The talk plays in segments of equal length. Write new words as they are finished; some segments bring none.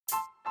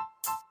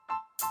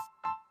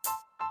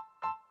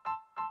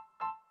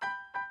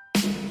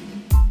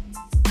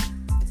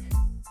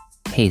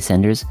Hey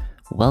senders,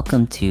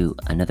 welcome to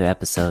another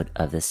episode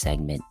of this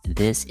segment.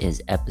 This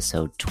is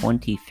episode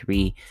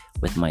 23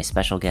 with my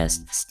special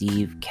guest,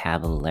 Steve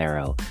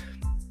Caballero.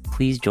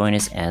 Please join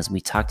us as we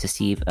talk to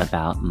Steve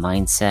about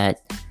mindset,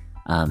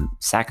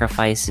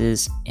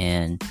 sacrifices,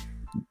 and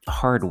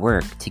hard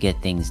work to get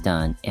things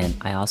done. And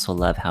I also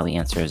love how he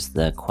answers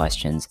the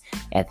questions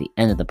at the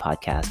end of the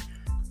podcast.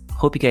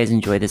 Hope you guys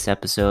enjoy this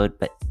episode,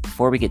 but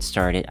before we get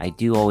started, I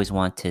do always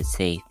want to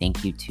say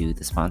thank you to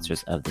the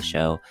sponsors of the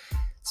show.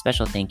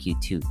 Special thank you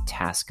to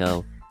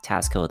Tasco,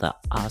 the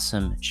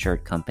awesome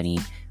shirt company,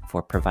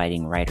 for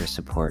providing writer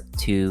support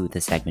to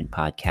the segment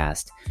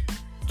podcast.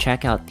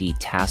 Check out the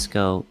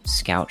Tasco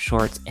Scout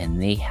shorts,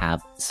 and they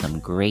have some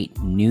great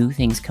new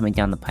things coming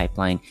down the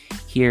pipeline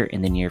here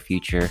in the near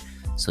future.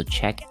 So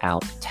check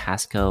out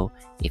Tasco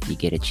if you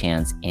get a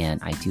chance, and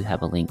I do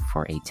have a link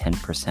for a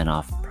 10%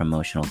 off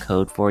promotional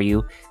code for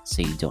you,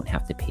 so you don't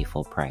have to pay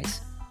full price.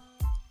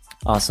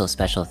 Also,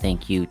 special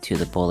thank you to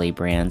the Bole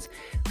brands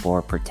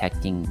for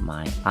protecting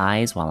my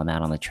eyes while I'm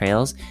out on the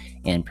trails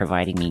and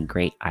providing me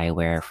great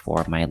eyewear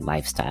for my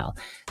lifestyle.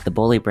 The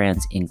Bole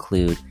brands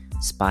include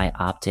Spy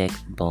Optic,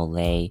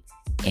 Bole,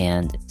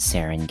 and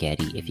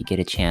Serengeti. If you get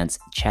a chance,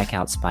 check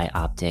out Spy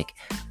Optic.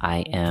 I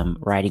am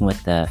riding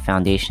with the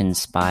Foundation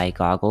Spy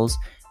goggles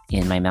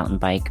in my mountain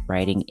bike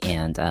riding,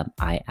 and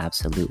I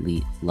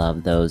absolutely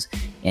love those.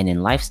 And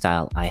in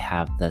lifestyle, I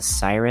have the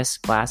Cyrus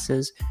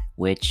glasses,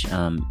 which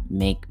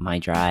make my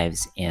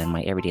drives and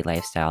my everyday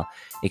lifestyle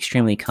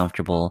extremely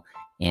comfortable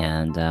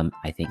and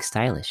I think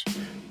stylish.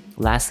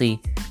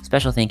 Lastly,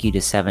 special thank you to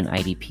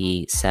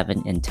 7IDP,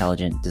 7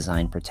 Intelligent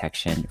Design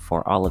Protection,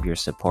 for all of your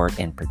support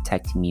and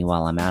protecting me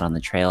while I'm out on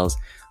the trails.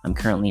 I'm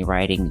currently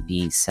riding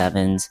the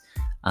 7's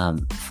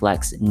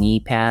Flex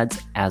knee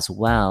pads, as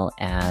well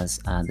as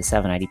the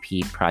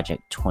 7IDP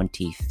Project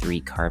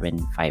 23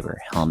 carbon fiber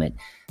helmet.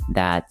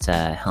 That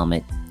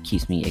helmet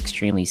keeps me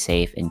extremely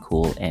safe and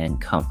cool and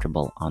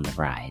comfortable on the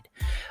ride.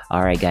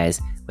 All right, guys,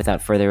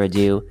 without further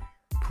ado,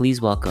 please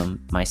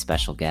welcome my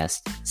special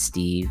guest,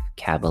 Steve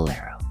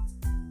Caballero.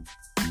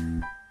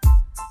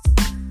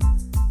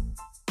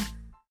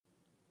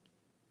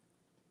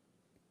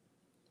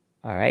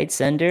 All right,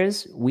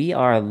 senders, we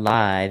are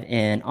live,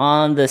 and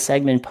on the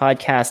segment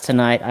podcast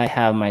tonight, I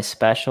have my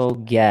special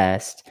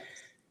guest,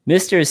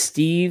 Mr.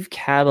 Steve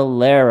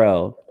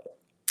Caballero.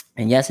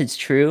 And yes, it's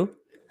true.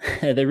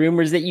 The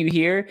rumors that you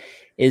hear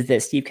is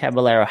that Steve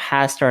Caballero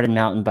has started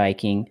mountain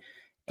biking,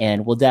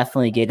 and we'll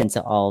definitely get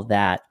into all of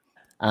that.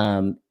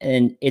 And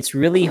it's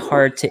really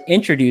hard to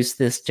introduce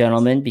this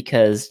gentleman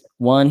because,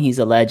 one, he's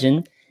a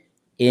legend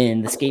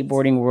in the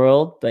skateboarding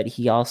world, but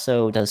he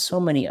also does so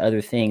many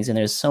other things, and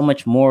there's so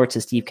much more to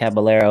Steve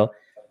Caballero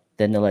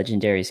than the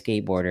legendary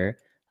skateboarder.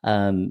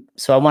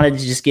 So I wanted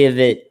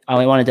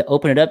to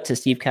open it up to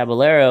Steve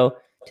Caballero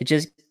to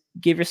just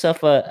give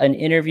yourself an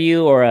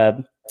interview or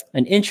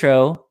an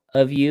intro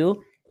of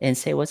you and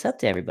say what's up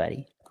to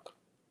everybody.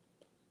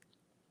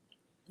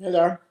 Hey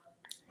there.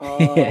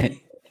 I'm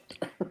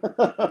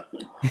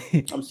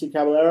Steve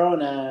Caballero,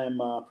 and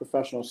I'm a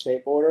professional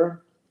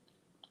skateboarder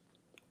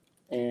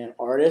and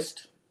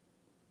artist,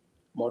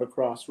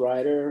 motocross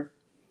rider,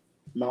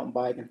 mountain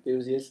bike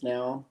enthusiast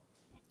now.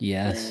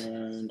 Yes.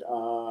 And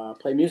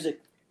play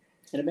music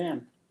in a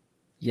band.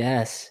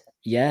 Yes.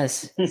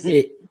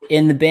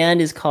 And the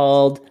band is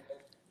called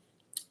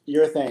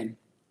Urethane.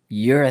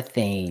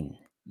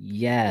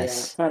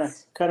 Yes. Yeah,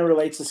 kind of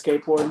relates to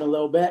skateboarding a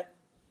little bit.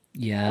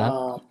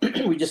 Yeah.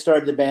 We just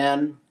started the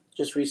band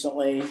just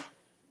recently,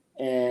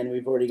 and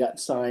we've already gotten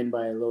signed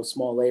by a little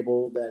small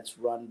label that's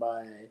run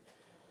by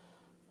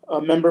a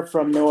member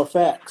from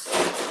NoFX.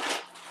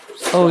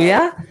 Oh,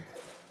 yeah?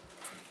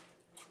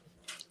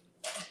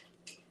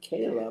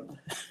 Caleb.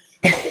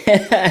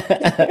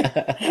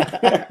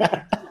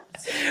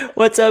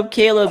 What's up,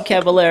 Caleb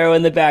Caballero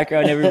in the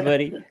background,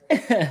 everybody?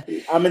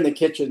 I'm in the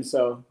kitchen,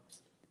 so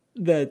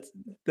that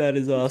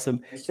is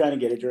awesome. He's trying to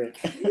get a drink.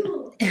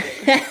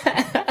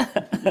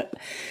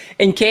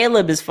 And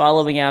Caleb is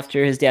following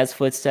after his dad's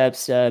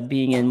footsteps,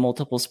 being in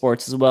multiple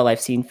sports as well.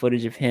 I've seen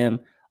footage of him.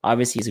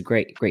 Obviously, he's a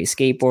great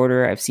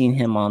skateboarder. I've seen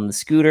him on the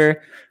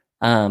scooter.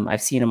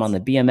 I've seen him on the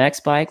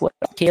BMX bike.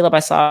 Caleb, I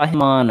saw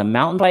him on a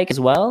mountain bike as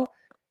well.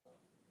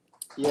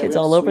 Yeah, kids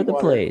all over the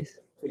place.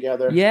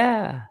 Together.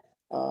 Yeah.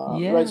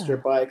 Rides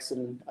dirt bikes,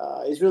 and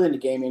he's really into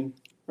gaming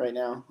right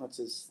now. That's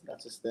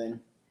his thing.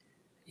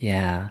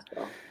 Yeah.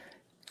 So.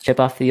 Chip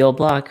off the old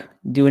block,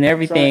 doing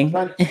everything.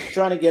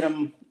 Trying to get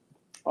him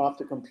off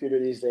the computer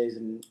these days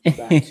and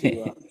back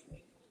to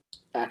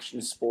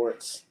action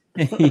sports.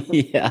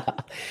 Yeah,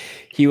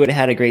 he would have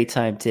had a great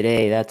time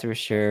today, that's for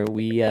sure.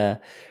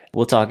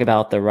 We'll talk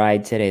about the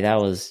ride today. That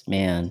was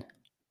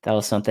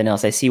something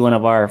else. I see one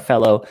of our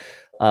fellow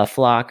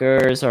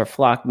flockers or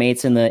flock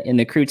mates in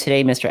the crew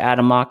today. Mr.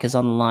 Adam Mock is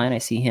on the line. I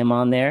see him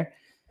on there.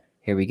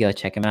 Here we go.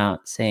 Check him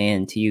out.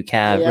 Saying to you,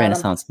 Cab, hey,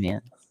 Renaissance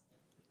man.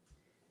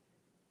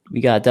 We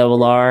got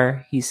Double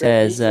R. He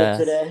says,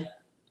 today.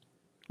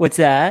 What's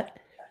that?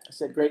 I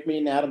said, great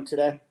meeting Adam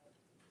today.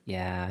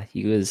 Yeah,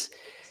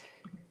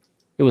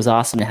 it it was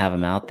awesome to have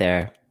him out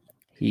there.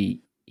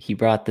 He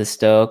brought the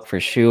stoke for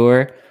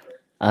sure.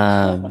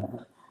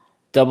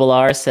 Double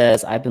R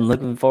says, I've been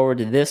looking forward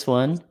to this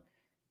one.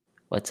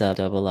 What's up,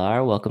 Double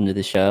R? Welcome to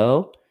the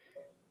show.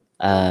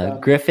 Welcome.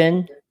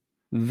 Griffin,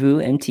 Vu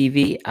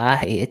MTV.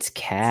 It's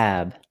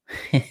Cab.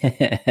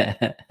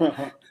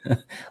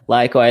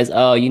 Likewise.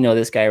 Oh, you know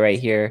this guy right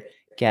here,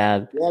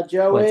 Cab. Yeah, What's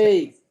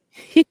Joey.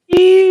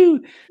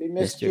 we We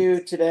missed Mr. you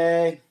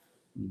today.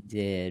 We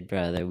did,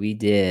 brother. We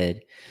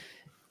did.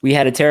 We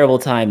had a terrible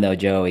time though,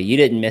 Joey. You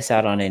didn't miss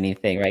out on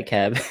anything, right,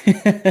 Cab?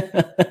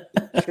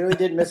 Surely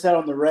did miss out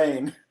on the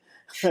rain.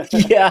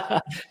 Yeah,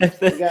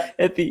 we got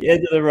at the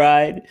end of the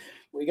ride.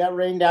 we got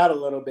rained out a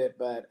little bit,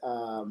 but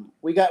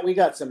we got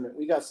some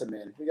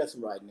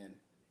riding in.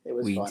 It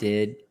was We fun.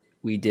 did.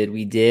 We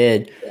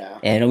did. Yeah.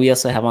 And we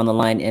also have on the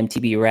line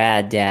MTB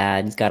Rad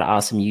Dad. He's got an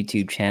awesome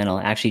YouTube channel.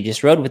 Actually,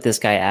 just rode with this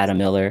guy, Adam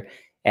Miller,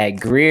 at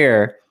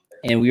Greer.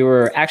 And we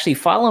were actually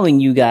following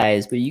you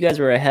guys, but you guys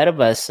were ahead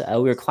of us.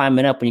 We were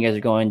climbing up when you guys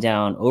were going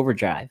down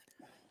Overdrive.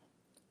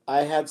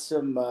 I had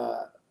some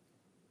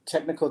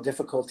technical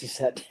difficulties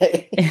that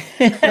day.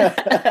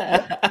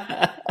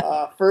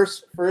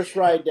 First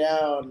ride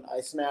down,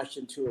 I smashed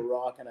into a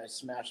rock and I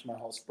smashed my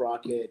whole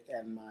sprocket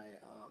and my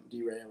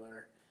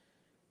derailleur,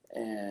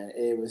 and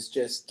it was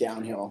just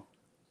downhill,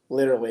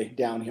 literally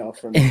downhill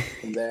from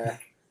there.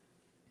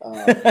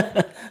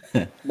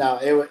 No,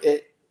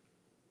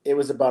 it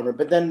was a bummer.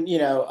 But then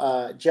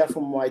Jeff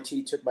from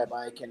YT took my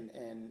bike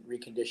and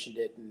reconditioned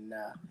it, and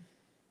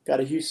got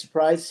a huge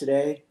surprise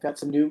today. Got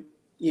some new,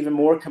 even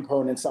more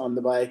components on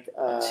the bike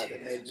that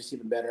made it just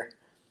even better.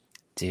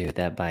 Dude,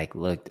 that bike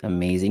looked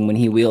amazing. When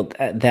he wheeled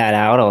that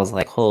out, I was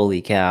like,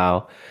 holy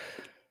cow.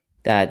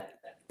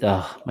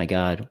 Oh my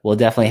God. We'll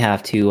definitely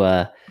have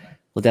to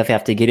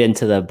get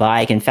into the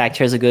bike. In fact,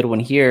 here's a good one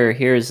here.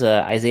 Here's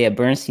Isaiah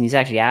Bernstein. He's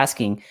actually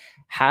asking,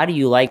 how do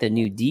you like the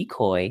new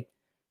decoy?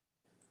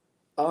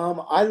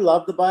 I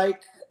love the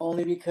bike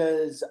only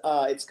because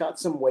it's got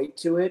some weight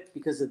to it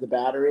because of the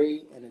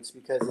battery, and it's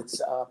because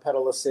it's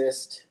pedal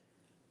assist.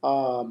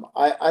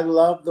 I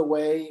love the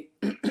way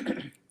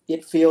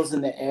it feels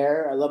in the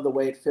air. I love the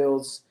way it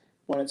feels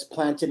when it's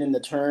planted in the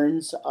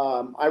turns.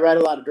 I ride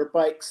a lot of dirt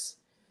bikes,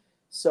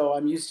 so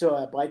I'm used to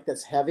a bike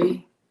that's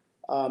heavy.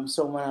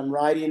 So when I'm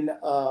riding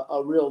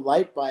a real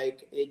light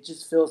bike, it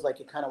just feels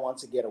like it kind of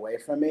wants to get away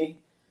from me.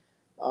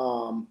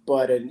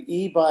 But an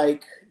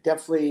e-bike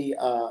definitely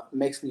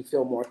makes me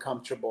feel more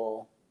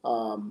comfortable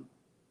on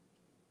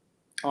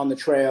the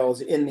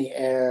trails, in the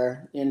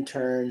air, in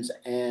turns,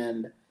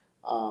 and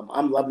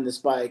I'm loving this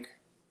bike,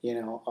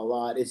 a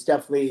lot. It's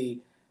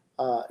definitely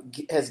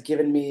has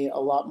given me a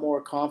lot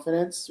more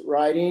confidence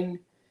riding,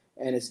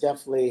 and it's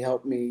definitely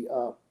helped me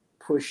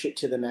push it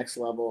to the next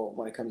level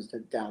when it comes to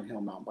downhill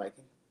mountain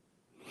biking.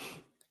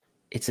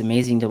 It's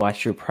amazing to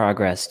watch your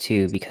progress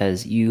too,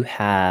 because you're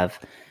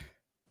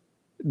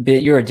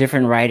a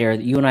different rider.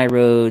 You and I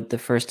rode the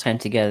first time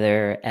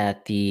together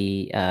at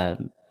the I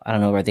don't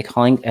know, are they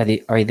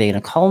going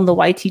to call them the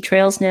YT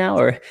trails now,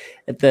 or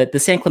the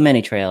San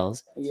Clemente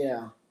trails?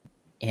 Yeah.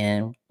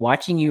 And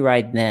watching you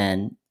ride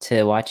then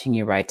to watching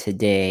you ride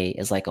today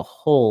is like a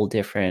whole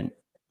different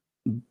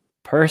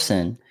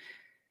person.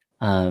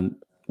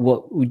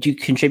 What would you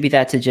contribute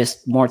that to,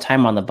 just more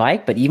time on the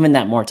bike? But even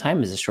that more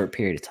time is a short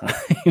period of time.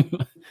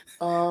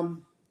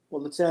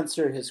 Well, let's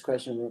answer his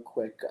question real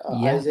quick.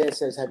 Yeah. Isaiah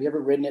says, have you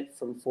ever ridden it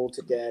from full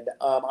to dead?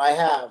 I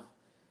have.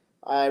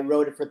 I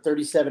rode it for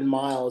 37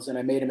 miles, and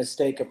I made a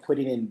mistake of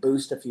putting in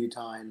boost a few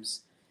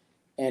times,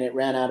 and it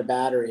ran out of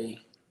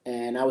battery.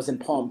 And I was in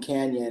Palm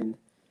Canyon,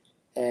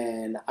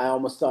 and I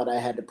almost thought I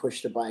had to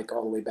push the bike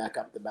all the way back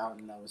up the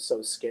mountain. I was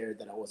so scared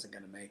that I wasn't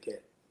going to make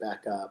it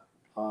back up.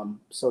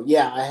 So,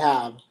 yeah, I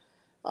have.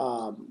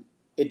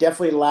 It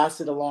definitely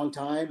lasted a long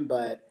time,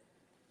 but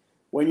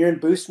when you're in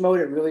boost mode,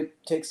 it really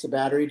takes the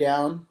battery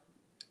down.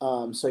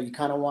 So you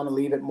kind of want to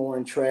leave it more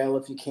in trail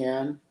if you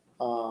can,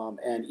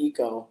 and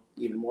eco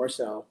even more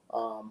so.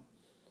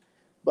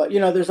 But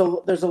there's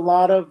a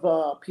lot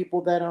of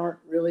people that aren't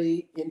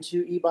really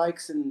into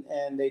e-bikes, and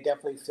they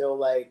definitely feel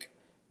like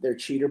they're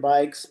cheater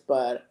bikes.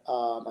 But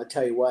I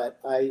tell you what,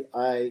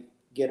 I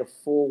get a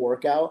full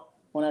workout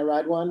when I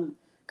ride one,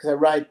 because I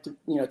ride 2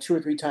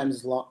 or 3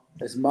 times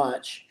as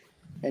much,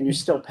 and you're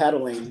still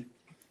pedaling.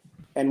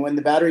 And when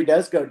the battery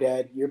does go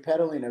dead, you're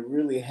pedaling a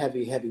really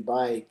heavy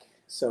bike,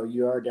 so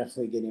you are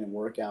definitely getting a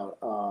workout.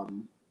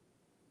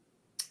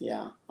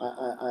 Yeah,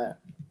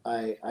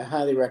 I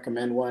highly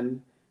recommend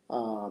one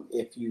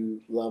if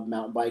you love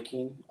mountain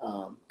biking,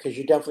 because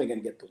you're definitely going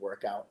to get the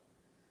workout.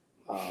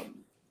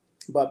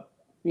 But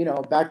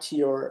back to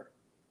your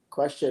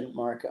question,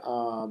 Mark.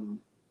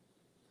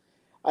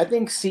 I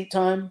think seat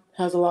time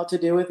has a lot to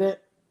do with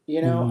it.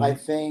 I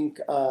think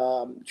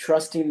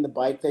trusting the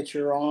bike that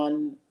you're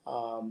on.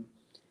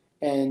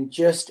 And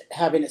just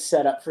having it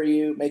set up for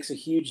you makes a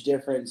huge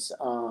difference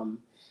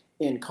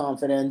in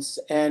confidence,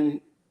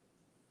 and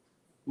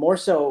more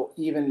so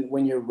even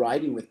when you're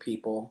riding with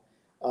people.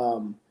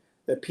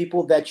 The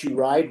people that you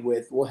ride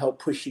with will help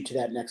push you to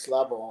that next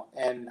level.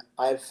 And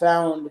I've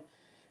found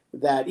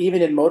that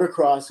even in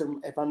motocross,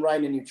 if I'm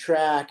riding a new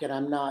track and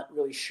I'm not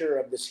really sure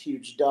of this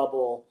huge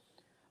double,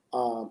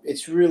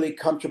 it's really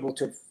comfortable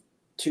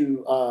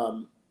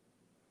to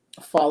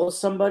follow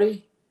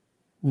somebody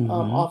Mm-hmm.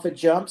 off a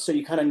jump, so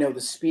you kind of know the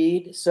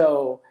speed.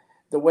 So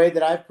the way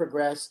that I've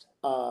progressed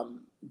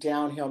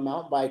downhill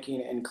mountain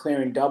biking and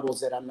clearing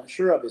doubles that I'm not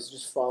sure of is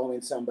just following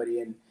somebody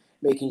and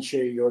making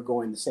sure you're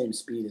going the same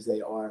speed as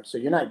they are. So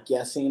you're not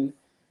guessing,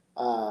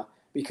 uh,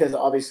 because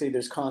obviously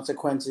there's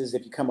consequences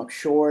if you come up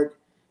short,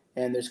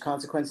 and there's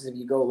consequences if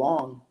you go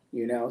long.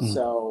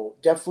 So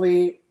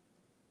definitely,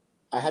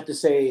 I have to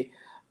say,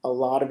 a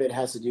lot of it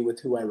has to do with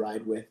who I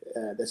ride with.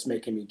 That's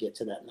making me get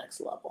to that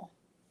next level.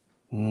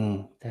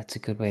 That's a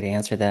good way to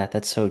answer that.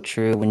 That's so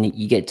true. When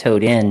you get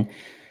towed in,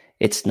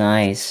 it's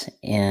nice,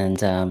 and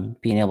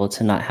being able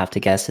to not have to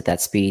guess at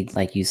that speed,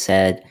 like you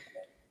said,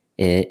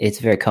 it's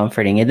very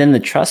comforting. And then the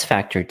trust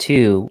factor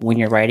too, when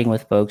you're riding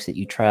with folks that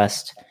you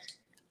trust,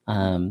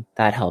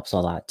 that helps a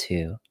lot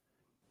too.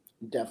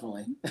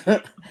 Definitely.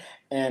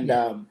 and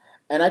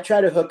and I try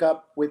to hook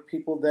up with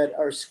people that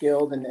are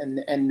skilled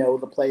and know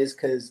the plays,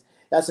 because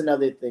that's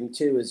another thing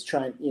too, is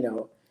trying.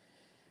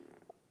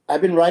 I've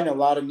been riding a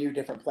lot of new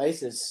different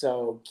places,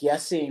 so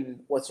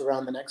guessing what's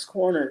around the next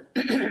corner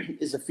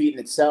is a feat in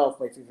itself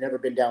if you've never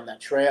been down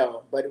that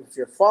trail. But if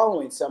you're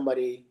following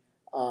somebody,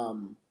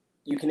 um,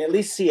 you can at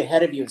least see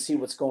ahead of you and see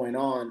what's going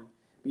on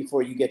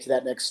before you get to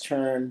that next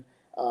turn,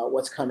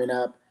 what's coming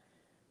up.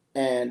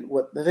 And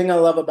what the thing I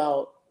love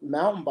about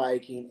mountain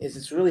biking is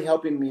it's really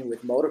helping me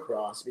with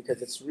motocross,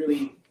 because it's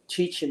really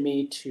teaching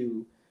me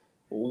to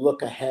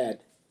look ahead,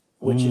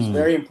 which is Mm,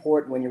 very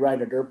important when you're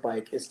riding a dirt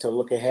bike, is to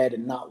look ahead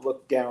and not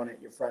look down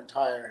at your front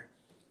tire.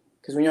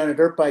 Because when you're on a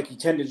dirt bike, you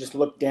tend to just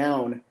look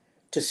down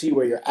to see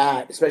where you're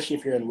at, especially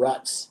if you're in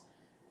ruts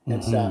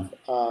and mm-hmm.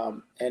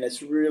 stuff. And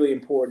it's really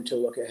important to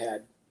look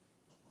ahead.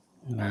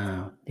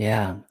 Wow.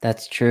 Yeah,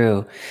 that's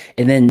true.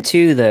 And then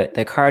too, the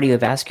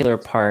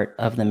cardiovascular part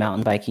of the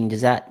mountain biking,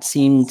 does that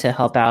seem to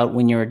help out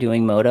when you're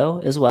doing moto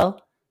as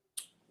well?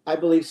 I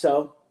believe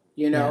so.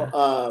 Yeah.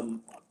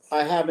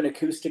 I have an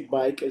acoustic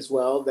bike as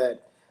well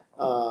that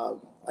uh,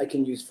 I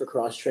can use for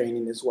cross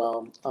training as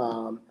well.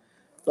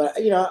 But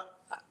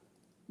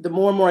the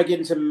more and more I get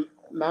into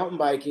mountain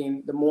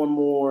biking, the more and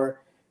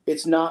more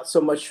it's not so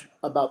much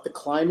about the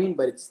climbing,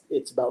 but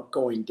it's about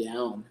going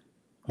down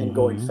and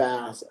going Mm-hmm.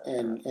 fast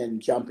and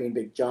jumping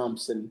big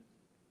jumps. And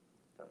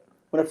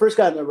when I first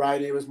got into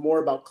riding, it was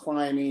more about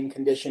climbing,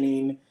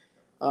 conditioning,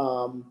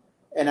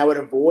 and I would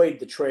avoid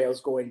the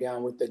trails going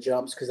down with the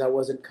jumps because I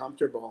wasn't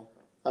comfortable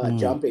Mm.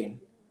 jumping.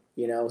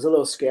 It was a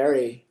little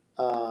scary.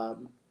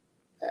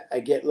 I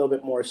get a little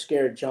bit more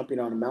scared jumping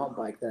on a mountain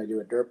bike than I do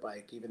a dirt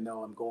bike, even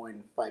though I'm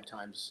going 5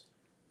 times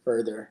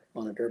further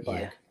on a dirt Yeah.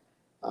 bike.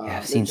 Yeah, I've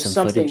There's seen just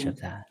some footage something.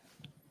 of that.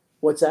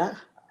 What's that?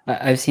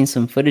 I've seen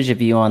some footage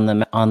of you on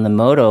the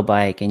moto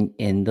bike,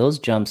 and those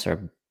jumps are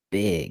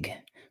big.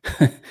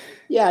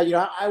 Yeah,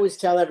 I always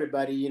tell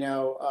everybody,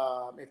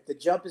 if the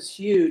jump is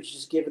huge,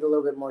 just give it a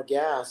little bit more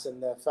gas,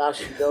 and the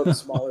faster you go, the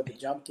smaller the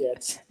jump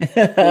gets. You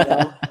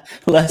know,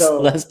 less so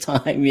less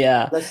time,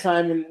 yeah. less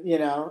time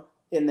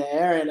in the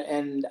air,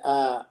 and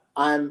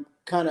I'm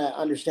kind of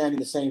understanding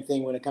the same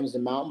thing when it comes to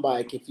mountain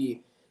bike. If you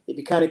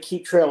kind of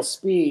keep trail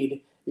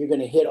speed, you're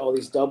going to hit all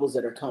these doubles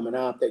that are coming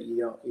up that you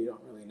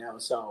don't really know.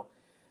 So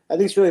I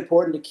think it's really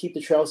important to keep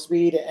the trail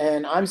speed,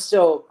 and I'm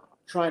still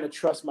trying to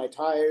trust my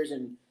tires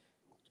and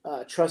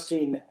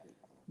trusting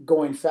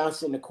going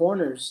fast in the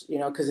corners,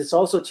 because it's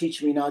also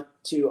teaching me not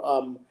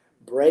to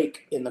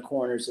brake in the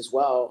corners as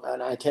well.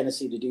 And I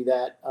tendency to do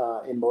that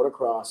in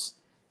motocross.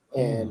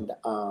 Mm,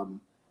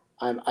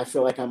 And I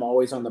feel like I'm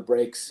always on the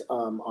brakes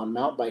on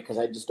mountain bike because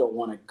I just don't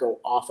want to go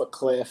off a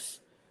cliff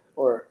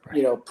or,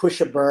 right. push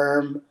a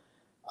berm.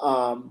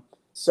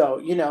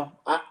 So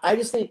I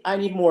just think I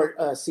need more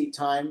seat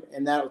time,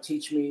 and that'll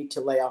teach me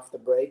to lay off the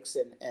brakes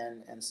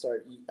and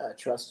start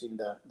trusting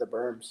the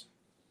berms.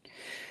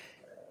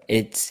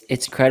 It's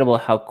incredible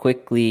how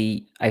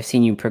quickly I've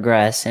seen you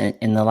progress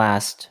in the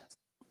last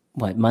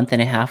month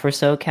and a half or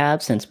so,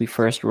 Cab, since we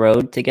first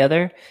rode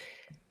together.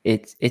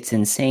 It's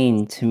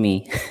insane to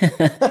me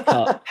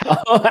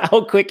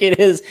how quick it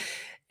is.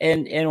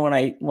 And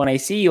when I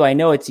see you, I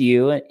know it's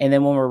you. And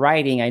then when we're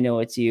riding, I know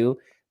it's you.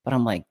 But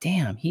I'm like,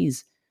 damn, he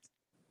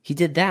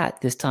did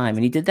that this time,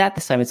 and he did that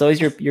this time. It's always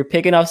you're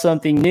picking up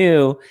something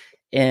new,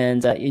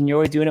 and you're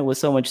always doing it with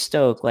so much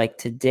stoke. Like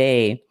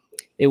today,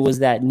 it was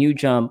that new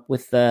jump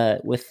with the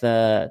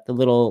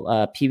little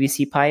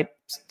PVC pipe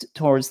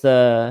towards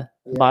the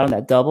Yeah. bottom,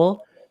 that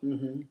double.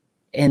 Hmm.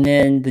 And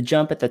then the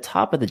jump at the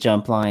top of the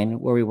jump line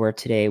where we were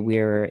today, we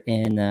were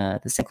in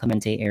the San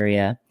Clemente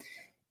area,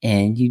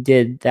 and you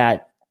did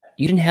that.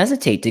 You didn't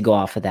hesitate to go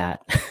off of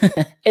that,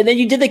 and then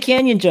you did the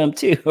canyon jump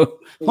too. Oh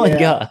my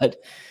Yeah. god!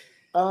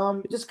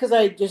 Just because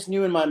I just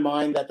knew in my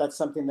mind that that's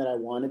something that I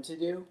wanted to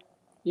do,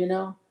 you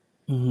know,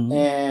 Hmm.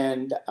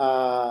 and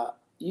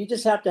you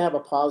just have to have a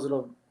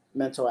positive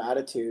mental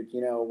attitude,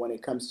 when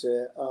it comes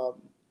to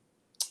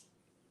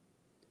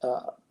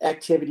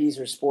activities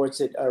or sports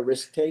that are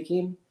risk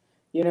taking.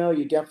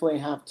 you definitely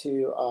have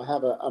to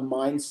have a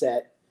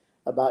mindset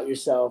about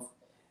yourself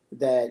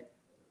that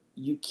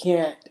you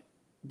can't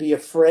be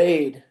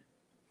afraid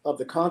of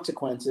the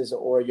consequences,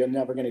 or you're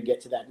never going to get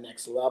to that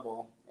next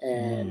level.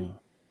 And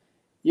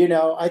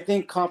Mm. I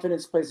think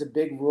confidence plays a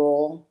big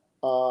role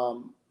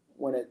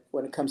when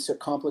it comes to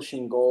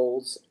accomplishing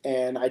goals,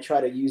 and I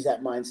try to use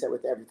that mindset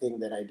with everything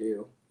that I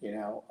do.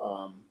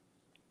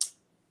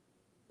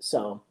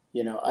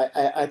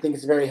 I think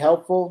it's very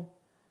helpful,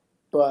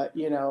 but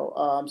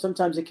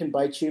sometimes it can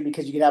bite you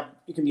because you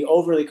can be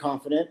overly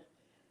confident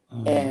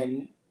Mm.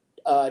 and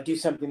do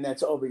something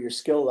that's over your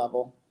skill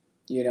level,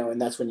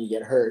 and that's when you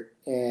get hurt.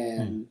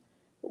 Mm. And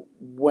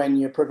when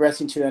you're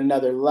progressing to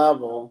another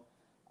level,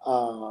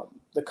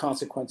 the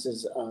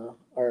consequences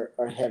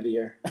are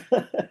heavier.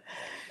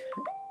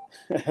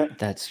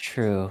 That's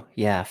true.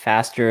 Yeah,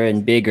 faster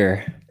and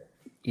bigger,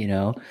 you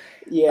know.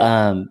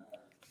 Yeah. Um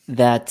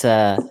that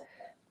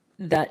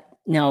that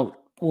now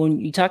when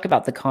you talk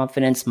about the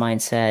confidence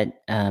mindset,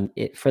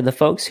 for the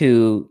folks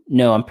who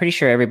know, I'm pretty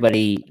sure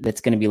everybody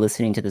that's going to be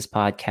listening to this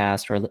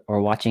podcast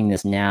or watching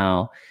this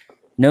now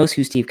knows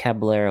who Steve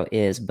Caballero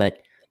is, but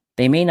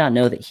they may not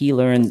know that he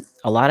learned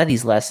a lot of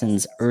these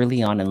lessons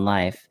early on in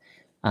life.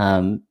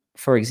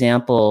 For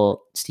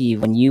example,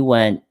 Steve, when you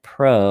went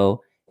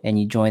pro and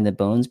you joined the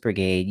Bones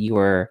Brigade, you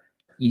were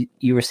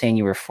saying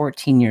you were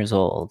 14 years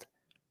old,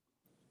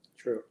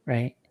 True.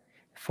 right?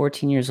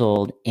 14 years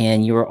old,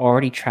 and you were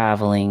already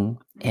traveling,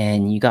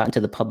 and you got into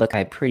the public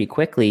eye pretty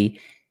quickly.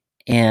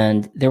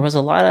 And there was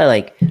a lot of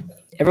like,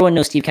 everyone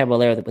knows Steve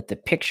Caballero with the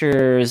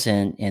pictures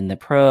and the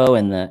pro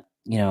and the,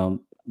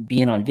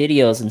 being on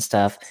videos and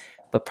stuff.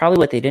 But probably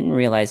what they didn't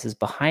realize is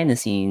behind the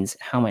scenes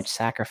how much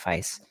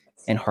sacrifice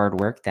and hard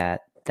work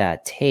that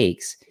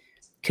takes.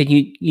 Could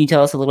you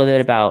tell us a little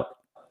bit about,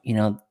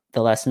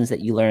 the lessons that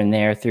you learned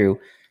there through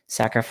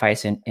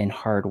sacrifice and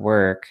hard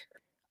work?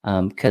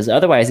 Because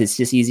otherwise it's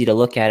just easy to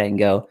look at it and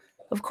go,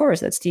 of course,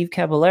 that's Steve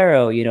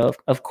Caballero,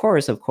 of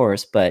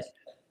course, but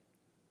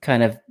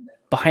kind of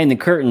behind the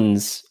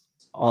curtains,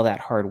 all that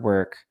hard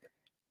work.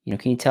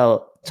 Can you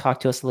talk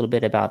to us a little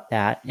bit about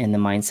that and the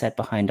mindset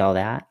behind all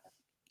that?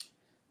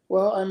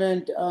 Well,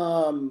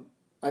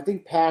 I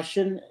think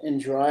passion and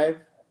drive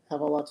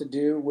have a lot to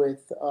do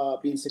with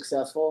being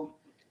successful.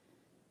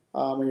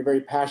 When you're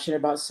very passionate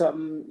about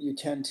something, you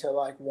tend to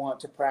like want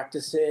to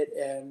practice it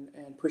and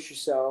push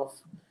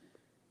yourself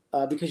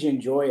because you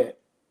enjoy it.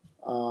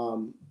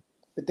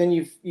 But then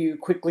you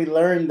quickly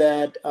learn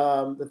that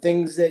the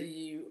things that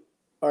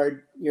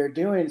you're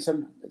doing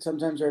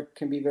sometimes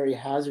can be very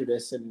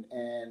hazardous, and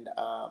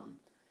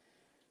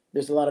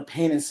there's a lot of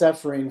pain and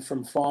suffering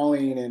from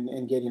falling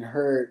and getting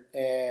hurt,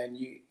 and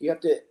you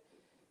have to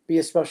be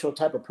a special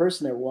type of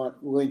person that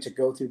willing to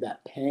go through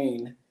that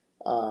pain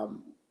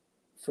um,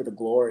 for the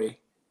glory,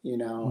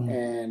 Mm,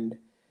 and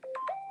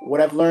what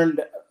I've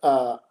learned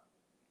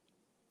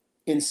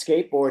in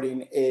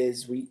skateboarding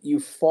is you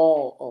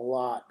fall a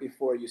lot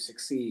before you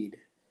succeed.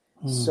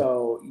 mm,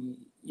 So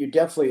you're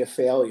definitely a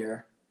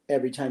failure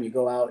every time you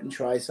go out and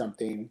try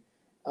something.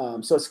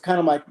 So it's kind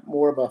of like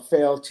more of a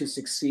fail to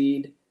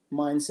succeed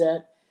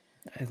mindset,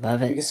 I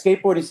love it. because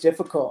skateboarding is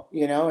difficult,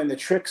 and the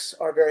tricks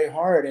are very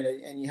hard,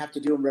 and you have to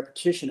do them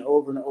repetition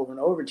over and over and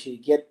over until you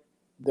get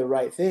the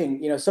right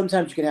thing.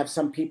 Sometimes you can have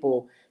some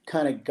people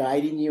kind of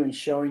guiding you and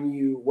showing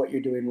you what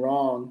you're doing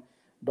wrong,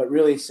 but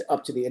really it's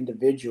up to the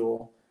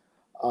individual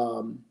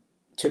um,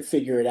 to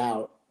figure it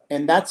out.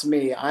 And that's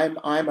me. I'm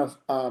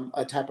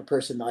a type of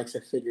person that likes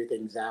to figure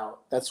things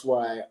out. That's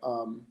why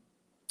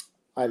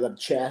I love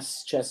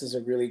chess. Chess is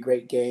a really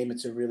great game.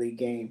 It's a really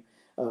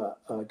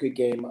a good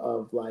game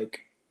of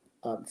like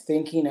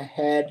thinking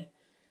ahead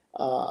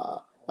uh,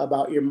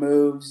 about your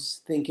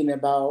moves, thinking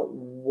about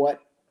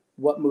what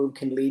move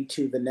can lead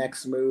to the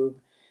next move,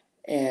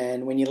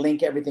 and when you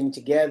link everything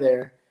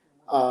together,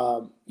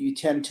 you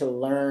tend to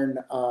learn.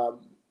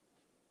 Um,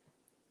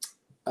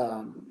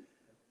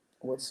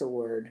 what's the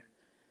word?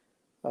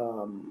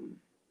 Um,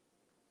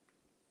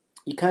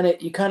 you kind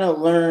of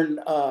learn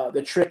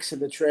the tricks of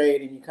the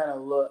trade, and you kind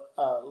of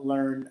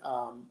learn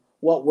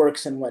what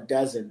works and what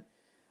doesn't.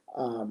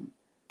 Um,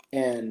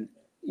 and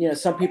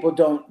some people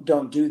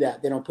don't do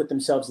that. They don't put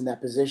themselves in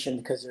that position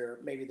because they're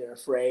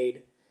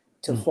afraid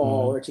to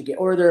fall Mm-hmm.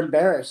 or they're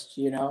embarrassed.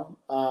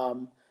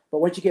 But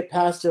once you get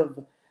past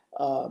of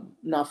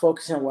not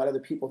focusing on what other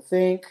people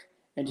think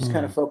and just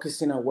kind Mm, of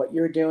focusing on what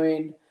you're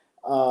doing,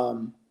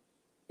 um,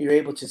 you're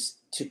able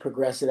to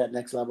progress to that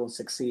next level and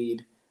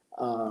succeed.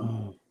 Um,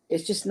 mm,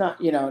 it's just not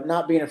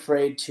being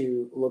afraid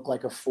to look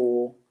like a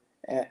fool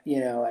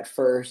at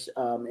first,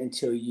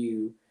 until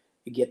you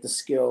get the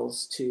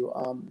skills to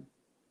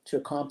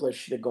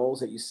accomplish the goals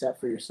that you set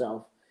for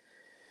yourself.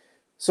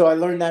 So I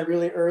learned that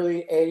really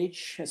early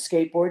age,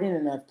 skateboarding,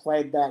 and I've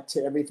applied that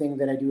to everything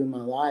that I do in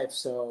my life.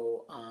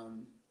 So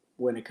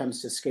when it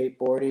comes to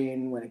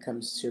skateboarding, when it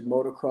comes to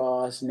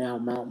motocross, now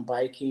mountain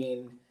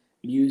biking,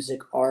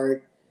 music,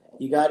 art,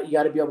 you got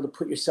to be able to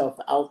put yourself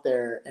out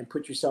there and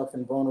put yourself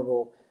in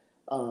vulnerable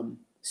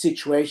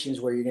situations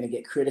where you're going to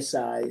get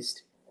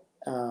criticized,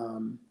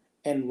 um,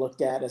 and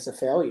looked at as a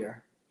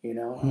failure, you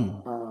know.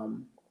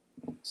 Hmm.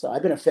 So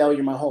I've been a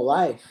failure my whole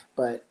life,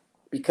 but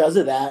because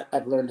of that,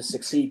 I've learned to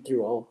succeed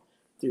through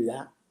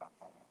that.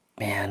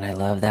 Man, I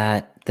love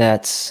that.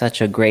 That's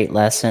such a great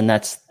lesson.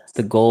 That's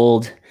the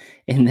gold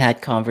in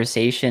that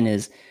conversation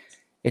is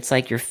it's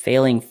like you're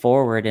failing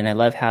forward. And I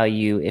love how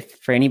you, if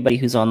for anybody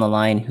who's on the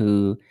line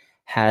who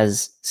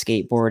has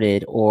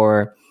skateboarded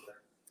or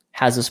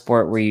has a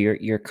sport where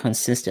you're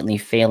consistently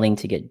failing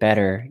to get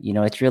better,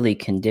 it's really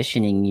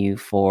conditioning you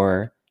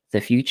for the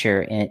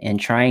future and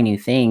trying new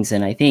things.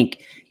 And I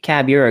think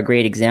Cab, you're a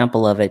great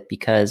example of it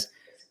because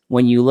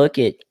when you look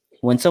at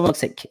when someone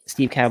looks at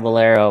Steve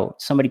Caballero,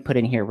 somebody put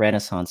in here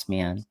Renaissance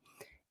man,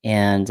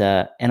 and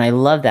I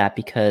love that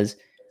because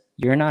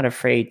you're not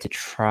afraid to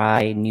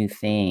try new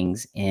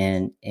things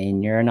and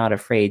you're not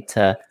afraid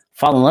to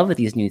fall in love with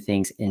these new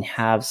things and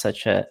have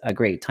such a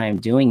great time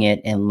doing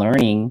it and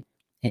learning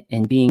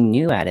and being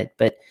new at it.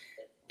 But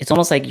it's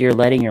almost like you're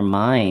letting your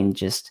mind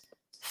just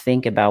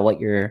think about what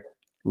you're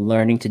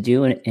learning to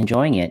do and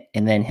enjoying it.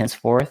 And then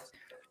henceforth,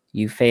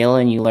 you fail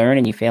and you learn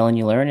and you fail and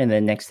you learn. And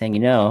then next thing you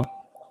know,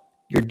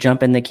 you're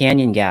jumping the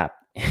canyon gap.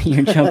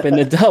 You're jumping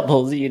the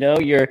doubles,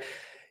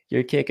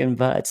 you're kicking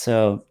butt.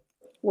 So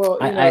Well,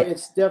 you know, I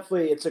it's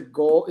definitely it's a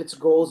goal. It's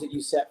goals that you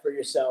set for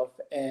yourself,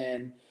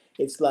 and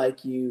it's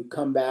like you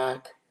come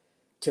back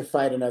to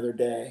fight another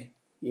day.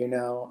 You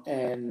know,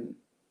 and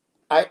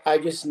I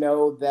just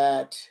know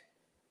that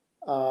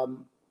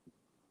um,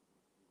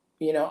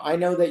 I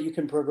know that you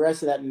can progress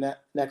to that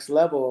next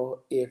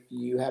level if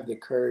you have the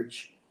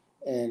courage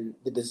and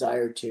the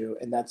desire to,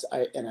 and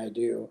I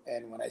do.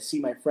 And when I see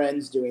my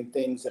friends doing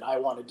things that I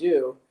want to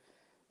do,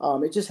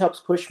 it just helps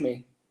push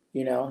me,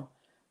 you know,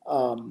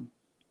 um,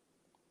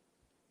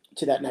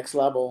 to that next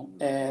level.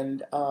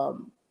 And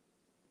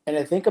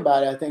I think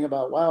about it. I think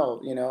about,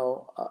 wow,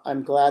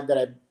 I'm glad that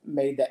I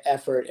made the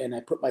effort and I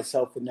put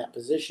myself in that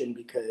position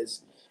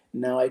because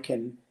now I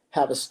can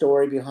have a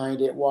story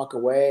behind it, walk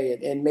away,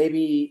 and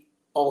maybe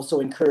also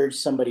encourage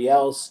somebody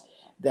else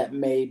that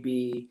may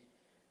be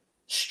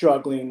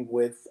struggling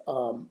with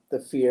the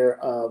fear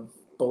of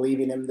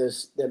believing in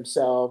this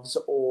themselves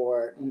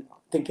or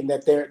thinking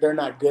that they're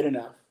not good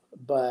enough.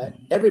 But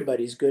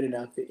everybody's good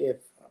enough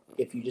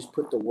if you just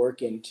put the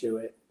work into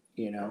it.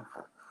 You know.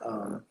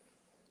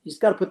 You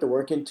just got to put the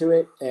work into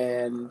it,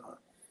 and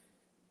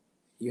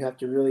you have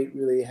to really,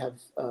 really have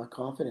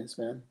confidence,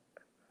 man.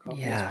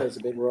 Confidence yeah, plays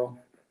a big role.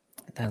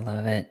 I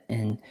love it.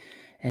 And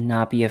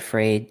not be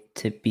afraid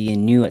to be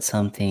new at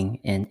something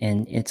and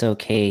it's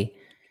okay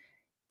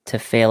to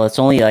fail. It's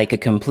only like a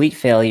complete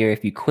failure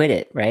if you quit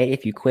it, right?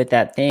 If you quit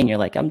that thing, you're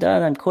like, I'm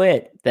done, I'm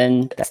quit,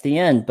 then that's the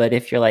end. But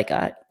if you're like,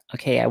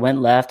 okay, I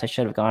went left, I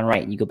should have gone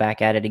right, and you go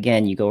back at it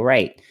again, you go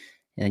right,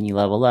 and then you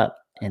level up,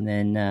 and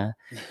then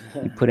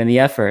you put in the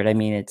effort. I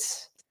mean,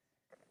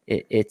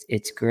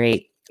 it's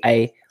great.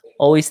 I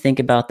always think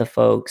about the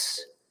folks,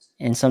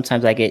 and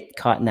sometimes I get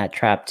caught in that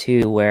trap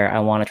too, where I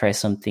want to try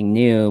something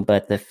new,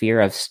 but the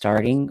fear of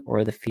starting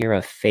or the fear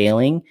of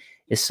failing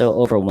is so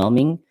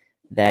overwhelming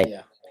that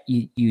Yeah.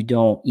 you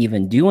don't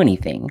even do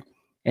anything.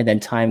 And then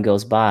time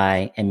goes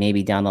by, and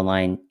maybe down the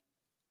line,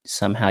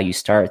 somehow you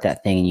start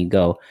that thing and you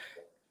go,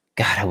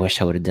 God, I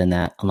wish I would have done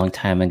that a long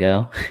time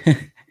ago.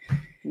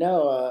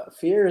 No,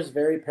 fear is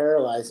very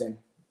paralyzing.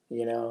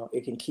 You know,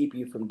 it can keep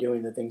you from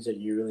doing the things that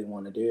you really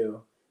want to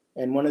do.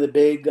 And one of the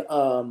big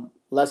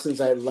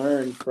lessons I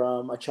learned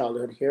from a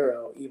childhood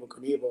hero, Evil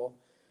Knievel,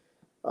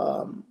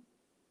 um,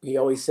 he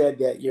always said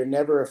that you're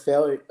never a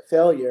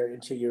failure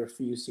until you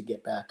refuse to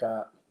get back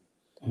up.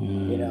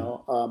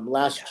 Mm,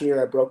 Last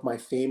year I broke my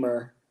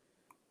femur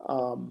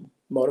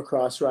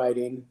motocross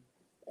riding,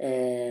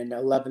 and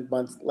 11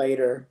 months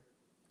later,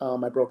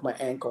 I broke my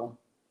ankle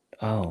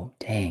oh,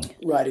 dang.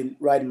 riding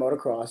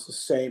motocross,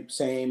 the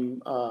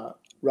same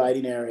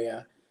riding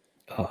area,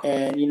 Oh,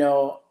 and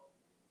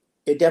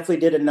it definitely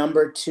did a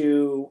number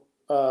to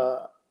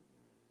uh,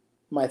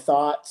 my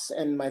thoughts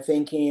and my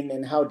thinking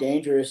and how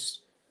dangerous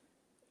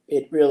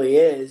it really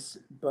is.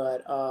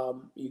 But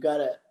you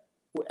gotta,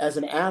 as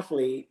an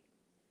athlete,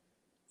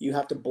 you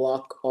have to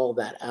block all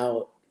that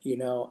out,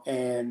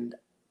 and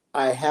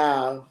I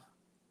have.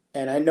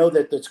 And I know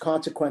that there's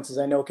consequences.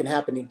 I know it can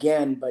happen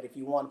again, but if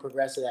you want to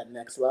progress to that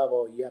next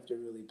level, you have to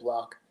really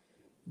block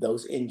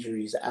those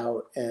injuries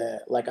out.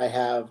 Like I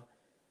have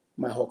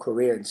my whole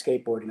career in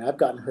skateboarding. I've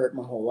gotten hurt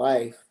my whole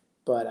life,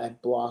 but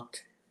I've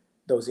blocked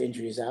those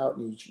injuries out,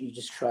 and you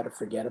just try to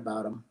forget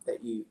about them.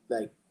 That you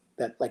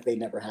like they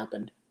never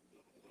happened.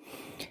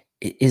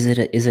 is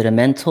it a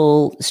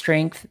mental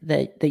strength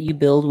that you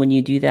build when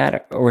you do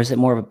that, or is it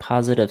more of a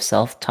positive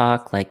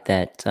self-talk like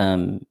that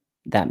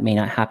that may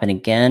not happen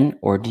again,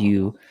 or do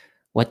you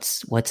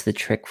what's the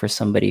trick for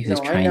somebody who's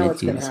No, I trying to know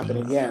it's do going the to happen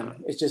same? again.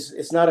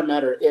 It's not a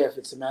matter of if,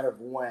 it's a matter of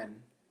when.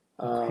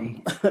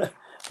 Okay. Um,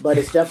 but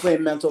it's definitely a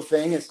mental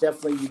thing. It's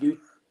definitely you do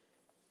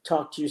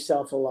talk to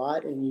yourself a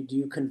lot, and you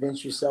do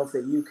convince yourself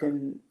that you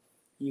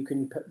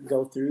can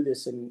go through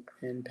this and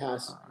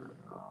pass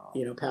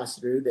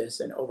through this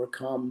and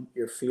overcome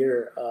your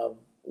fear of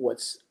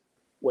what's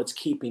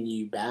keeping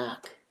you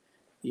back.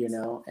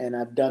 and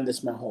I've done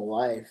this my whole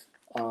life.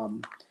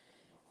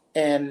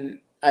 And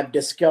I've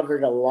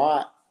discovered a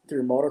lot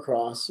through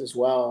motocross as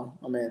well.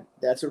 I mean,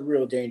 that's a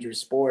real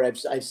dangerous sport.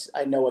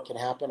 I know what can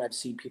happen. I've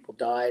seen people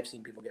die. I've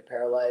seen people get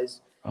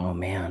paralyzed. Oh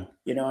man.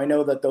 I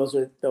know that those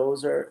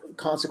are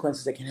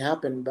consequences that can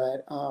happen,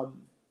 but the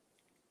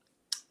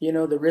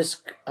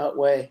risk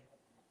outweigh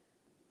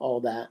all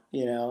that.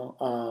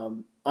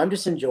 I'm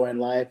just enjoying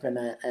life,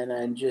 and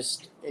I'm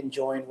just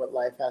enjoying what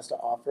life has to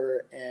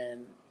offer,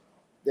 and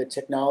the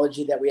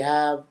technology that we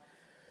have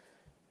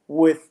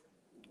with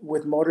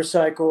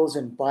motorcycles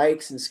and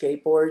bikes and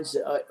skateboards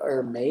are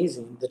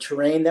amazing. The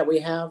terrain that we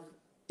have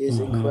is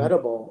Mm-hmm.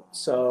 incredible.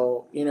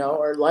 So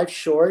our life's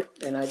short,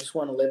 and I just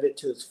want to live it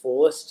to its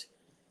fullest.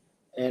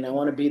 And I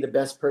want to be the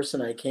best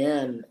person I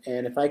can.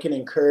 And if I can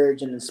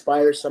encourage and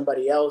inspire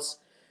somebody else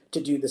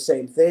to do the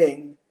same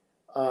thing,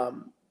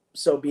 um,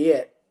 so be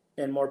it,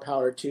 and more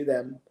power to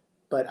them.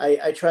 But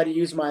I try to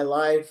use my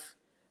life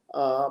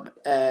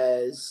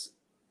as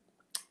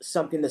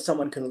something that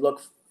someone can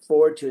look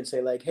forward to and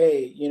say, like,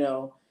 hey,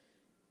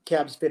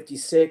 Cab's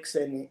 56,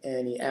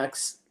 and he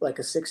acts like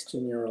a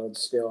 16-year-old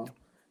still.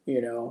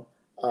 You know,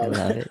 I um,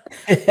 love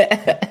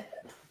it.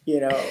 you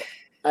know,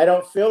 I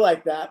don't feel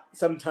like that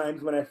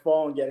sometimes when I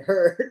fall and get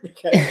hurt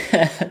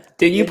because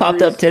Dude, you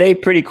popped up injuries. today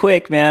pretty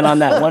quick, man, on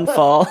that one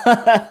fall.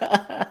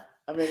 I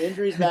mean,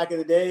 injuries back in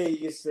the day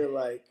used to,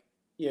 like,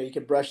 you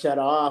could brush that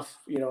off,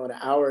 in an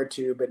hour or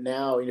two, but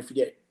now if you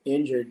get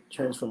injured, it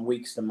turns from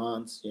weeks to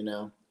months.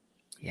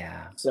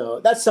 Yeah. So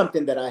that's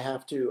something that I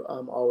have to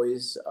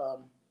always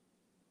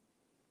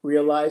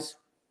realize.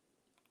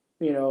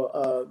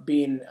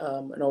 Being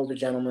an older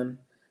gentleman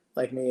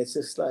like me, it's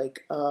just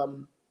like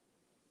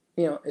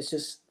it's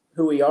just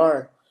who we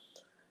are.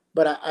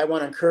 But I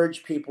want to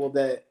encourage people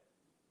that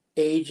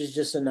age is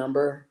just a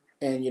number,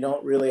 and you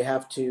don't really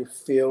have to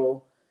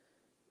feel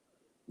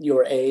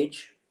your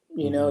age.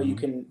 You Mm-hmm.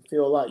 can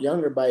feel a lot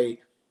younger by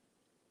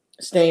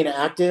staying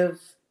active,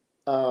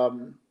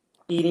 um,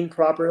 eating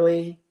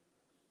properly,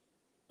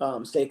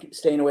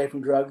 staying away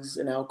from drugs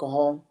and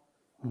alcohol,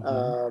 Mm-hmm.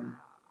 um,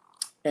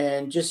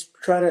 and just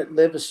try to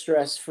live a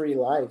stress-free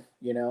life.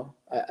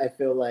 I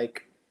feel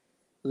like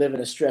living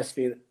a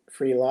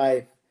stress-free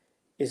life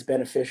is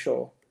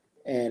beneficial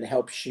and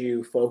helps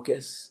you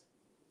focus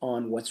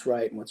on what's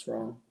right and what's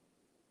wrong.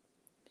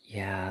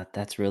 Yeah,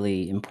 that's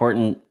really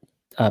important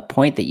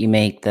point that you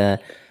make. The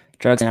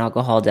drugs and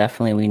alcohol,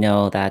 definitely, we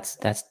know that's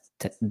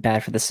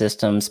bad for the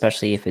system,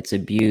 especially if it's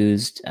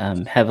abused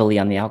heavily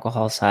on the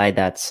alcohol side.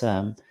 That's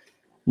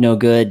no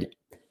good.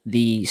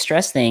 The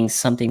stress thing's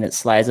something that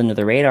slides under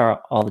the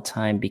radar all the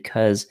time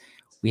because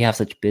we have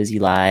such busy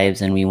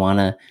lives and we want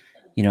to,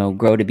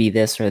 grow to be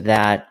this or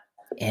that.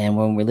 And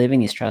when we're living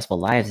these stressful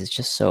lives, it's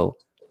just so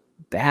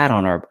bad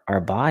on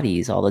our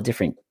bodies, all the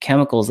different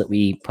chemicals that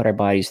we put our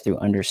bodies through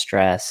under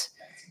stress.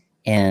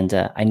 And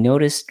I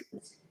noticed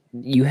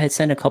you had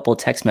sent a couple of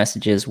text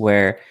messages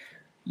where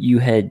you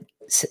had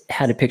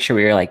a picture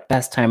where you're like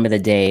best time of the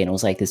day, and it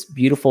was like this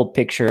beautiful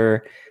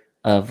picture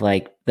of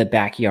like the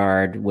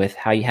backyard with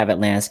how you have it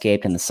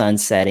landscaped and the sun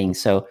setting.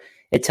 So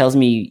it tells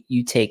me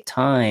you take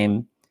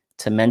time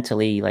to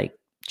mentally like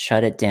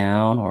shut it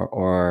down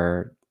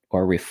or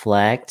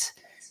reflect.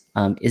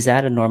 Is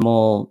that a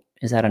normal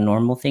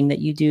thing that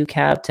you do,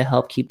 Cab, to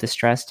help keep the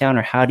stress down,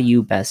 or how do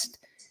you best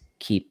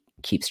keep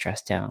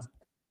stress down?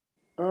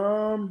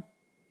 Um,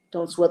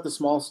 don't sweat the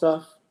small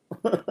stuff.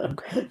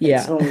 Okay. It's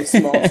Yeah. only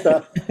small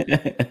stuff.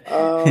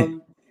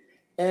 Um,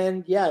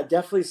 and yeah,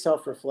 definitely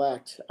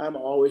self-reflect. I'm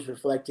always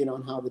reflecting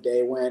on how the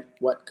day went.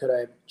 What could I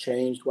have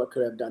changed? What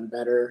could I have done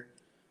better?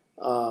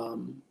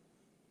 Um,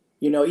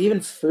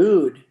 even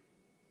food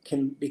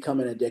can become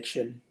an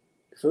addiction.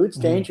 Food's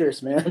Mm.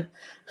 dangerous, man.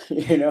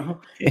 It's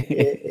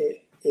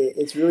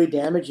really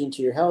damaging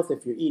to your health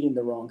if you're eating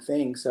the wrong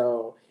thing.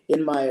 So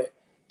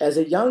as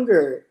a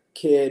younger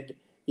kid,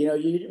 you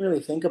didn't really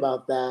think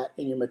about that,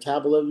 and your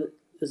metabolism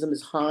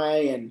is high,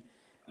 and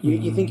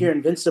you think Mhm. you're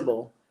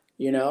invincible,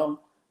 you know.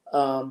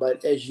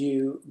 But as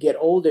you get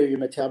older, your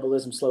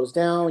metabolism slows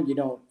down. You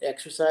don't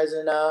exercise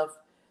enough.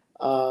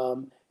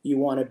 You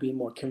want to be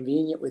more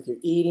convenient with your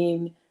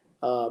eating.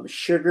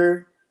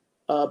 Sugar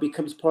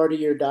becomes part of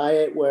your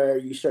diet where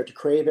you start to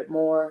crave it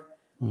more.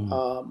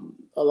 Mm.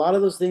 A lot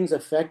of those things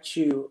affect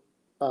you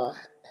uh,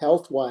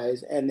 health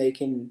wise, and they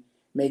can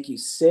make you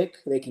sick.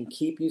 They can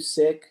keep you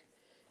sick.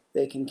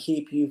 They can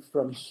keep you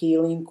from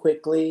healing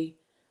quickly.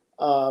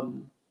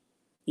 Um,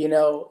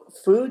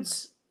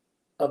 food's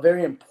a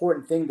very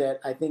important thing that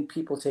I think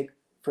people take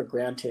for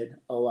granted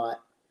a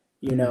lot.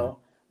 You Mm. know,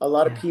 a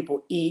lot of Yeah.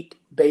 people eat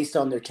based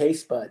on their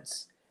taste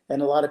buds,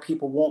 and a lot of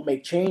people won't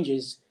make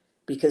changes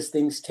because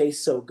things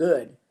taste so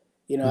good.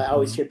 I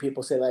always Mhm. hear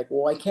people say, like,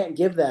 "Well, I can't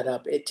give that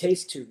up. It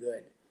tastes too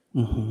good,"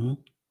 Mhm.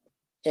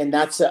 and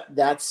that's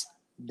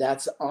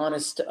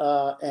honest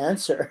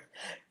answer.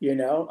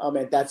 I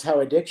mean, that's how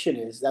addiction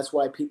is. That's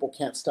why people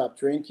can't stop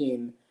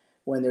drinking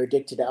when they're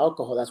addicted to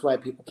alcohol. That's why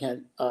people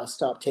can't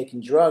stop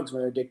taking drugs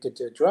when they're addicted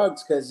to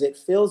drugs, because it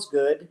feels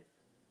good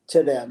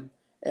to them.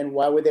 And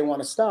why would they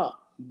want to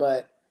stop?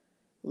 But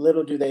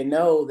little do they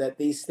know that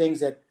these things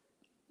that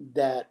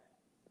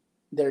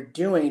they're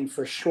doing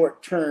for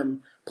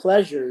short-term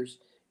pleasures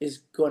is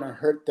going to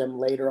hurt them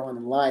later on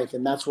in life,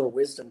 and that's where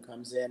wisdom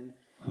comes in.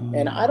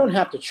 And I Mm, don't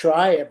have to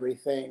try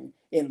everything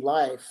in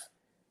life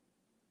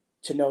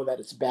to know that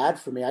it's bad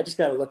for me. I just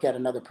got to look at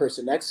another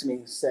person next to me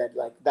and said,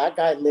 like, that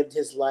guy lived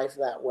his life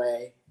that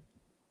way,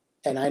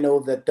 and I know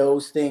that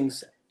those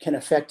things can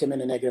affect him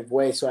in a negative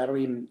way, so I don't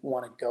even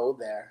want to go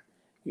there,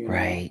 you know.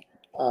 right.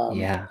 Um,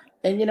 Yeah.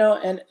 and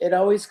and it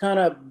always kind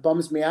of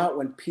bums me out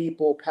when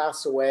people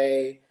pass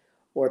away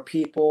or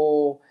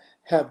people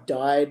have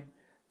died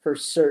for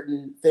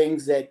certain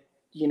things that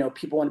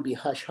people want to be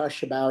hush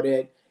hush about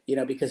it,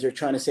 because they're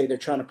trying to say they're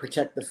trying to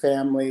protect the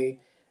family,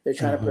 they're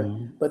trying to,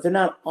 Hmm. but they're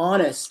not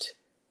honest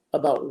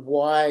about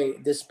why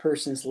this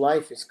person's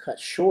life is cut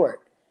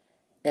short.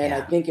 And I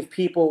Yeah. think if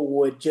people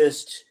would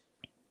just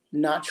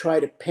not try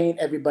to paint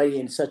everybody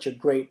in such a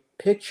great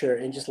picture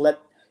and just let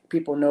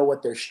people know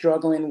what they're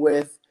struggling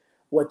with,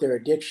 what their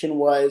addiction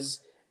was,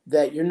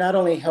 that you're not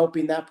only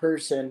helping that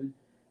person,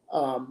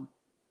 um,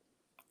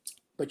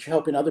 but you're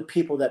helping other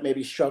people that may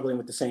be struggling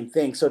with the same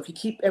thing. So if you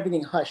keep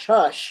everything hush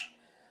hush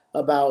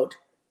about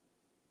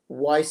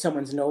why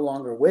someone's no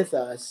longer with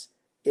us,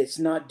 it's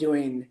not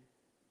doing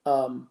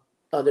um,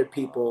 other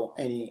people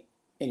any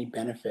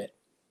benefit,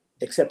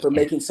 except for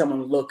Yeah. making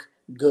someone look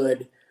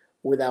good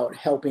without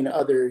helping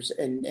others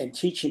and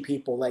teaching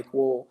people, like,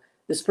 well,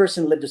 this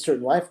person lived a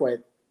certain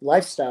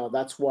lifestyle.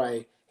 That's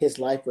why his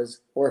life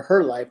was, or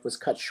her life was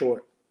cut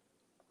short.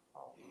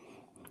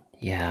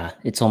 Yeah.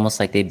 It's almost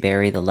like they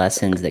bury the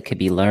lessons that could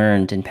be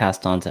learned and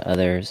passed on to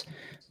others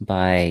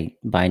by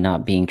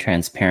not being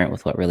transparent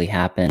with what really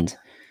happened.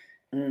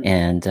 Mm.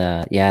 And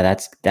yeah,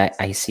 that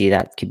I see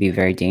that could be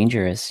very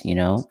dangerous,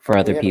 for We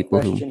other have a people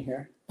who, question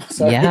here. yeah.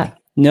 Sorry. Go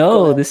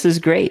No, ahead. this is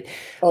great.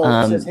 Oh,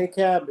 it says, Um, hey,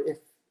 Cab, if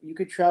you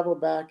could travel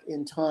back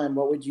in time,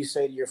 what would you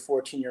say to your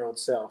 14-year-old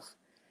self?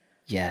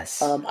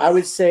 yes. I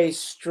would say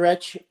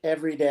stretch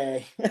every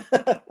day.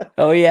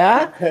 Oh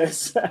yeah?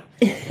 Because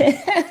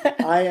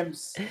I am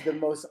the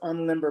most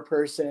unlimber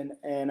person,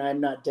 and I'm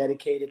not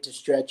dedicated to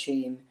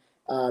stretching.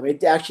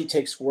 It actually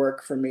takes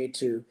work for me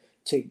to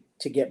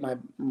get my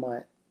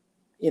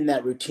in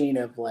that routine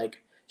of,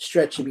 like,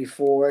 stretching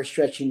before,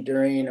 stretching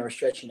during, or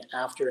stretching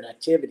after an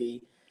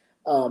activity.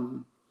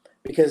 Um,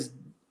 because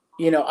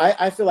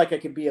I feel like I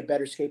could be a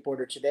better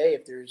skateboarder today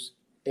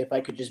if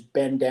I could just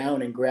bend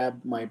down and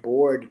grab my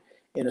board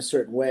in a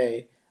certain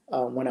way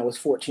when I was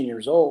 14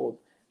 years old.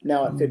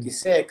 Now at Mm,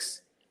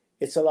 56,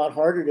 it's a lot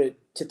harder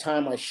to tie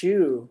my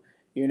shoe,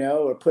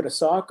 or put a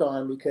sock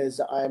on because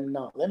I'm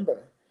not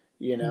limber,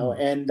 mm.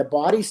 and the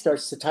body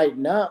starts to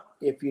tighten up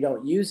if you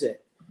don't use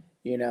it,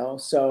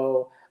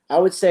 So I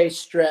would say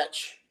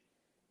stretch.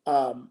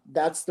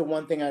 That's the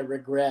one thing I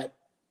regret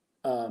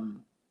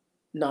um,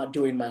 not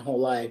doing my whole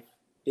life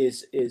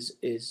is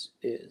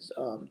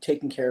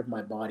taking care of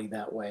my body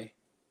that way,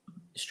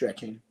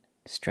 stretching.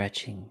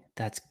 Stretching.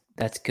 That's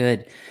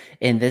good.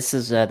 And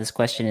this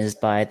question is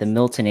by the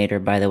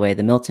Miltonator, by the way.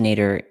 The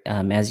Miltonator,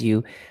 as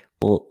you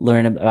will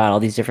learn about all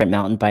these different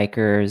mountain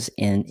bikers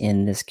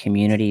in this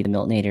community, the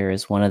Miltonator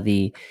is one of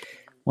the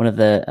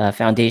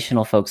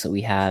foundational folks that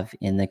we have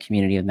in the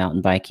community of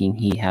mountain biking.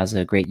 He has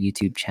a great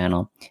YouTube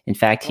channel. In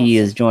fact, he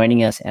is Awesome.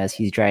 joining us as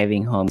he's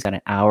driving home. He's got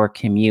an hour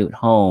commute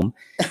home,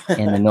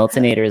 and the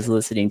Miltonator is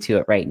listening to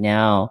it right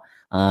now.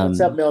 What's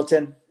up, Um,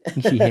 Milton?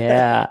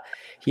 yeah.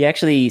 He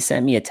actually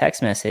sent me a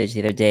text message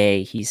the other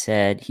day. He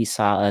said he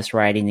saw us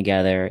riding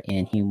together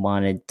and he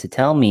wanted to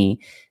tell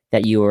me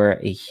that you were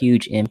a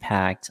huge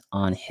impact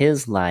on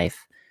his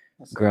life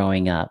Awesome.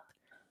 growing up.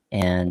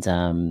 And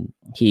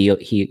he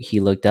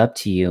looked up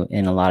to you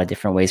in a lot of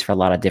different ways for a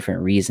lot of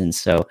different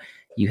reasons. So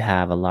you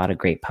have a lot of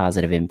great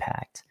positive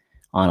impact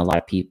on a lot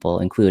of people,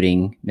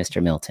 including Mr.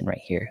 Milton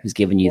right here, who's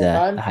giving you Well, the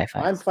I'm high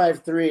I'm fives.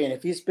 5'3", and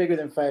if he's bigger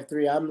than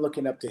 5'3", I'm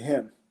looking up to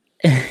him.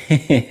 I'm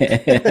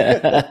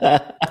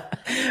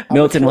a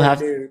Milton will short have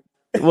dude.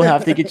 we'll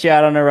have to get you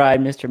out on a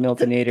ride, Mr.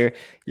 Miltonator.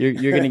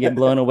 You're gonna get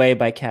blown away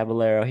by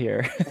Caballero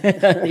here.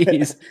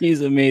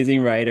 He's an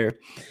amazing writer.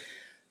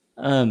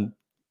 Um,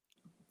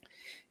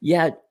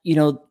 yeah,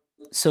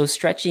 so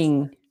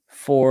stretching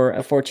for a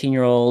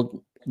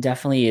 14-year-old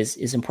definitely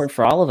is important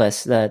for all of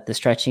us. The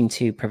stretching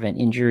to prevent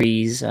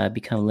injuries,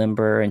 become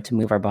limber, and to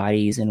move our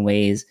bodies in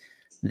ways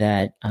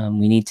that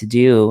we need to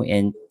do,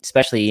 and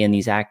especially in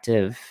these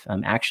active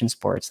action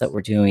sports that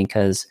we're doing,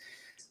 because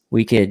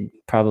we could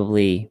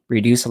probably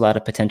reduce a lot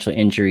of potential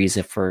injuries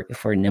if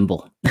we're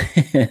nimble.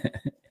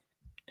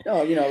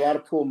 No, a lot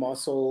of pull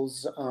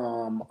muscles, a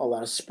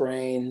lot of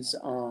sprains.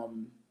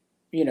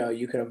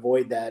 You can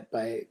avoid that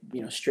by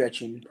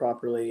stretching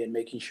properly and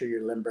making sure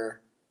you're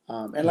limber.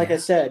 And like I Yeah.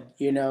 said,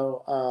 you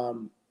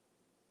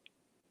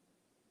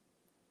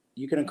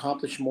can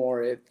accomplish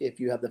more if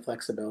you have the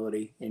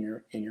flexibility in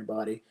your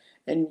body,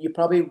 and you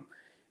probably,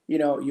 you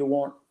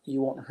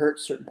won't hurt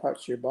certain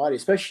parts of your body,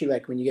 especially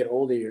like when you get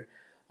older.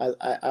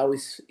 I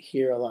always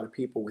hear a lot of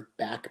people with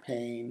back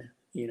pain.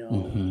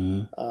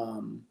 Hmm.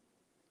 Um,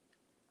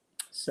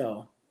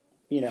 so,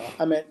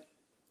 I mean,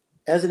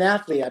 as an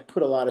athlete, I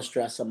put a lot of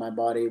stress on my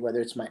body, whether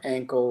it's my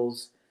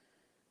ankles,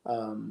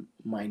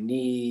 my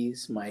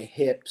knees, my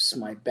hips,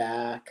 my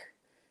back.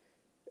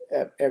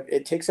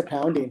 It takes a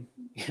pounding,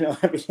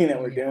 everything that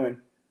we're Yeah.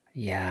 doing.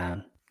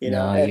 Yeah. If,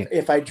 No,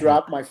 if I yeah.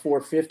 drop my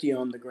 450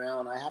 on the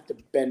ground, I have to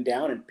bend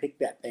down and pick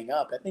that thing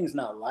up. That thing's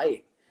not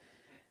light,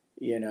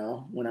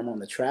 when I'm on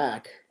the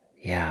track.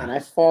 And Yeah. I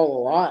fall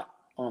a lot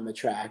on the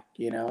track,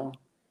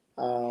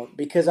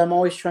 because I'm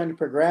always trying to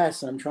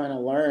progress and I'm trying to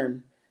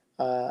learn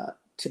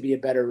to be a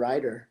better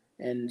rider.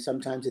 And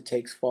sometimes it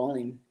takes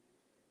falling,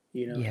 to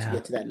Yeah.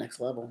 get to that next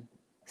level.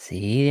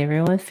 See,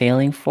 everyone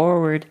failing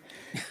forward.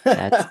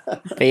 That's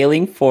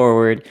failing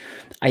forward.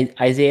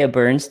 Isaiah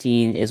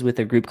Bernstein is with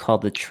a group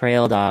called the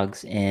Trail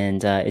Dogs,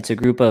 and it's a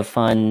group of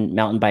fun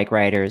mountain bike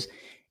riders.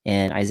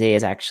 And Isaiah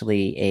is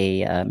actually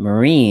a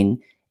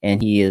Marine,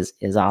 and he is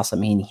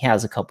awesome. He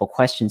has a couple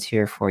questions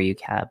here for you,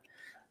 Cab.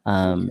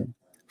 Okay.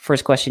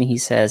 First question he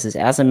says is,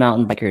 as a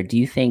mountain biker, do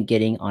you think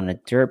getting on a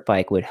dirt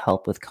bike would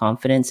help with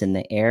confidence in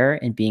the air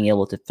and being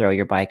able to throw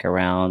your bike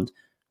around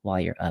while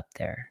you're up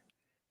there?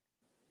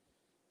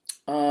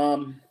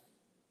 Um,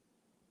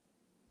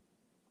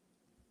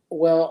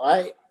 well,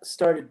 I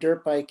started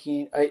dirt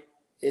biking.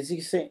 Is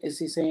he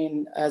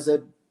saying as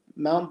a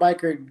mountain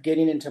biker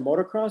getting into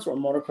motocross or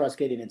motocross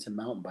getting into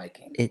mountain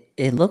biking?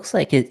 It looks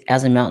like it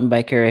as a mountain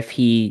biker, if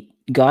he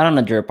got on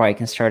a dirt bike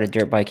and started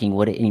dirt biking,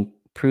 would it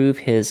improve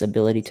his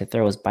ability to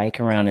throw his bike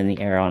around in the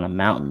air on a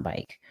mountain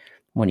bike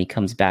when he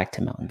comes back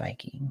to mountain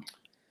biking?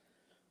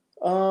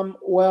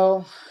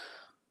 Well,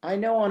 I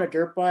know on a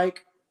dirt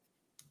bike,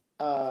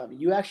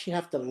 you actually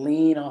have to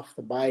lean off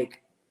the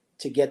bike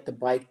to get the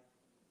bike,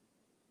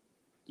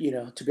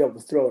 to be able to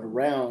throw it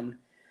around.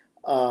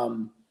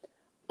 Um,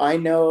 I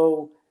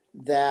know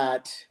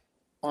that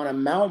on a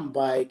mountain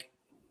bike,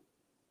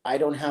 I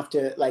don't have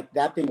to, like,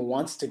 that thing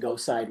wants to go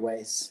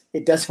sideways.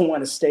 It doesn't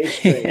want to stay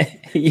straight,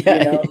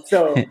 Yeah.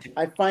 So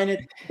I find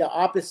it the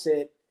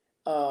opposite.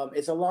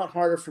 It's a lot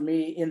harder for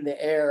me in the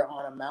air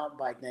on a mountain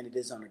bike than it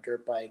is on a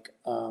dirt bike.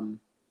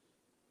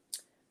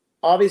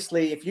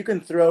 Obviously, if you can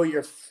throw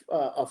your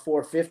a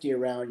 450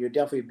 around, you'll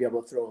definitely be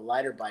able to throw a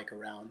lighter bike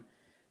around.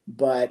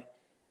 But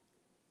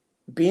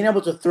being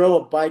able to throw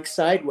a bike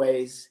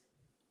sideways,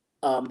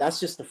 that's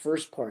just the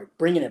first part.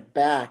 Bringing it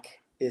back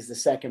is the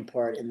second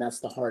part, and that's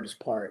the hardest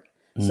part.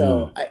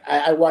 So Mm.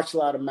 I watch a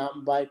lot of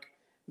mountain bike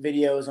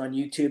videos on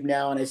YouTube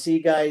now, and I see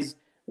guys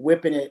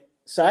whipping it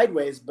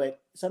sideways, but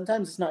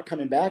sometimes it's not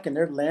coming back, and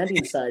they're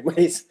landing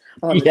sideways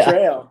on the Yeah.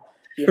 trail.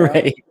 You know,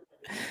 Right.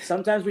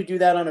 sometimes we do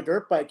that on a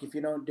dirt bike if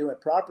you don't do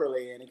it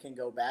properly, and it can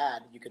go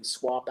bad. You can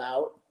swap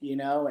out,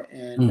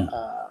 and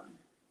Mm.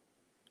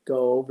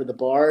 go over the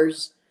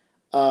bars.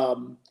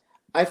 Um,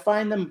 I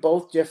find them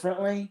both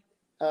differently.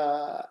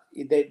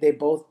 They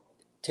both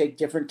take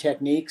different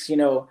techniques.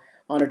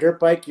 On a dirt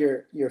bike,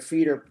 your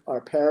feet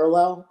are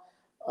parallel.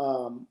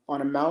 On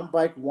a mountain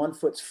bike, one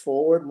foot's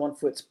forward, one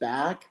foot's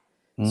back.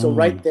 So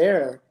right Mm.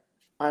 there,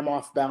 I'm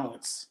off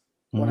balance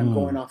when I'm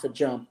going Mm. off a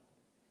jump.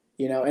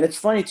 And it's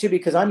funny too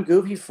because I'm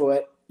goofy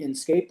foot in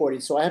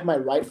skateboarding, so I have my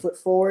right foot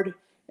forward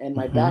and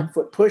my Mm-hmm. back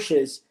foot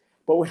pushes.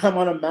 But when I'm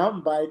on a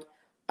mountain bike,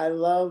 I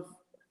love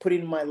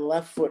putting my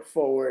left foot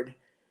forward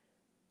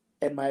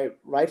and my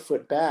right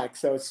foot back.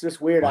 So it's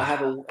just weird. I have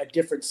Wow. a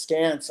different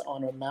stance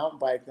on a mountain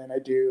bike than I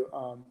do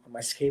on my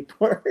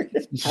skateboard.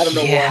 I don't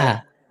know why.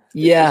 Yeah. It's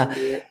just Yeah.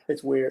 weird.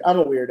 It's weird. I'm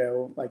a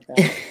weirdo like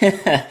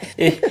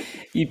that.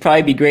 You'd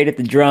probably be great at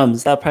the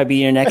drums. That'll probably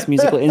be your next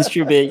musical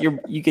instrument.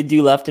 You could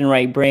do left and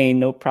right brain,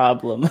 no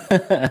problem.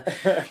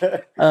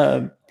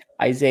 um,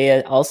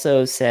 Isaiah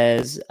also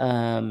says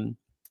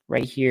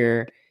right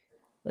here.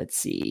 Let's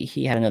see.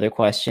 He had another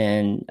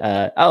question.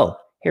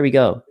 Here we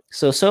go.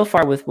 So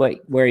far with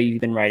where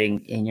you've been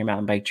riding in your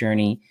mountain bike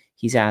journey,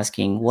 he's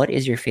asking, what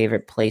is your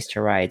favorite place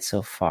to ride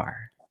so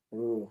far?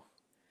 Ooh.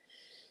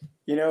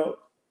 You know,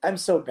 I'm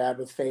so bad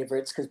with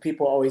favorites because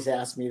people always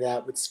ask me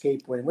that with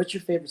skateboarding. What's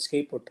your favorite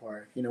skateboard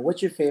park?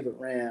 What's your favorite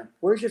ramp?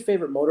 Where's your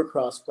favorite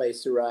motocross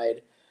place to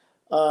ride?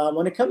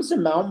 When it comes to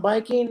mountain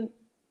biking,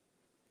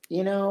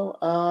 you know,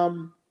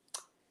 um,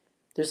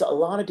 there's a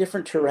lot of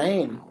different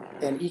terrain,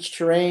 and each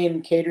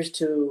terrain caters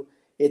to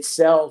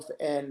itself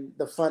and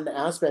the fun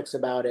aspects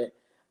about it.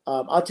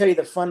 I'll tell you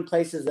the fun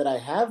places that I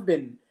have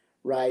been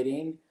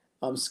riding.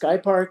 Sky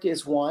Park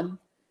is one.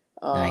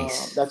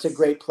 Nice. That's a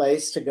great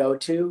place to go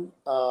to,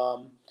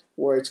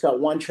 where it's got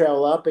one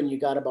trail up and you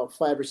got about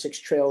five or six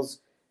trails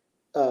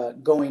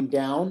going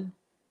down.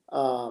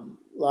 A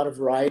lot of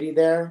variety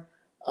there.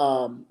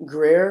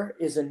 Greer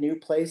is a new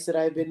place that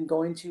I've been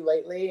going to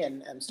lately,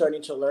 and I'm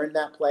starting to learn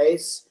that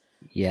place.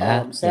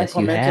 Yeah. San Yes, you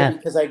Clemente, have.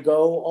 because I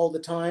go all the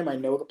time. I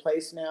know the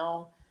place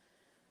now.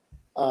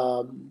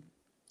 Um,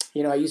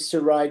 I used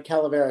to ride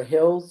Calavera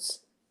Hills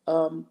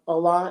a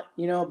lot,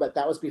 but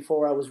that was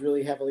before I was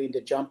really heavily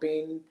into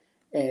jumping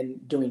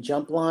and doing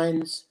jump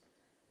lines.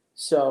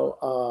 So,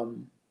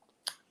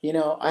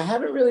 I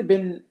haven't really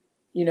been,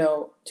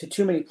 to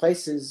too many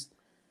places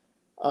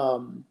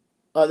um,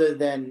 other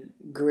than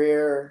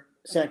Greer,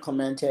 San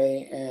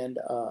Clemente, and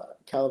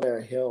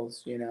Calavera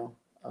Hills.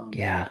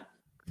 Yeah.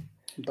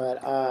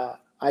 But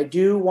I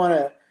do want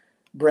to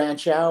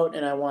branch out,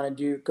 and I want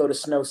to go to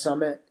Snow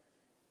Summit.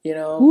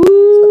 Woo!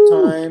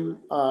 Sometime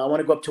I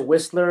want to go up to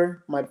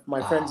Whistler. My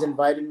friends Oh,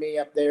 invited me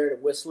up there to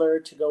Whistler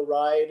to go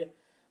ride.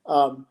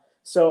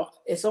 So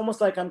it's almost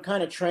like I'm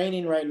kind of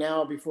training right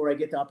now before I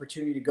get the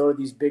opportunity to go to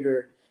these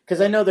bigger, because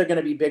I know they're going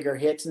to be bigger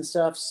hits and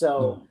stuff.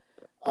 So,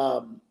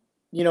 mm.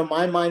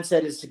 my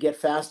mindset is to get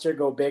faster,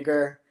 go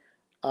bigger,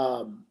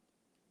 um,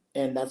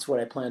 and that's what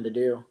I plan to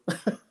do.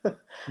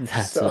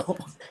 That's a So,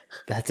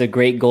 that's a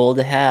great goal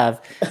to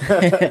have.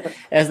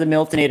 As the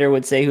Miltonator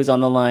would say, who's on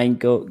the line,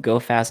 go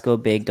fast, go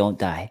big, don't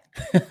die.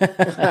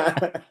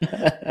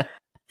 yeah,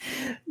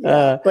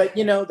 uh, but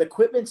the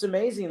equipment's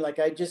amazing. Like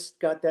I just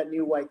got that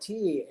new YT,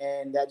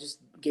 and that just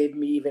gave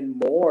me even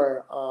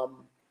more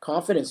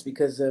confidence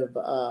because of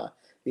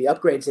the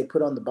upgrades they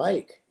put on the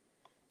bike.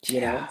 You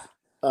yeah,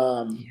 know,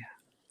 um, yeah,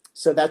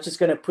 so that's just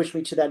going to push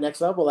me to that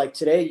next level. Like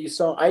today, you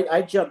saw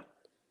I jumped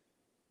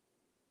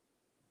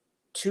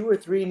two or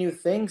three new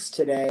things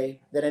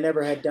today that I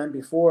never had done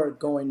before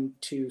going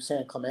to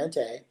San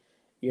Clemente.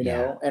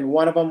 yeah. And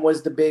one of them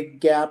was the big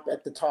gap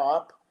at the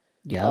top.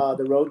 Yep.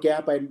 The road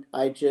gap,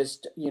 I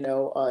just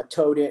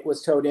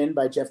towed in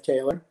by Jeff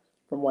Taylor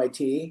from YT.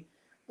 The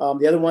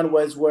other one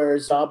was where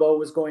Zabo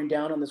was going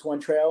down on this one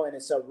trail, and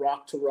it's a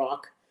rock to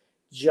rock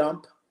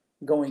jump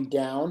going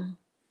down.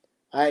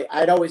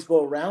 I'd always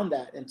go around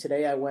that, and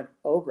today I went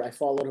over. I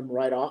followed him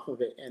right off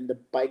of it, and the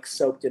bike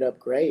soaked it up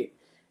great.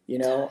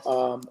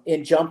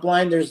 In jump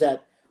line, there's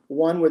that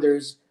one where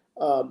there's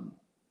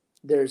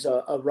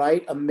a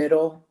right, a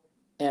middle,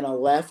 and a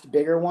left,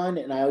 bigger one,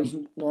 and I always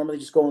normally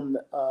just go in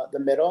the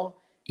middle.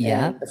 And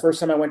Yep. the first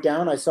time I went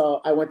down,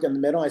 I went in the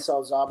middle. I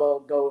saw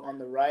Zabo go on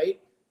the right,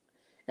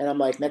 and I'm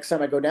like, next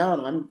time I go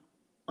down,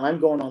 I'm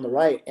going on the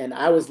right. And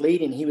I was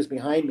leading, he was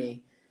behind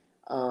me,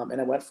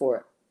 and I went for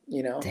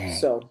it. Dang.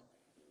 So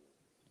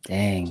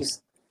Dang.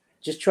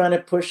 just trying to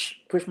push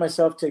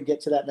myself to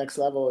get to that next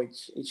level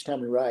each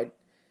time we ride.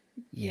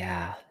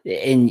 Yeah.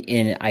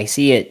 And I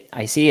see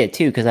it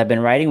too, because I've been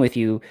riding with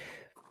you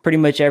pretty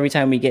much every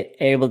time we get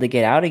able to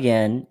get out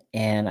again.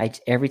 And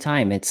every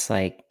time it's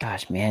like,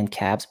 gosh, man,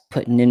 Cab's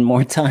putting in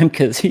more time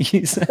because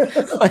he's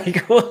like,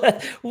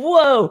 what?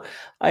 Whoa.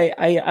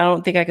 I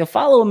don't think I can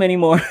follow him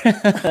anymore.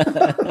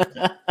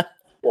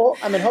 Well,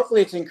 I mean,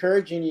 hopefully it's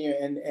encouraging you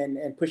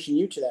and pushing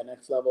you to that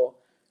next level.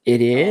 It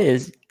Um,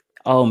 is.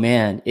 Oh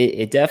man,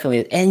 it definitely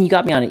is. And you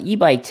got me on an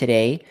e-bike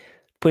today,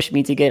 pushed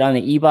me to get on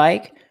the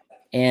e-bike.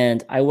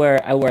 And I wear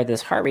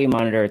this heart rate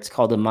monitor. It's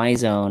called a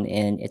MyZone,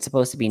 and it's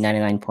supposed to be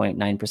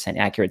 99.9%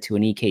 accurate to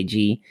an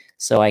EKG.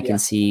 So I can yeah,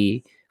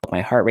 see what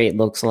my heart rate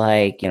looks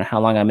like,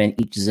 how long I'm in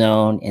each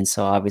zone. And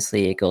so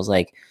obviously it goes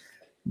like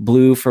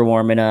blue for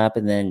warming up,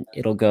 and then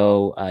it'll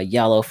go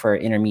yellow for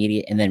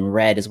intermediate, and then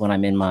red is when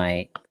I'm in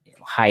my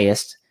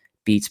highest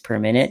beats per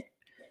minute.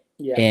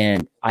 yeah.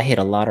 And I hit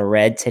a lot of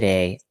red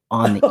today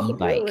on the Oh,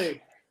 e-bike.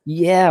 really?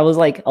 Yeah, it was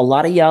like a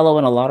lot of yellow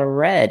and a lot of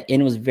red.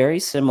 And it was very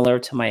similar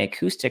to my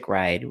acoustic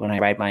ride. When I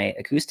ride my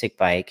acoustic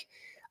bike,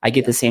 I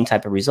get Yeah. the same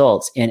type of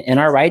results. And in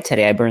our ride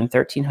today, I burned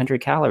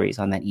 1,300 calories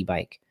on that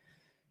e-bike.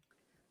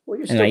 Well,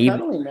 you're And still I even,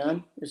 pedaling,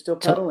 man. You're still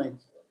to, pedaling.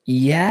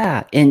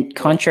 yeah. And Yeah.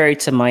 contrary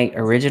to my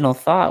original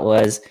thought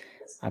was,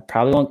 I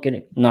probably not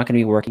going to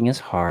be working as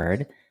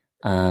hard.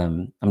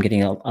 I'm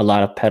getting a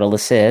lot of pedal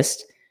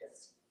assist,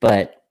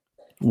 but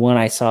when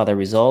I saw the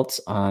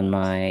results on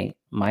my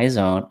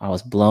zone, I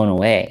was blown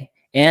away.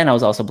 And I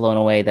was also blown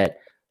away that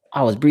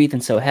I was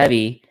breathing so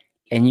heavy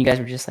and you guys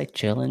were just like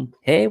chilling.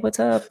 Hey, what's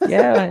up?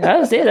 Yeah, that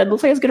was it. It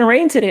looks like it's gonna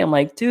rain today. I'm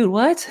like, dude,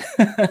 what?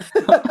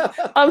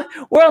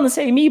 We're on the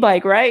same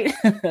e-bike, right?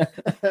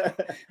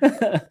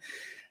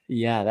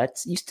 Yeah,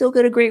 that's you still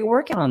get a great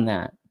workout on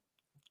that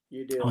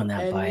You do. on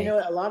that And bike.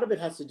 a lot of it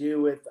has to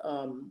do with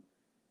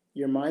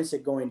your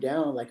mindset going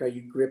down. Like, are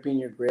you gripping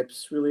your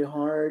grips really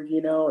hard?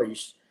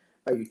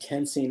 Are you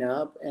tensing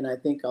up? And I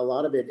think a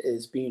lot of it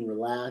is being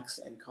relaxed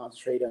and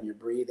concentrate on your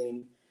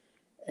breathing.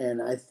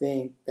 And I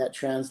think that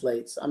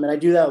translates. I mean, I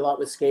do that a lot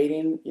with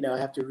skating. I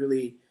have to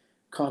really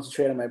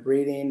concentrate on my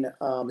breathing,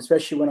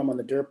 especially when I'm on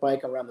the dirt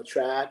bike around the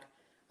track.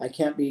 I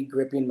can't be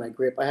gripping my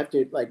grip. I have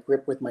to like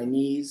grip with my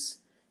knees,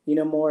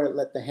 more.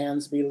 Let the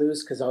hands be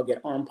loose because I'll get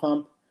arm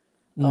pump.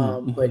 But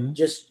Mm-hmm.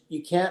 just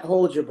you can't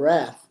hold your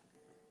breath.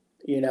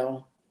 You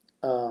know,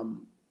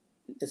 um,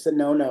 it's a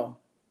no-no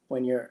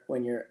when you're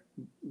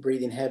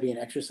breathing heavy and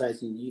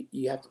exercising.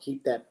 You have to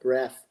keep that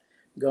breath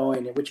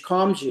going, which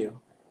calms you.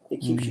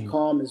 It keeps you Mm.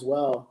 calm as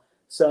well.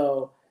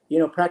 So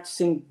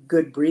practicing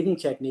good breathing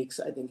techniques,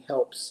 I think,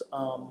 helps.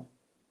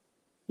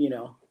 You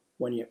know,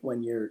 when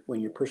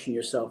you're pushing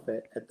yourself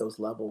at those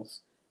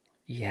levels.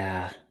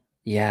 Yeah.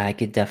 Yeah, I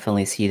could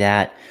definitely see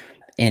that.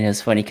 And it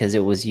was funny because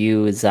it was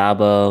you,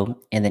 Zabo,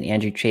 and then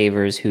Andrew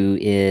Travers, who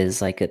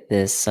is like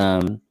this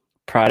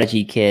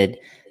prodigy kid.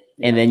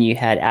 And Yeah. then you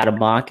had Adam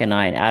Mock and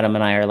I, and Adam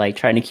and I are like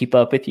trying to keep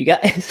up with you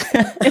guys.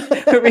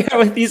 Here we are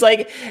with these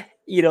like,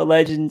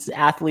 legends,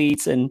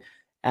 athletes, and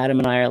Adam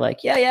and I are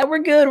like, yeah, we're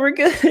good, we're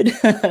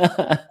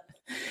good.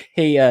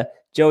 Hey,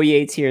 Joe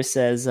Yates here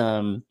says,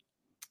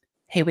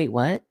 Hey, wait,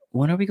 what?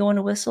 When are we going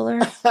to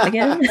Whistler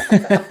again?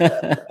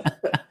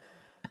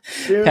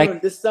 Soon,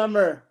 pack this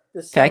summer.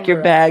 This pack your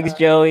summer, bags,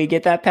 Joey.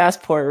 Get that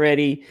passport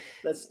ready.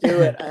 let's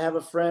do it. I have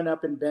a friend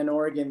up in Bend,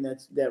 Oregon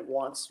that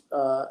wants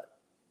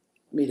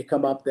me to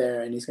come up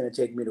there, and he's going to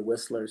take me to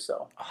Whistler.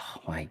 So Oh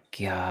my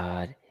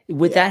God.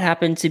 Would that yeah.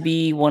 happen to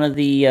be one of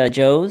the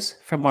Joes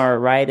from our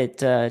ride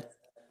at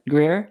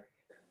Greer?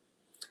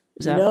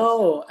 Was that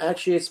No,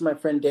 actually, it's my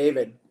friend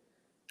David.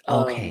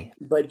 okay?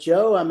 But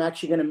Joe, I'm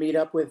actually going to meet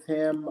up with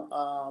him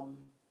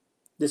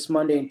this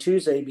Monday and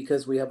Tuesday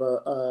because we have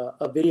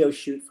a video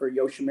shoot for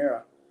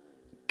Yoshimura.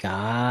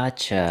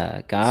 Gotcha.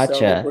 So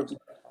Gotcha.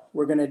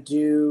 we're gonna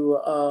do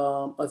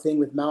a thing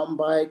with mountain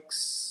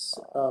bikes,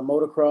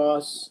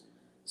 motocross,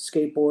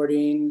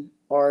 skateboarding,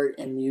 art,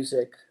 and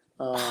music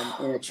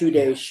in a 2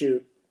 day Yeah.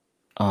 shoot.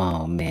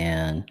 Oh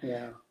man.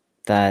 Yeah.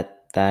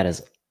 That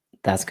is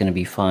that's going to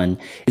be fun.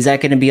 Is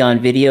that going to be on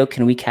video?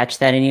 Can we catch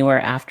that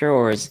anywhere after,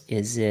 or is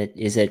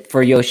it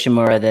for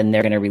Yoshimura? Then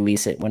they're going to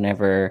release it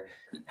whenever,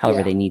 however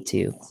Yeah. they need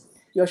to.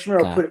 Yoshimura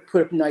will Got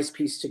put a nice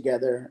piece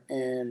together,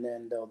 and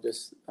then they'll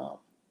just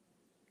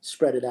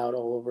spread it out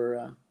all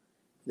over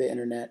the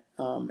internet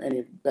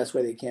any best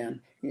way they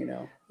can.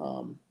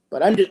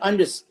 But I'm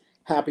just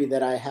happy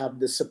that I have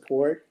the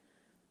support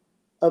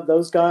of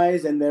those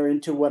guys, and they're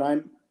into what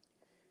I'm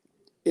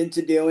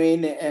into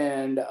doing,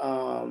 and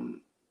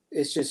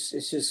it's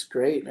just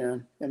great,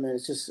 man. I mean,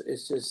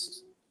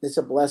 it's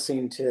a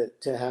blessing to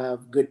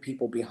have good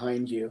people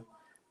behind you,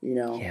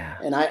 yeah,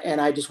 and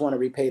I just want to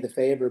repay the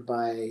favor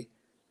by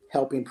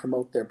helping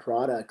promote their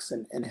products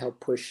and help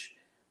push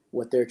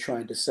what they're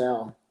trying to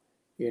sell,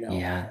 you know.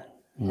 yeah.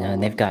 No,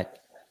 and they've Um, got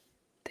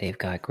they've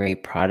got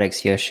great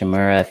products,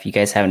 Yoshimura. If you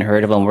guys haven't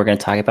heard of them, we're going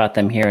to talk about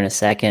them here in a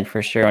second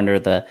for sure under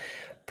the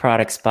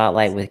product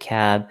spotlight with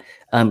Cab.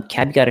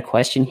 Cab, you got a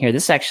question here.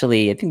 This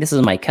actually, I think this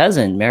is my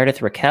cousin,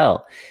 Meredith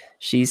Raquel.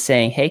 She's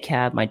saying, "Hey,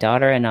 Cab, my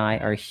daughter and I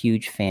are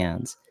huge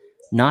fans.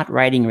 Not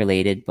writing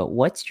related, but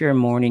what's your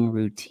morning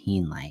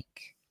routine like?"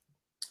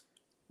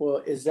 well,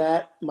 is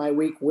that my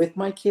week with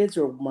my kids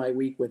or my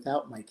week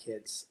without my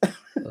kids?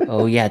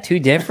 Oh yeah, two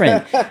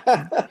different.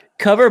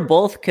 Cover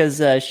both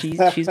because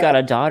she's got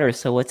a daughter.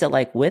 So what's it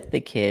like with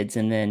the kids,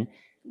 and then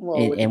Well,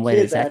 and, with the and what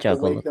does kids, I that have to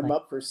juggle wake look them like?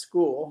 up for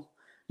school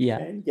Yeah.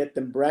 and get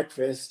them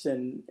breakfast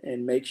and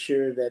make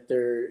sure that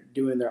they're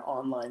doing their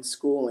online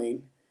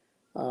schooling.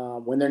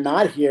 When they're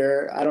not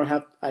here,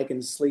 I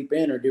can sleep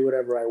in or do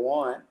whatever I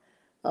want.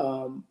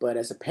 But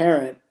as a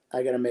parent,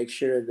 I got to make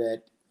sure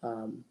that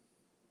I'm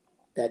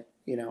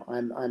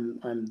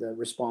the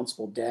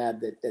responsible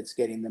dad that's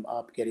getting them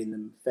up, getting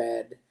them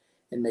fed,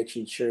 and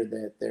making sure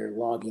that they're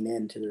logging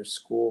in to their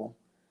school.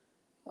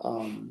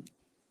 Um,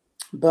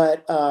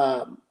 but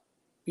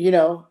you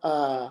know,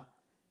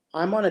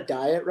 I'm on a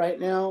diet right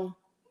now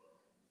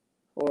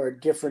or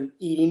different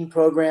eating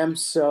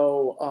programs,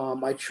 so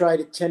I try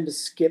to tend to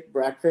skip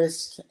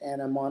breakfast,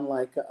 and I'm on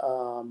like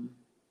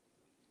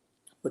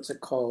what's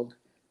it called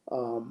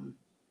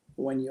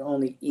when you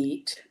only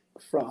eat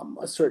from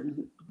a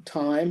certain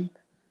time,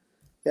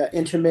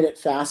 intermittent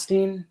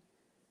fasting.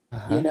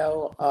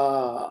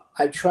 Uh-huh.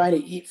 I try to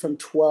eat from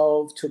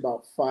 12 to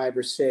about 5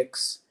 or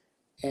 6,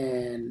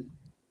 and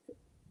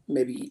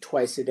maybe eat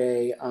twice a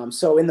day.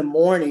 So in the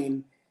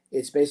morning,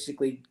 it's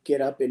basically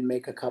get up and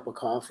make a cup of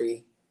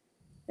coffee,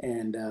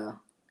 and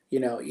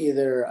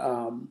either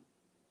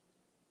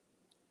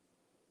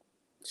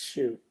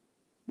shoot,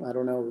 I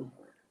don't know,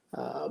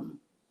 um,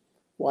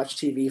 watch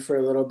TV for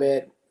a little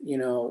bit,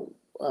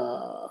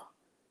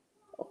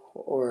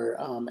 or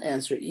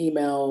answer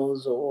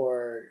emails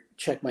or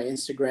check my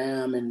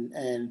Instagram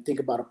and think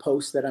about a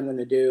post that I'm going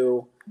to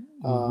do.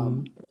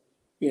 Mm-hmm.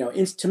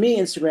 To me,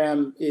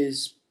 Instagram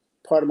is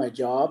part of my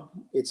job.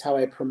 It's how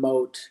I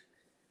promote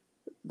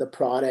the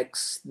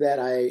products that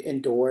I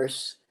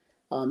endorse.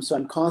 So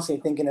I'm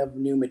constantly thinking of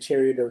new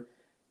material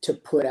to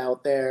put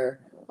out there,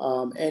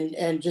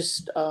 and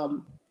just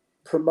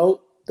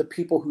promote the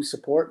people who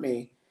support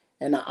me.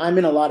 And I'm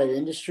in a lot of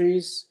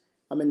industries.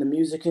 I'm in the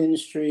music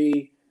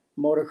industry,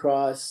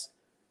 motocross,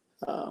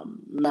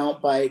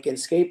 mountain bike, and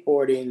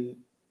skateboarding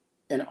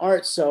and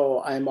art.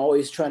 So I'm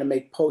always trying to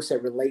make posts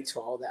that relate to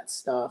all that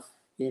stuff,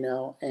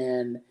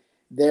 and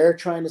they're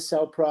trying to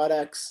sell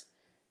products,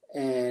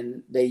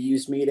 and they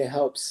use me to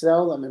help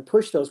sell them and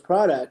push those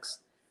products.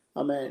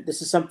 I mean,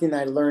 this is something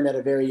I learned at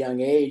a very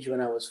young age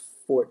when I was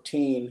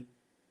 14,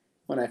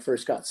 when I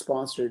first got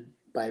sponsored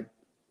by,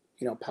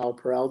 Powell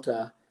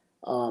Peralta.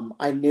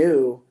 I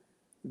knew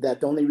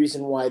that the only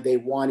reason why they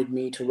wanted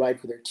me to ride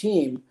for their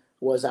team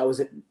was I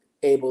was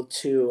able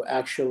to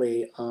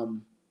actually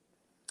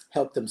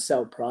help them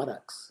sell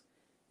products.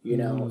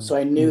 So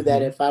I knew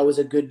that Mm-hmm. if I was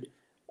a good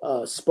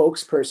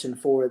spokesperson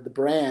for the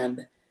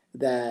brand,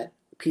 that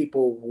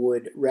people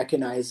would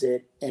recognize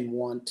it and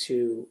want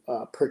to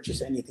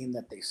purchase anything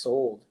that they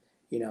sold.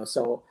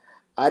 So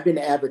I've been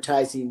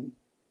advertising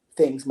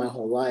things my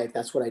whole life.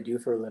 That's what I do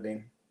for a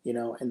living.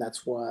 And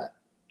that's what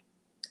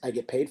I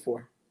get paid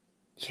for.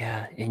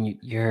 Yeah, and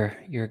you're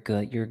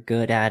good. You're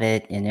good at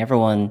it, and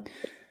everyone.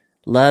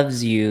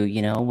 loves you,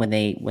 when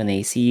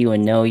they see you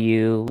and know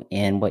you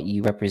and what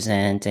you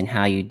represent and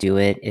how you do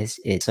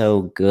it's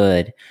so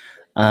good.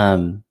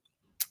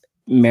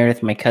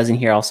 Meredith, my cousin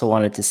here, also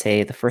wanted to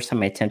say the first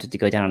time I attempted to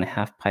go down a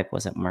half pipe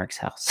was at Mark's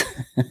house.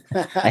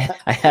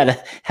 I had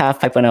a half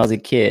pipe when I was a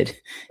kid.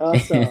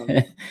 Awesome.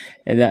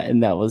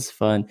 and that was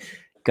fun.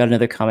 Got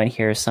another comment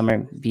here.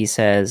 Summer B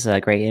says,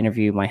 great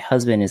interview. My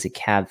husband is a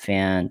Cab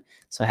fan,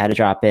 so I had to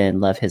drop in.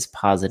 Love his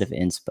positive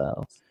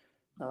inspo.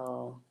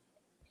 Oh,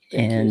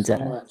 thank you And so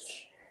much.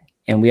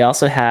 and we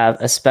also have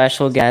a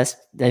special guest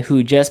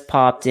who just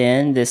popped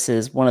in. This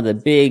is one of the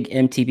big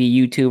MTB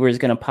YouTubers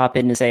going to pop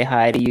in to say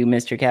hi to you,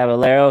 Mr.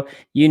 Caballero.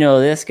 You know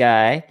this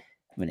guy.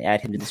 I'm going to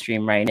add him to the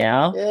stream right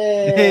now.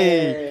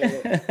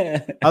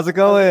 Hey. How's it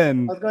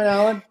going? How's it going,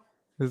 Alan?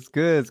 It's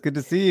good. It's good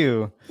to see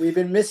you. We've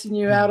been missing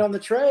you out on the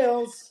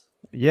trails.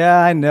 Yeah,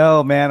 I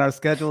know, man. Our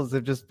schedules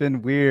have just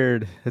been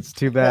weird. It's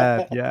too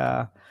bad.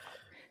 Yeah.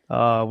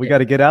 We got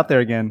to get out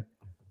there again.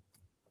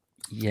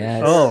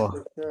 Yes.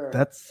 Oh,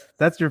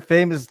 that's your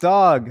famous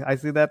dog. I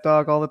see that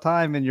dog all the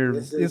time in your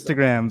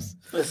Instagrams.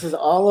 This is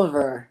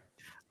Oliver.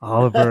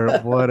 Oliver,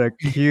 what a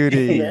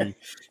cutie.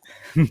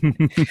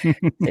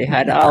 Say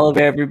hi to Oliver,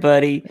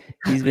 everybody.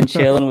 He's been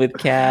chilling with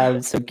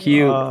Cab. So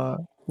cute.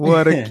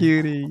 What a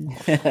cutie.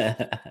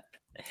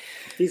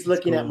 He's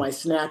looking at my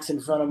snacks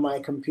in front of my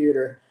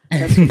computer.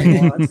 That's what he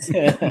wants.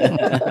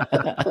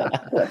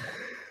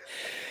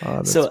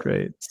 Oh, that's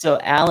great. So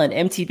Alan,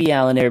 MTB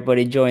Alan,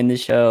 everybody join the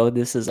show.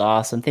 This is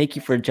awesome. Thank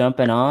you for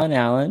jumping on,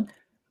 Alan.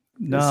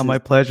 My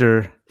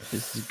pleasure.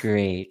 This is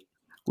great.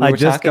 I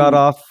just got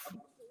off.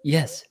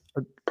 Yes.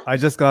 I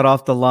just got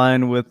off the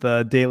line with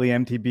a daily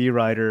MTB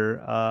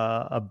writer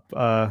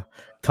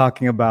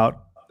talking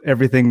about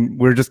everything.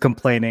 We're just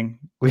complaining.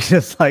 We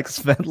just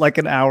spent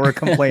an hour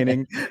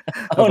complaining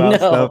about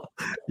stuff.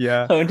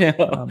 Yeah. Oh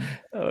no.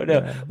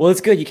 Yeah. Well,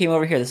 it's good. You came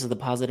over here. This is the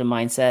positive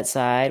mindset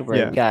side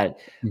where we got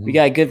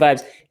good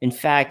vibes. In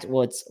fact,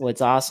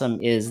 what's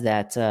awesome is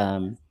that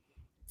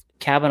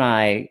Cab and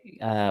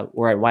I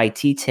were at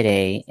YT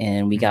today,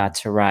 and we got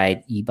to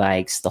ride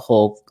e-bikes. The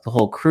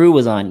whole crew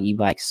was on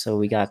e-bikes, so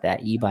we got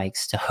that e-bike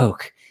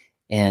stoke.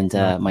 And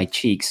my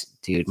cheeks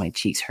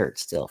hurt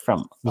still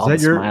from all the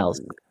smiles.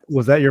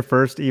 Was that your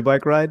first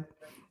e-bike ride?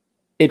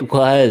 It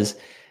was.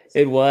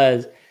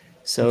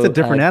 So it's a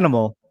different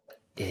animal.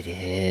 It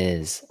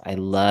is. I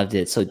loved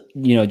it. So,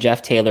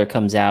 Jeff Taylor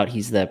comes out.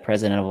 He's the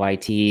president of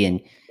YT, and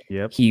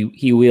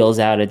he wheels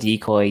out a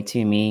decoy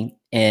to me,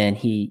 and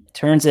he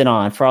turns it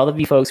on. For all of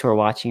you folks who are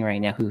watching right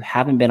now who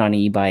haven't been on an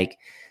e-bike,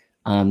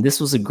 this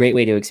was a great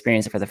way to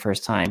experience it for the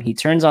first time. He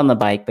turns on the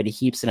bike, but he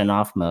keeps it in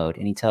off mode,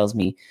 and he tells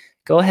me,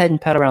 go ahead and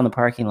pedal around the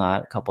parking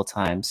lot a couple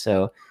times.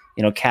 So,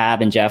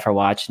 Cab and Jeff are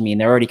watching me, and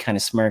they're already kind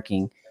of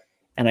smirking.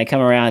 And I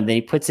come around, and then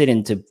he puts it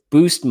into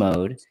boost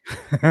mode,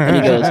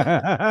 and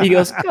he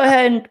goes, go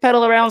ahead and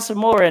pedal around some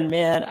more. And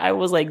man, I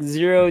was like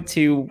 0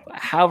 to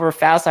however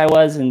fast I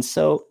was in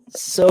so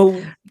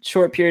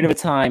short period of a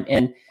time.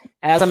 And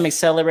as I'm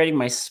accelerating,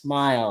 my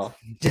smile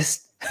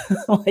just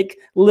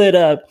lit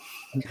up.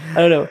 I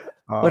don't know.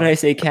 What did I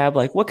say, Cab?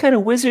 What kind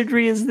of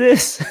wizardry is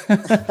this?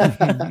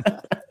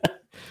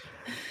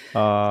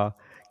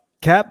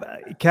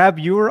 Cab,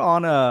 you were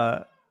on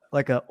an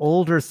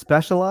older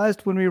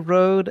Specialized when we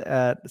rode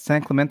at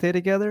San Clemente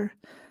together.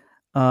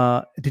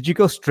 Did you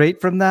go straight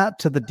from that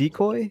to the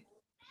decoy?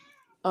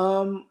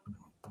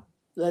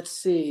 Let's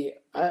see.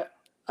 I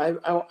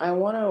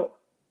want to.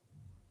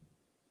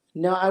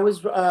 No, I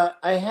was.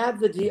 I had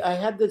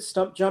the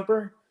stump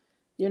jumper.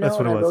 That's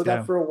what and it I was, rode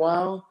that for a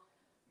while.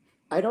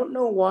 I don't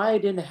know why I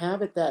didn't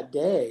have it that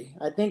day.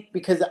 I think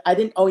because I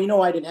didn't. Oh,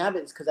 why I didn't have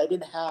it is because I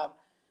didn't have.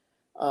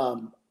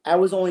 I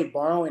was only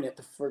borrowing it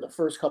for the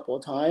first couple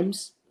of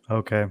times.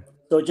 Okay.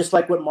 So just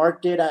like what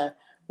Mark did,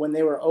 when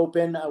they were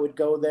open, I would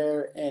go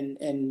there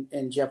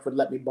and Jeff would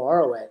let me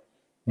borrow it.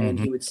 And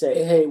he would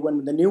say, hey,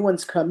 when the new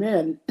ones come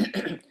in,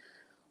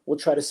 we'll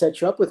try to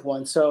set you up with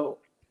one. So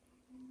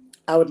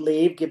I would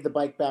leave, give the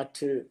bike back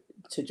to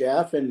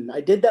Jeff. And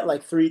I did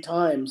that 3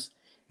 times.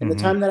 And the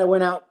time that I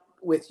went out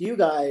with you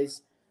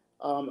guys,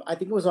 I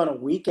think it was on a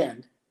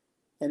weekend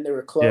and they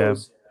were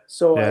closed. Yeah.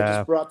 So I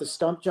just brought the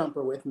stump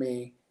jumper with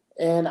me.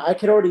 And I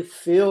could already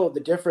feel the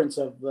difference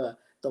of the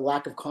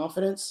lack of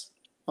confidence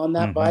on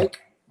that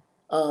bike.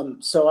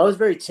 So I was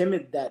very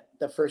timid that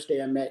the first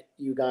day I met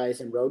you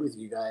guys and rode with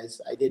you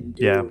guys. I didn't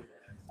do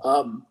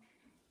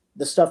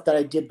the stuff that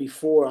I did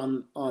before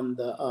on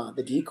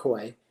the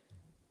decoy.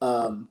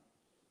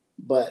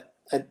 But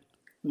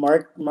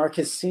Mark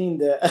has seen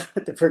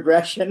the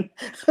progression.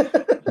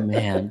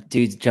 Man,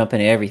 dude's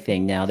jumping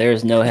everything now.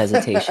 There's no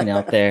hesitation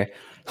out there.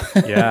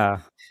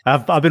 Yeah.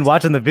 I've been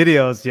watching the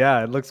videos.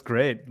 Yeah, it looks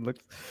great.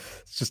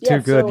 It's just too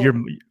good. So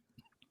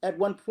at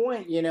one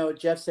point,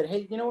 Jeff said,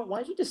 hey, you know what? Why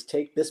don't you just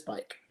take this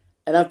bike?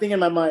 And I'm thinking in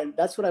my mind,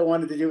 that's what I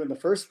wanted to do in the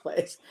first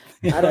place.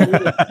 I don't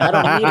need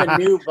a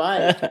new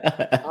bike.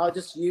 I'll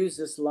just use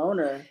this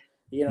loaner,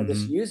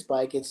 this used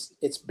bike.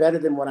 It's better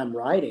than what I'm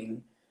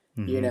riding,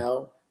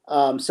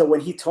 So when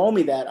he told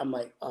me that, I'm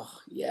like, oh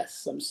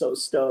yes, I'm so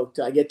stoked.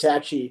 I get to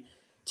actually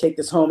take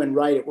this home and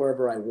ride it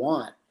wherever I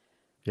want.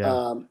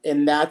 Yeah.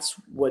 And that's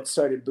what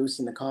started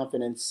boosting the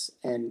confidence.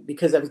 And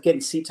because I was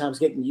getting seat times,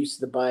 getting used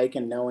to the bike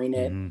and knowing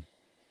it. Mm-hmm.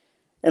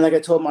 And like I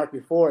told Mark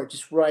before,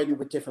 just riding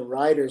with different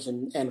riders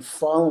and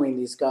following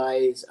these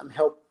guys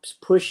helps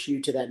push you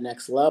to that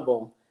next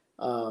level.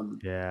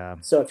 Yeah.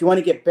 So if you want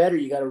to get better,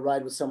 you got to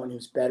ride with someone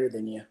who's better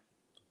than you,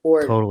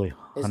 or Totally,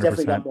 has 100%.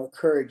 definitely got more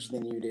courage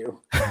than you do.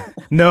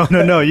 No,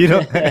 you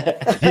don't.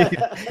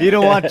 You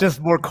don't want just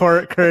more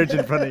courage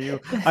in front of you.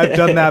 I've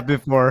done that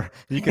before.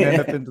 You can end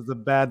up into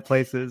some bad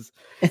places.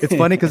 It's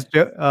funny because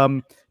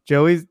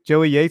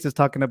Joey Yates is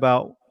talking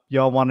about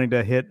y'all wanting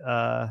to hit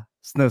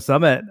Snow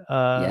Summit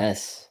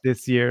Yes.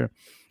 this year.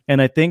 And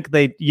I think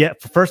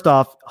first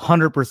off,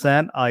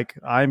 100%. Like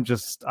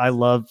I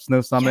love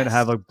Snow Summit, Yes.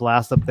 have a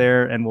blast up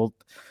there, and we'll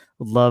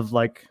love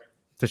like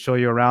to show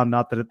you around.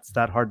 Not that it's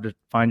that hard to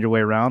find your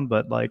way around,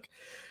 but like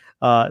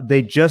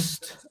they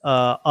just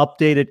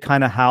updated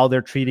kind of how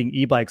they're treating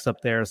e-bikes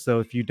up there.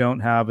 So if you don't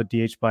have a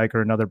DH bike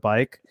or another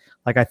bike,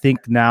 like I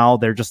think now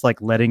they're just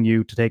like letting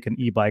you to take an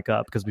e-bike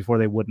up, because before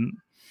they wouldn't.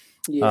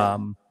 Yeah.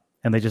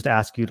 And they just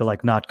ask you to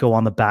like not go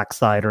on the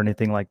backside or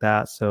anything like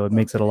that. So it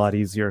makes it a lot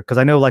easier. Because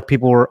I know like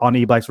people were on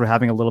e-bikes were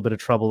having a little bit of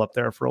trouble up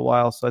there for a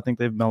while. So I think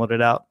they've mellowed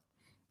it out.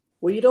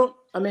 Well,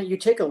 you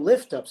take a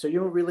lift up, so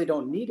you really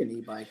don't need an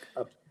e-bike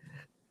up.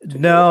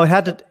 No, it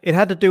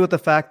had to do with the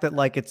fact that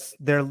like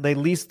they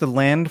lease the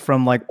land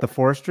from like the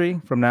forestry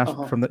from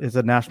it's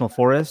a national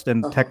forest,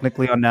 and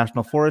technically on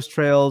national forest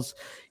trails,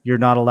 you're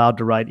not allowed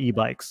to ride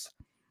e-bikes.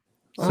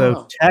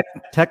 So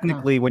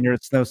technically, when you're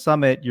at Snow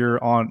Summit, you're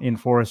in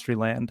forestry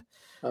land.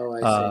 Oh,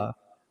 I see.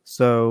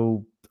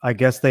 So I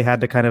guess they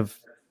had to kind of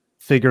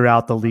figure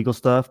out the legal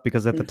stuff,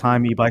 because at the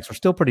time e-bikes were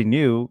still pretty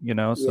new,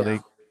 so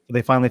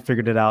they finally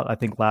figured it out, I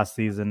think, last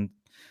season.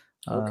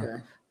 Okay.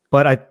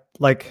 But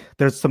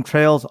there's some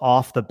trails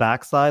off the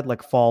backside,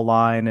 like Fall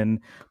Line and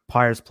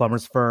Pyre's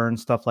Plumber's Fern,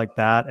 stuff like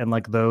that. And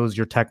like those,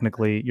 you're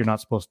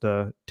not supposed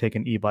to take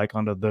an e-bike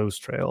onto those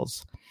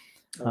trails.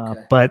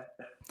 Okay. But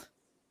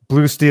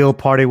Blue Steel,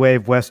 Party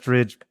Wave,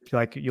 Westridge,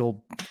 like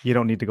you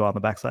don't need to go on the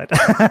backside.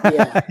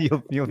 Yeah.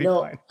 you'll be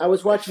fine. I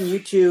was watching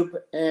YouTube,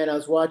 and I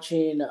was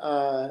watching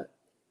Day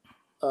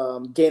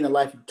in the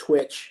Life of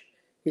Twitch.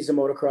 He's a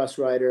motocross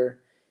rider,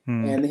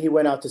 and he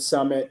went out to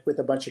Summit with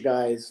a bunch of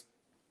guys.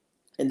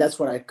 And that's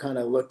when I kind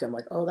of looked. I'm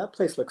like, oh, that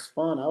place looks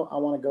fun. I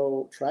want to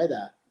go try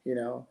that.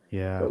 Go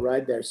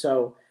ride there.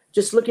 So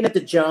just looking at the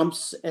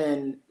jumps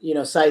and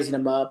sizing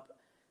them up,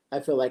 I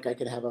feel like I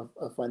could have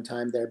a fun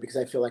time there, because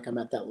I feel like I'm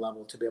at that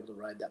level to be able to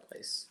ride that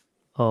place.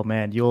 Oh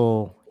man,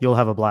 you'll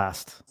have a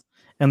blast.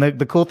 And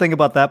the cool thing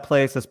about that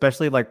place,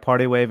 especially like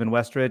Party Wave and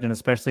Westridge, and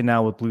especially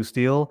now with Blue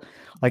Steel,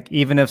 like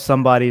even if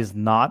somebody's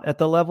not at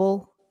the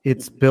level,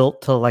 it's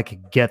built to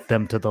like get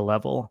them to the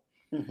level.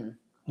 Mm-hmm.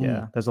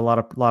 Yeah, there's a lot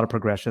of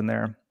progression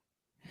there.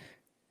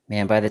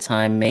 Man, by the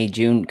time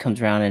June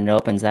comes around and it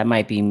opens, that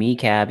might be me,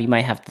 Cab. You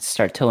might have to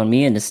start towing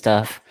me into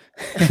stuff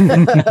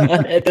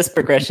at this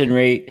progression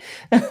rate.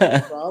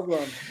 No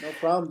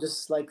problem.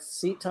 Just like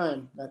seat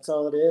time. That's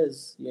all it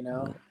is,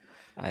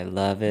 I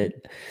love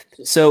it.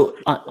 So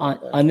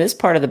on this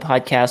part of the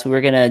podcast,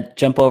 we're going to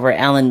jump over.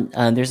 Alan,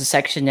 there's a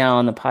section now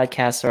on the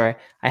podcast where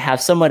I have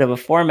somewhat of a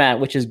format,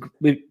 which has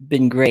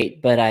been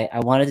great, but I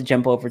wanted to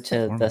jump over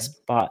to the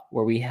spot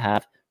where we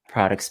have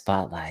Product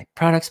Spotlight.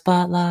 Product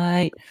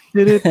Spotlight.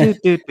 That's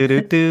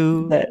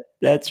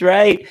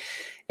right.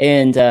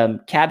 And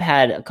Cab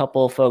had a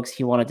couple of folks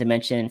he wanted to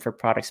mention for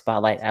Product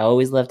Spotlight. I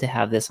always love to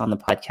have this on the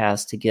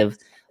podcast to give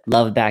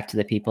love back to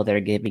the people that are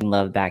giving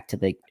love to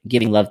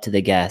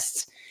the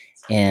guests.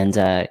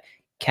 And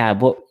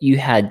Cab, you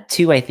had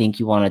two, I think,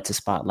 you wanted to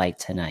spotlight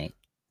tonight.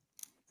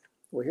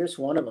 Well, here's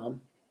one of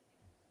them.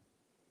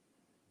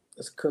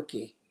 This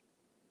cookie.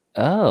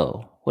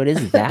 Oh, what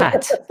is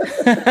that?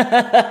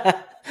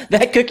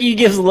 That cookie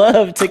gives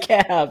love to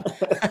Cab.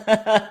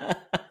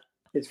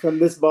 It's from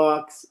this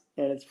box,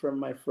 and it's from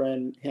my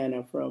friend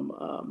Hannah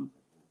from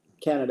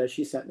Canada.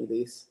 She sent me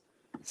these.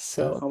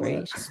 So I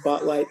want to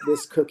spotlight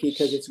this cookie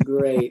because it's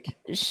great.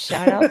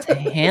 Shout out to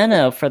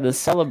Hannah for the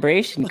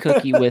celebration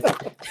cookie with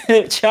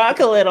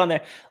chocolate on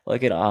there.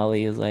 Look at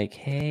Ollie is like,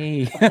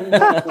 hey. I'm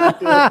kidding.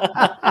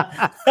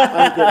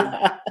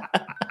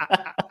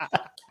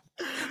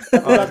 I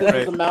forgot this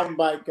was a mountain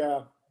bike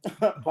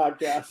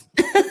podcast.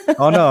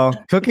 Oh no,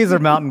 cookies are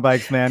mountain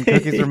bikes, man.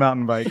 Cookies are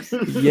mountain bikes.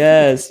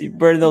 Yes, you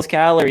burn those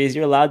calories.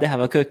 You're allowed to have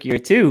a cookie or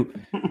two.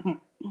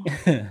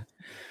 I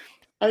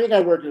think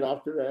I worked it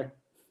off today.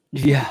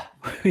 Yeah,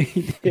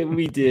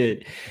 we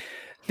did.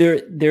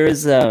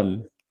 There's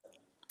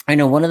I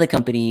know one of the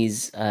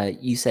companies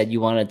you said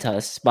you wanted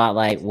to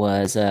spotlight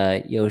was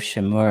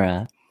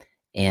Yoshimura,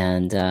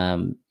 and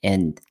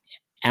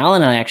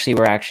Alan and I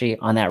were actually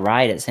on that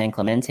ride at San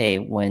Clemente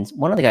when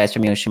one of the guys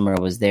from Yoshimura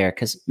was there.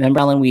 Because remember,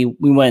 Alan, we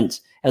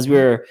went as we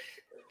were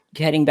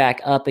heading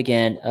back up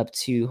again,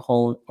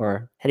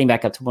 heading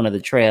back up to one of the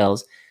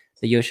trails.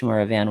 The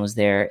Yoshimura van was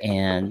there,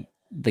 and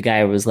the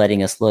guy was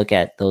letting us look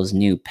at those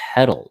new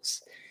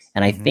pedals.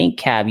 And I think,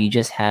 Cab, you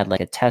just had like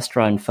a test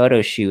run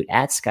photo shoot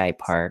at Sky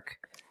Park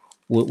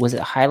Was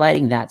it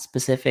highlighting that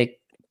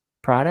specific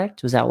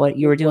product? Was that what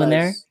you were doing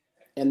there?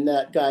 And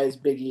that guy is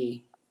Big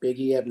E. Big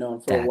E I've known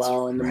for a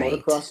while in the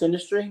motocross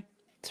industry.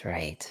 That's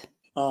right.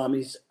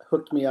 He's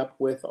hooked me up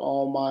with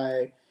all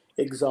my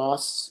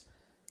exhausts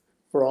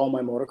for all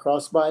my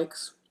motocross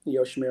bikes, the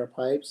Yoshimura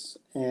pipes.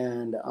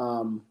 And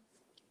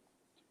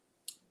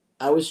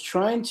I was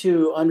trying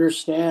to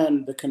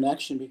understand the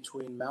connection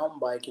between mountain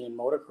biking and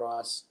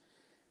motocross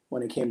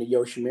when it came to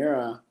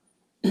Yoshimura.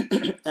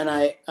 And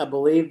I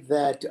believe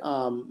that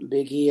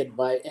Big E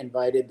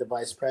invited the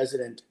vice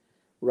president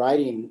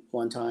riding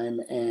one time,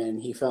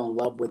 and he fell in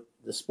love with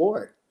the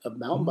sport of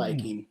mountain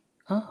biking.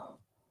 Oh.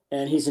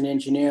 And he's an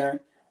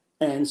engineer,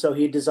 and so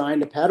he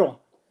designed a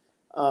pedal.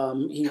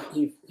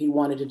 He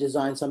wanted to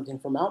design something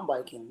for mountain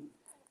biking,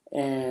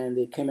 and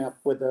they came up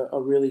with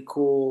a really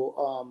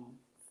cool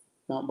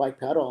mountain bike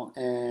pedal,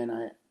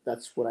 and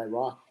that's what I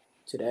rock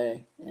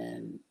today.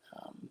 And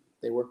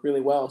they work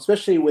really well,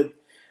 especially with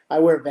I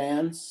wear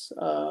Vans,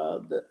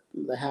 the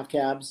half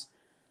cabs,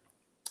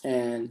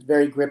 and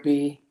very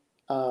grippy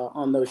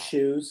on those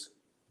shoes.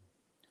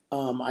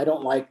 I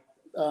don't like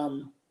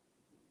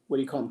what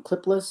do you call them,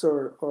 clipless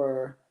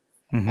or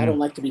I don't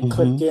like to be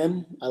clipped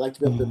in. I like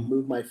to be able to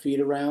move my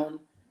feet around.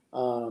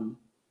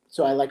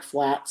 So I like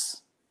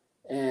flats,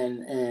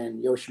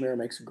 and Yoshimura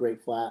makes a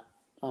great flat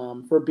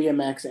for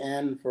BMX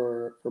and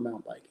for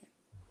mountain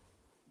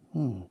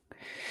biking.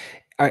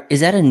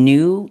 Is that a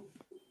new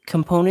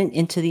component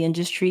into the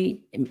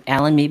industry?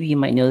 Alan, maybe you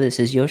might know this.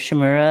 Is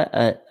Yoshimura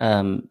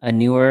a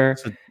newer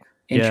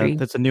entry? Yeah,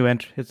 that's a new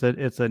entry.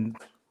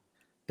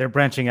 They're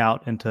branching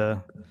out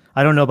into.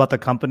 I don't know about the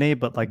company,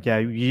 but like, yeah,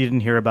 you didn't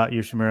hear about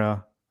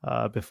Yoshimura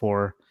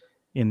before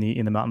in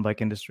the mountain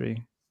bike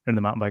industry, in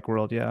the mountain bike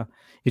world. Yeah,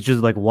 it's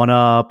just like One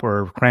Up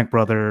or Crank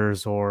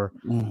Brothers or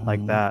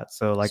like that.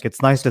 So like,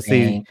 it's nice to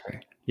see.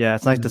 Yeah,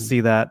 it's nice to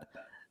see that.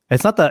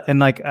 It's not that, and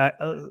like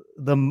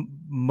the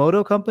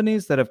moto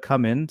companies that have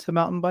come into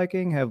mountain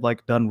biking have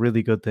like done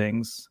really good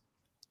things.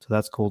 So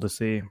that's cool to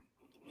see,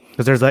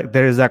 because there's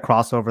that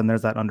crossover and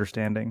there's that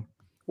understanding.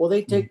 Well,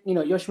 they take,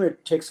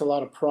 Yoshimura takes a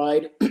lot of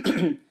pride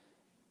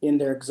in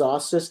their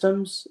exhaust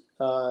systems.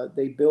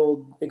 They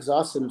build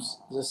exhaust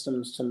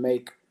systems to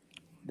make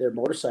their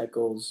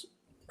motorcycles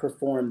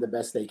perform the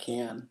best they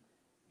can,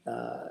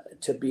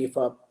 to beef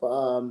up,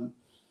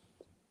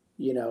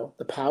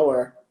 the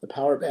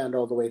power band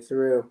all the way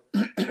through.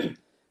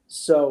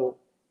 So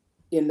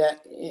in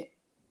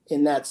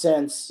that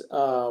sense,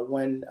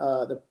 when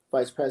the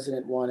vice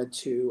president wanted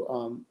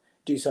to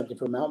do something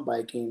for mountain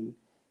biking,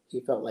 he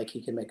felt like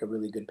he could make a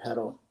really good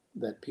pedal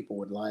that people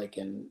would like,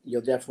 and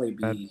you'll definitely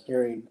be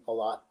hearing a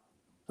lot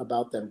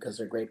about them because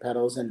they're great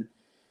pedals and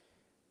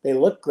they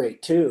look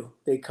great too.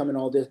 They come in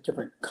all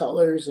different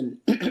colors and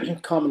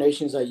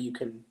combinations that you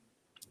can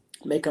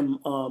make them,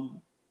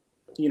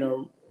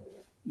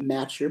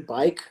 match your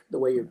bike the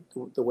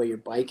way your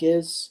bike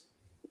is,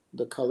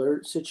 the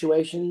color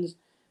situations.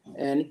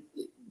 And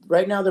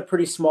right now they're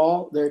pretty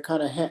small. They're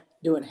kind of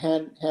doing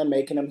hand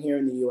making them here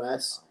in the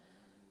U.S.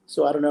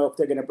 So I don't know if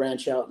they're going to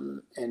branch out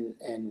and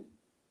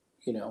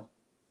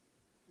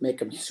make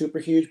them super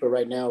huge. But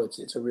right now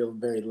it's a real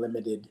very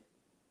limited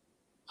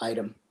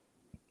item.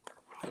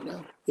 Right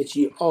now it's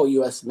all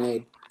U.S.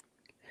 made.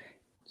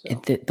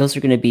 So. Those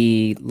are going to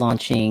be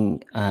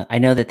launching. I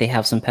know that they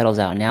have some pedals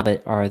out now,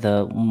 but are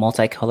the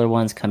multicolor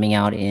ones coming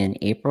out in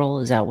April?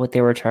 Is that what they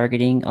were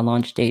targeting a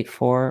launch date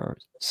for? Or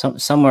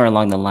somewhere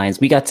along the lines.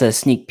 We got to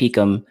sneak peek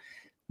them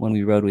when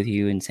we rode with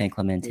you in San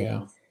Clemente.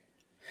 Yeah.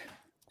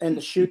 And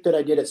the shoot that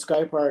I did at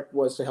Sky Park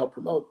was to help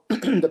promote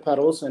the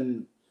pedals,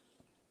 and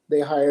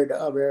they hired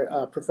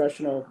a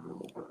professional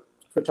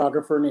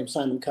photographer named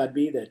Simon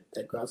Cudby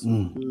that got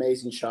some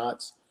amazing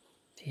shots.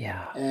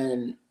 Yeah.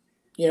 And,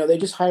 they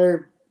just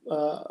hired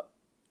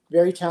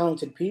very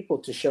talented people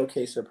to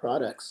showcase their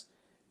products,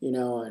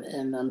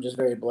 and I'm just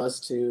very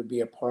blessed to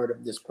be a part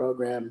of this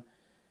program,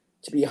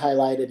 to be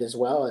highlighted as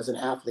well as an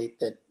athlete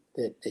that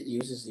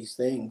uses these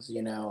things,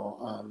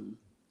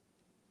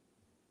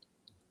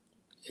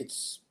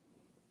 it's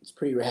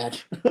pretty rad.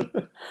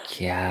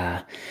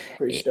 Yeah.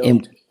 Pretty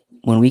stoked.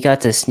 When we got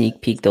to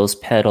sneak peek those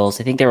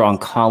pedals, I think they were on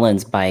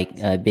Colin's bike.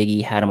 Big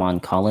E had them on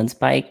Colin's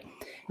bike.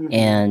 Mm-hmm.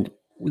 And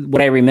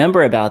what I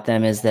remember about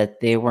them is that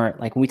they weren't,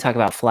 like when we talk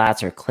about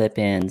flats or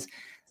clip-ins,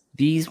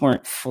 these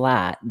weren't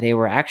flat. They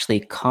were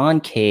actually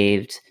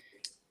concaved,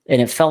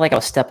 and it felt like I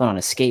was stepping on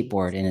a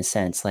skateboard in a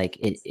sense. Like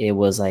it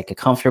was like a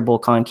comfortable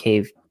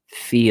concave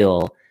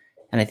feel.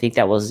 And I think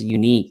that was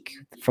unique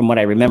from what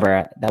I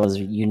remember. That was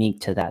unique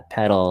to that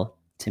pedal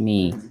to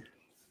me.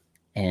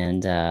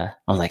 And I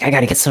was like, I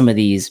got to get some of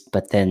these,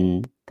 but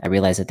then I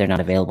realized that they're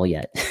not available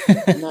yet.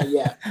 Not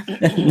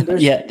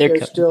yet.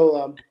 They're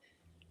still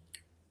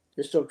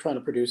trying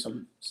to produce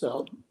them.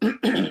 So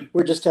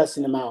we're just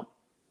testing them out,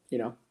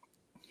 Yeah.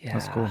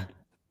 That's cool.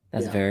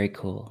 That's very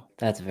cool.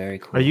 That's very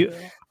cool.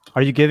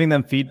 Are you giving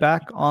them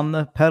feedback on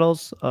the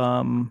pedals?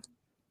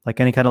 Like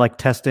any kind of like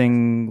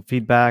testing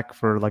feedback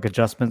for like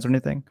adjustments or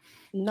anything?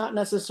 Not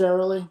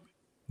necessarily.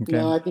 Okay.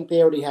 No, I think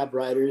they already have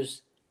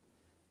riders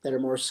that are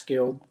more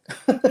skilled,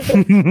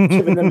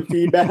 giving them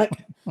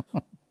feedback.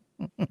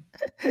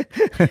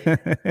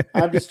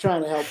 I'm just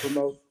trying to help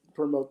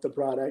promote the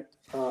product.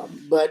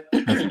 But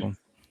Cool.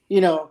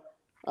 you know,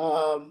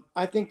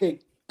 I think they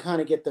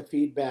kind of get the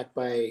feedback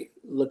by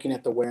looking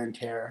at the wear and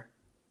tear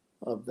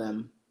of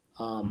them.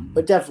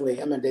 But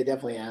definitely, I mean, they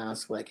definitely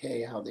ask like,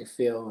 "Hey, how they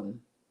feel," and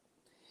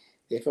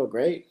they feel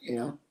great.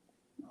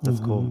 That's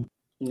cool.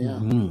 Yeah.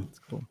 That's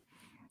cool.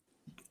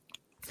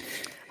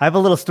 I have a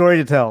little story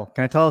to tell.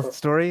 Can I tell a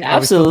story? Are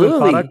we still doing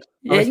Absolutely. product?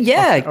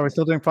 Yeah. Are we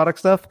still doing product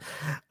stuff?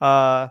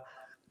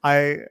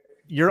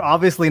 You're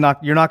obviously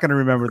not. You're not going to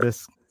remember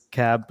this,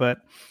 Cab, but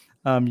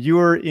you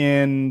were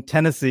in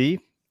Tennessee,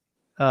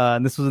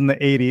 and this was in the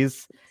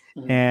 '80s,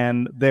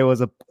 and there was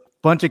a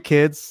bunch of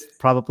kids.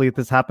 Probably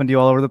this happened to you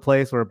all over the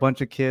place, where a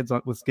bunch of kids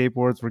with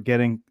skateboards were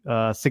getting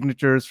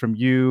signatures from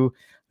you.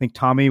 I think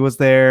Tommy was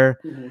there.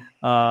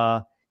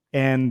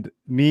 And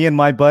me and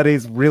my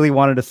buddies really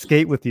wanted to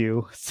skate with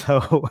you.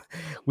 So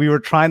we were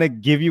trying to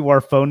give you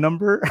our phone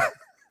number.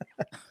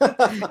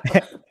 And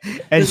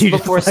this is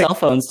before cell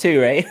phones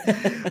too, right?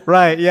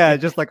 Right. Yeah.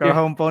 Just like our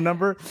home phone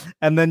number.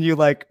 And then you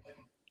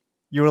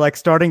were like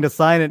starting to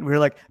sign it. And we were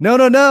like,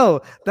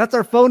 no, that's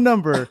our phone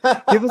number.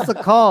 Give us a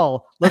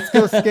call. Let's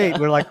go skate.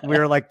 We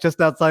were like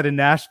just outside of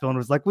Nashville, and it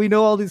was like, we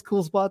know all these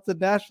cool spots in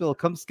Nashville.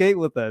 Come skate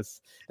with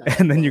us.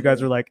 And then you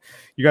guys are like,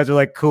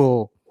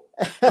 cool.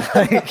 Just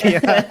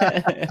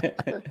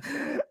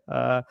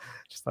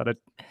thought I'd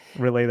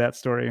relay that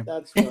story.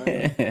 That's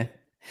funny.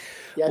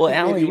 Yeah, well,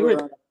 Alan, you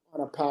were on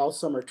a PAL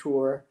summer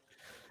tour.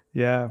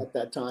 Yeah. At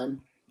that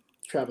time,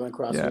 traveling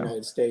across the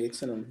United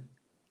States and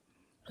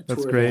a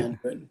That's tour great.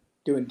 event,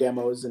 doing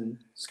demos and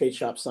skate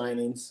shop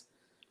signings.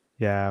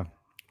 Yeah,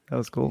 that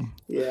was cool.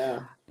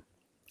 Yeah.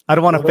 I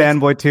don't want to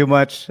fanboy too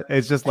much.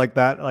 It's just like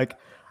that. Like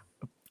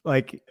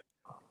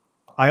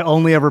I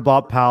only ever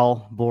bought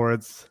PAL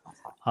boards.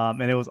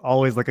 And it was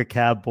always like a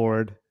cab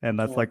board, and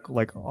that's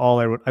like all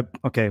I would.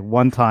 Okay,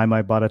 one time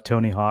I bought a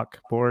Tony Hawk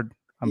board.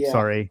 I'm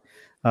sorry,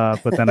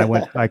 but then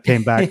I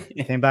came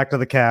back to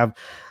the cab.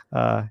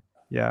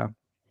 Yeah,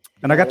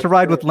 and I got to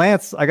ride with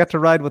Lance. I got to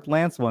ride with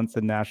Lance once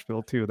in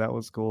Nashville too. That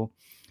was cool.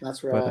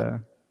 That's right. But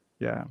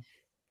yeah.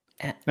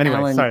 Anyway,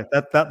 Alan, sorry.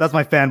 That's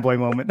my fanboy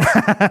moment.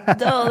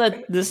 No,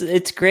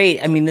 it's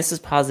great. I mean, this is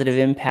positive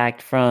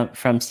impact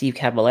from Steve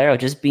Caballero.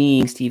 Just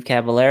being Steve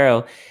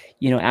Caballero.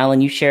 Alan,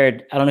 you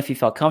shared, I don't know if you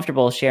felt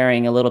comfortable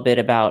sharing a little bit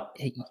about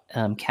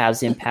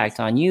Cav's impact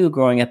on you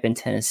growing up in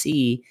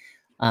Tennessee.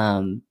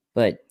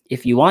 But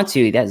if you want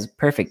to, that's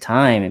perfect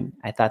time. And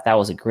I thought that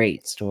was a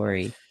great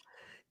story.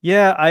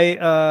 Yeah,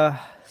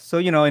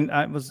 and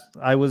I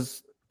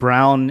was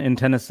brown in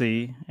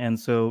Tennessee. And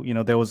so,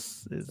 there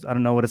was, I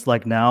don't know what it's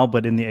like now,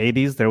 but in the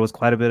 '80s, there was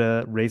quite a bit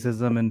of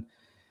racism, and,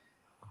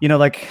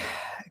 like,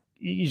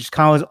 you just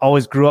kind of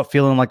always grew up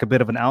feeling like a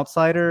bit of an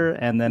outsider.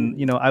 And then,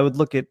 I would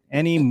look at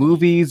any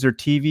movies or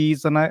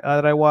TVs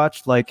that I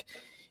watched, like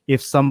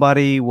if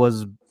somebody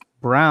was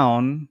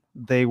brown,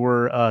 they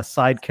were a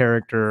side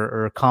character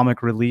or a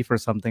comic relief or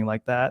something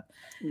like that.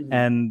 Mm-hmm.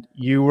 And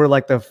you were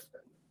like the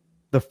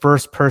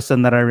first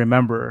person that I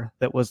remember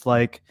that was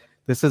like,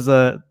 this is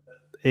a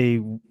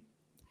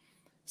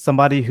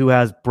somebody who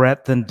has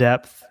breadth and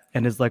depth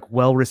and is like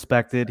well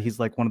respected. He's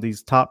like one of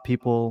these top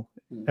people.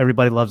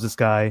 Everybody loves this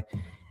guy.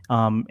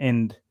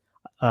 And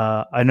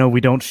I know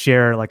we don't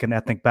share like an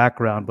ethnic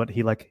background, but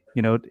he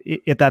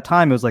at that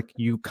time it was like,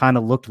 you kind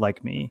of looked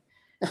like me.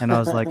 And I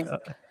was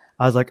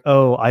like,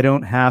 oh, I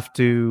don't have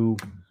to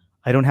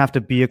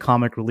be a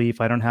comic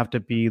relief. I don't have to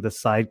be the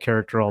side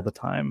character all the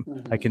time.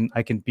 Mm-hmm.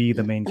 I can be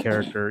the main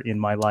character in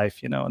my life,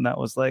 and that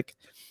was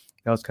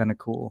kind of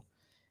cool.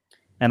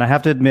 And I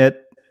have to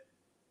admit,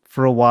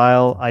 for a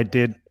while, I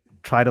did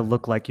try to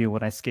look like you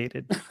when I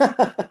skated.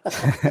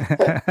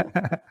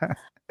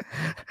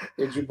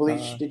 Did you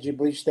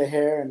bleach the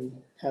hair and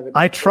have it?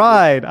 I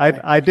tried.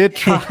 I did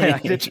try. I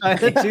did try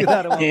to do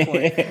that at one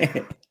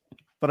point.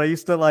 But I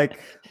used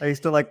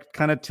to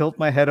kind of tilt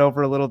my head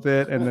over a little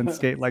bit and then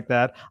skate like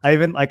that. I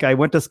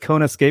went to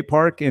Kona Skate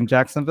Park in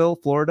Jacksonville,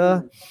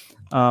 Florida.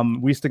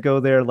 We used to go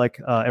there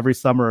every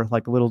summer,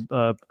 like a little.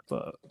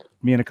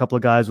 Me and a couple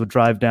of guys would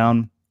drive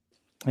down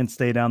and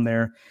stay down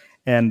there.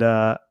 And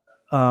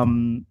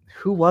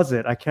who was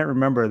it? I can't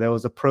remember. There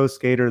was a pro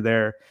skater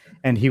there,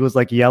 and he was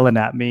like yelling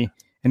at me.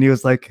 And he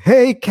was like,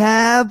 "Hey,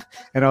 Cab."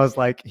 And I was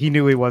like, he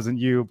knew he wasn't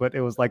you, but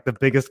it was like the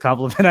biggest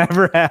compliment I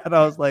ever had.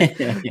 I was like,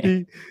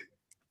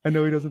 I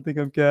know he doesn't think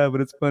I'm Cab,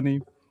 but it's funny.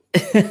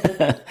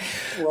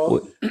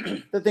 Well,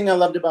 the thing I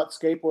loved about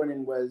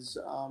skateboarding was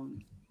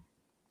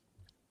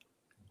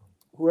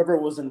whoever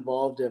was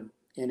involved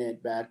in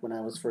it back when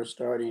I was first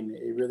starting,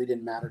 it really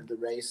didn't matter the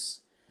race.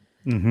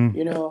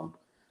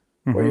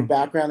 Mm-hmm. Or your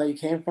background that you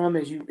came from.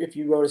 If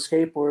you rode a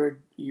skateboard,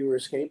 you were a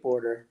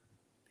skateboarder.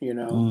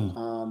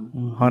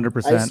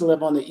 100%. I used to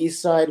live on the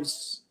east side of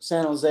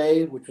San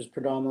Jose, which was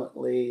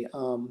predominantly,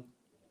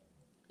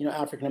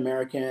 African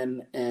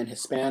American and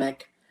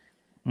Hispanic,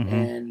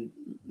 and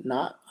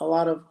not a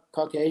lot of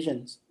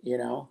Caucasians,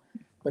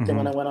 But then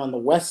when I went on the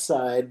west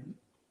side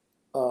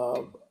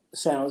of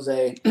San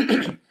Jose,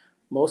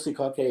 mostly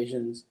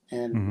Caucasians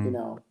and,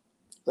 Mm-hmm.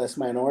 less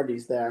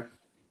minorities there.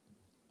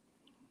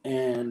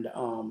 And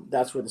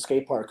that's where the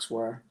skate parks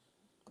were.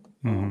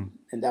 Mm-hmm.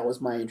 And that was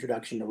my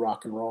introduction to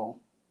rock and roll.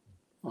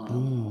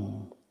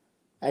 Mm.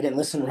 I didn't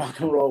listen to rock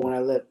and roll when I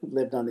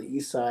lived on the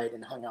east side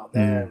and hung out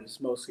there. Mm. It was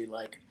mostly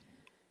like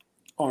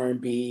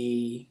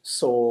R&B,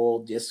 soul,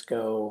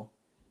 disco.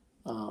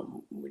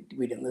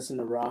 We didn't listen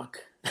to rock.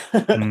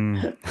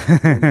 Mm.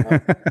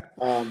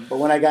 But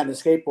when I got into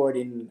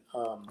skateboarding,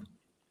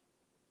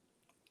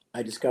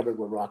 I discovered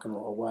what rock and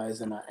roll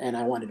was, and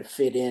I wanted to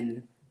fit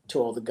in to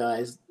all the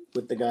guys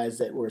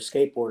that were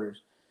skateboarders.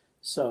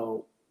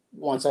 So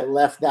once I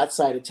left that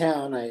side of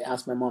town, I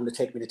asked my mom to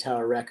take me to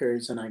Tower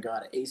Records, and I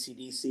got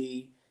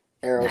AC/DC,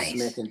 Aerosmith,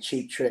 Nice. and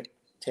Cheap Trick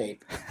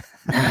tape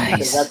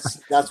because Nice.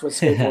 that's what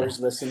skateboarders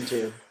listen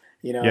to.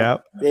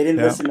 Yep. They didn't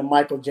Yep. listen to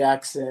Michael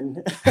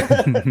Jackson,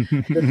 the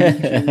Bee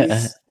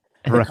Gees,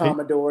 the Right.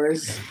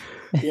 Commodores.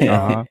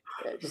 Uh-huh.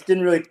 It just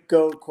didn't really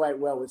go quite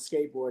well with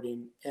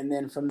skateboarding. And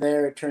then from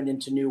there, it turned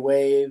into new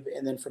wave,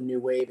 and then from new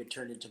wave, it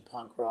turned into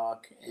punk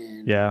rock,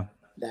 and Yeah.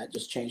 that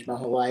just changed my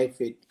whole life.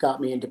 It got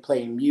me into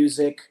playing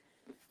music.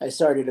 I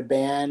started a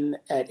band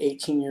at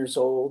 18 years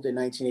old in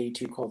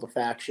 1982 called The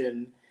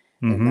Faction,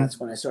 and Mm-hmm. that's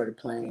when I started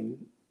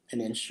playing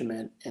an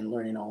instrument and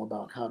learning all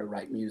about how to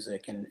write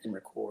music and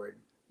record.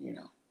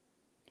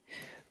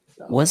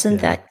 So Wasn't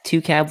Yeah. that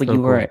 2Cab when So you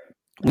cool. were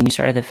when you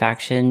started the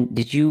faction?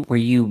 Were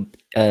you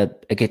a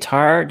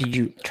guitar? Did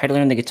you try to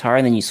learn the guitar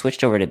and then you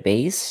switched over to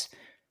bass?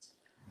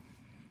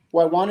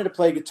 well, I wanted to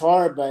play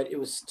guitar, but it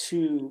was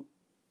too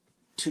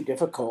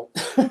difficult.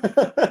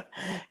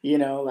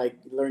 Like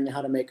learning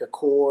how to make a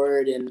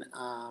chord, and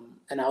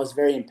I was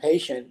very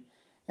impatient.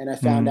 And I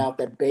found Mm. out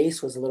that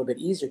bass was a little bit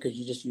easier because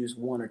you just use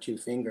one or two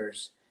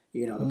fingers,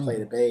 to play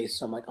the bass.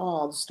 So I'm like, oh,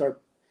 I'll just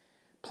start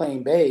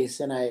playing bass.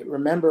 And I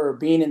remember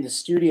being in the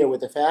studio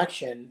with the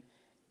Faction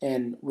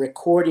and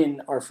recording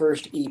our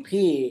first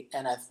EP.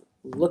 And I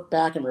look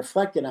back and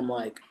reflect, and I'm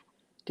like,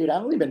 dude,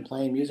 I've only been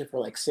playing music for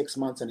like 6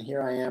 months, and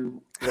here I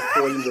am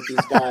recording with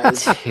these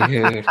guys.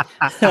 Dude.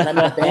 And I'm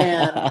in a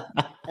band,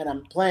 and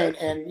I'm playing.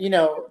 And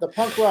the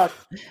punk rock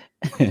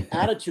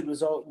attitude was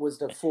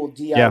the full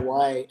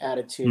DIY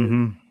attitude.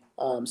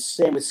 Mm-hmm.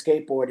 Same with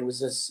skateboard. It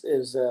was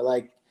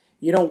like,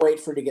 you don't wait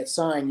for it to get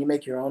signed. You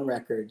make your own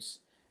records.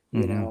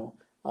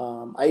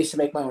 Mm-hmm. I used to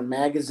make my own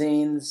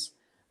magazines.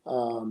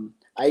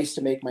 I used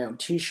to make my own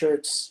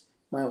T-shirts,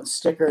 my own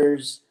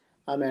stickers.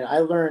 I mean, I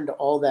learned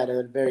all that at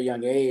a very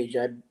young age.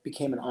 I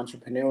became an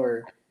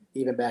entrepreneur.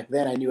 Even back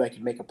then, I knew I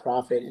could make a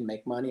profit and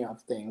make money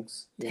off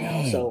things.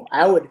 Dang. So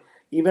I would,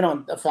 even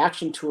on the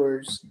Faction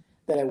tours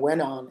that I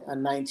went on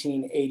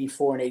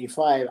 1984 and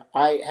 85,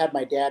 I had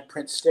my dad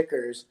print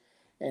stickers,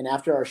 and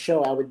after our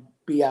show, I would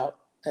be out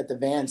at the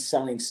van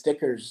selling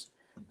stickers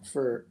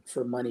for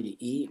money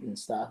to eat and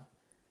stuff.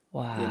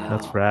 Wow.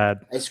 That's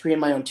rad. I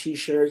screened my own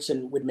T-shirts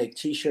and would make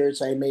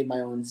T-shirts. I made my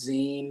own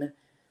zine,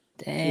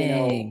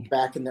 Dang.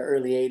 back in the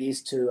early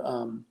 '80s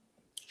to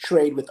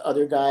trade with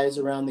other guys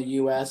around the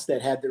U.S.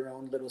 that had their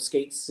own little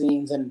skate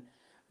scenes, and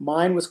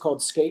mine was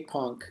called Skate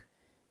Punk,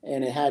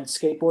 and it had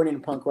skateboarding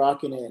and punk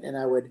rock in it. And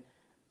I would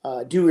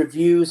do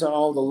reviews on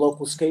all the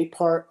local skate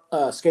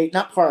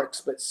not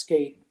parks, but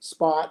skate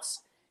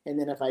spots. And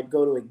then if I'd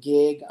go to a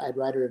gig, I'd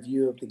write a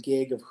review of the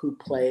gig, of who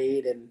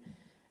played, and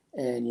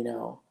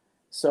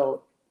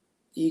so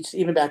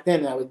even back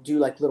then I would do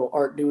like little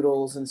art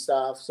doodles and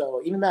stuff.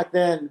 So even back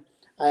then,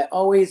 I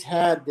always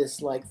had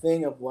this like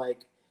thing of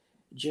like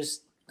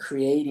just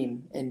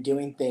creating and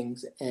doing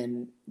things,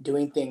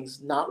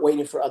 not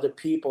waiting for other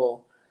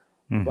people,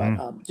 Mm-hmm.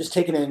 but just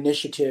taking an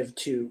initiative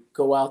to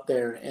go out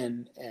there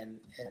and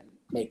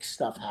make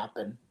stuff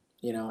happen.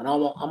 And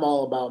I'm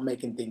all about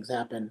making things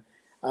happen.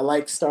 I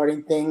like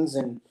starting things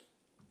and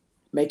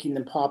making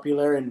them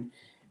popular, and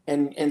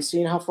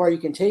seeing how far you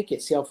can take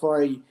it, see how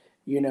far it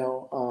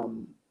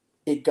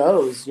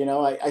goes.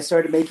 I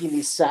started making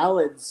these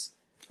salads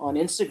on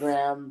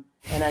Instagram,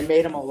 and I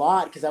made them a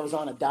lot because I was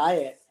on a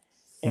diet,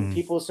 and Mm-hmm.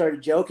 people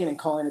started joking and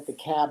calling it the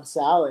cab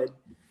salad,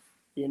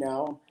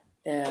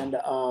 and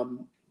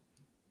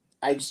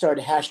I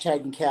started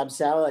hashtagging cab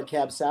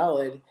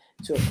salad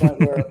to a point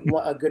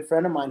where a good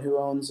friend of mine who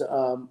owns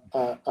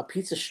a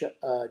pizza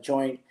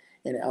joint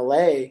in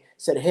LA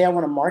said, hey, I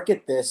want to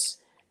market this,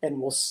 and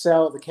we'll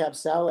sell the cab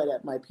salad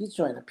at my pizza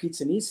joint, a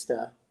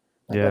Pizzanista.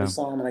 My Yeah. buddy's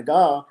selling them in a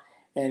go.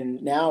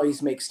 And now he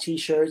makes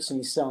T-shirts, and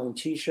he's selling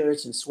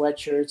T-shirts and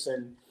sweatshirts.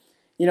 And,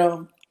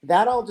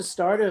 that all just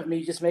started with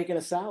me just making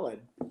a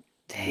salad,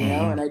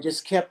 Dang. and I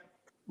just kept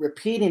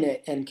repeating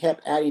it and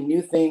kept adding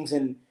new things.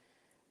 And,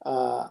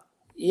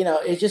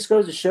 it just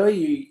goes to show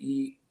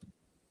you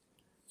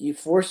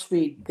force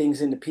feed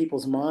things into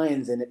people's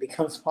minds, and it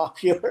becomes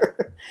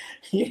popular.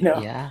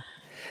 Yeah.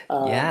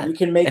 Yeah. You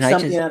can make And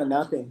something out of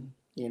nothing.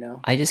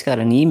 I just got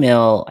an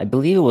email, I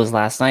believe it was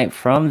last night,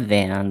 from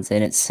Vans,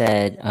 and it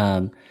said,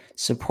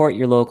 support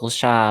your local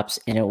shops.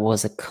 And it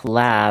was a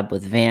collab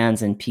with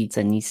Vans and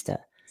Pizzanista.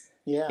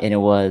 Yeah. And it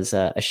was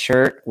a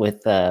shirt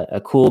with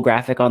a cool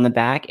graphic on the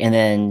back, and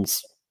then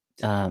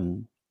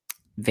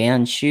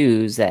Van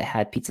shoes that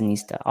had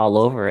Pizzanista all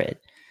over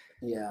it.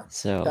 Yeah,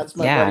 So that's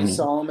my yeah, I buddy mean,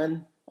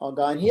 Solomon. All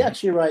gone. He yeah.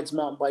 actually rides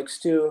mountain bikes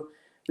too.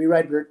 We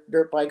ride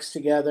dirt bikes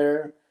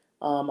together.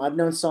 I've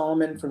known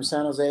Solomon from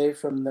San Jose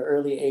from the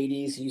early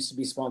 '80s. He used to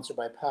be sponsored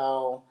by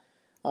Powell.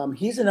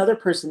 He's another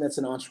person that's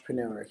an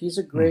entrepreneur. He's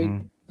a great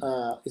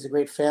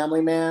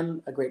family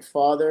man, a great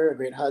father, a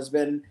great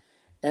husband,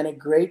 and a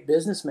great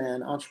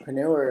businessman,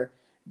 entrepreneur.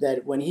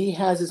 That when he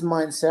has his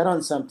mind set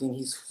on something,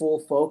 he's full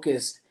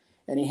focused,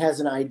 and he has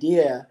an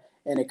idea,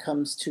 and it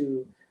comes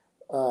to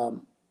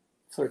um,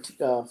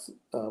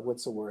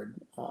 what's the word?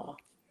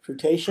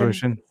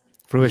 Fruition.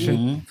 Fruition.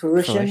 Fruition.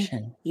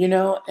 Fruition.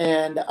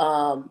 And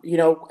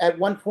at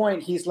one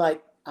point he's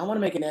like, I want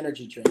to make an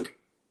energy drink,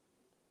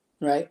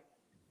 right?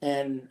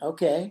 And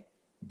okay,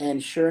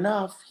 and sure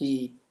enough,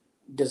 he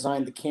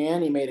designed the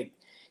can. He made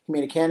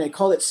a can. They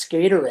called it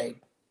Skaterade,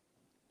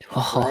 right?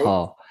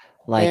 Oh,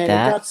 like And it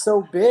that. got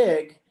so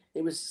big,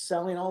 it was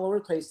selling all over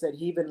the place that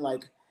he even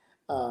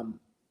um,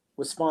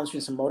 was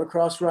sponsoring some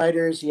motocross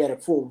riders. He had a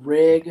full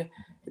rig.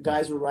 The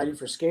guys were riding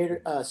for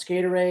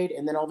Skaterade,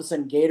 and then all of a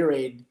sudden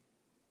Gatorade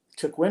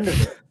took wind of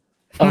it.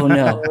 Oh And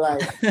no. they're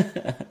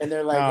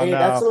like, Oh, hey, no.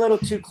 that's a little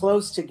too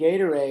close to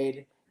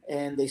Gatorade,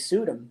 and they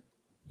sued him.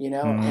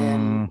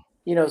 And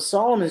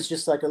Solomon's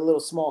just like a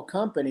little small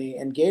company,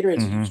 and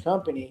Gatorade's a huge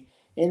company,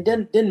 and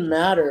didn't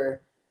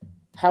matter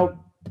how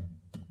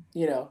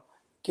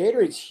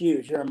Gatorade's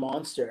huge. They're a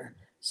monster.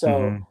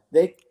 So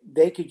they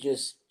could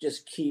just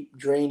keep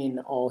draining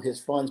all his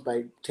funds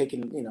by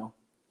taking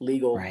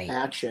legal Right.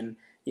 action.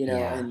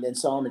 Yeah. And then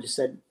Solomon just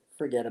said,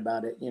 forget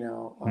about it.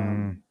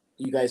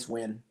 You guys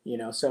win.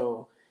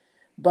 So,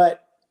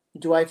 but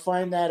do I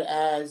find that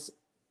as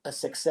a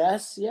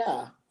success?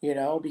 Yeah.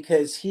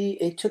 Because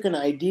it took an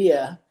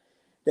idea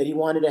that he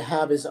wanted to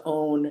have his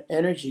own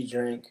energy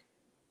drink,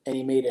 and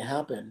he made it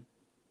happen.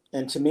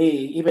 And to me,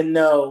 even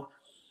though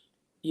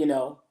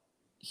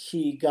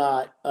he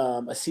got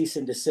a cease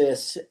and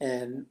desist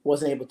and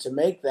wasn't able to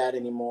make that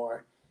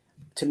anymore,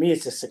 to me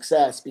it's a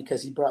success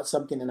because he brought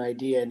something, an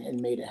idea, and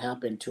made it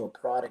happen to a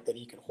product that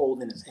he could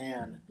hold in his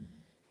hand.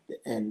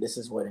 And this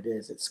is what it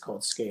is. It's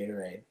called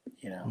Skaterade.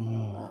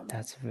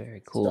 That's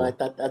very So I cool.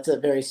 thought that's a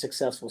very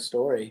successful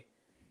story.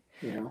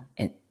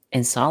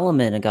 And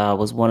Solomon Aga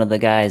was one of the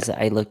guys that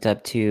I looked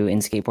up to in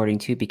skateboarding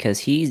too, because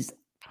he's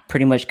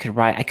pretty much could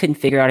ride. I couldn't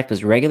figure out if it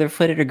was regular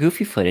footed or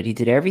goofy footed. He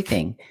did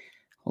everything.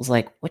 I was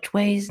like, which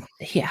way is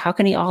he? How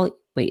can he all?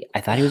 Wait,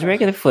 I thought he was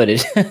regular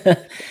footed.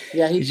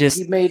 Yeah, he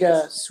just made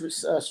a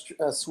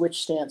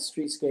switch stance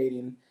street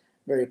skating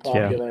very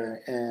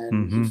popular,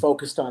 and he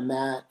focused on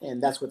that,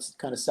 and that's what's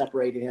kind of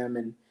separated him.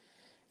 And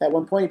at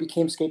one point, he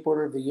became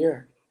skateboarder of the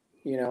year,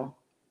 or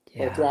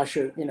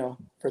Thrasher,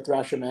 for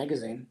Thrasher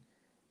magazine,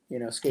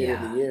 skater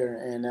of the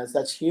year, and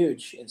that's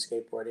huge in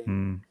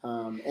skateboarding.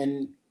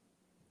 And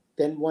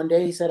then one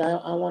day he said,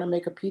 I want to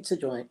make a pizza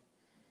joint,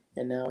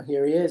 and now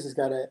here he is. He's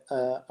got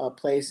a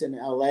place in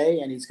LA,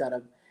 and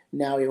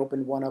now he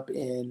opened one up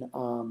in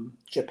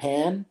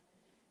Japan,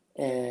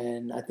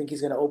 and I think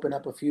he's going to open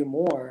up a few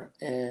more.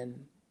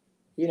 And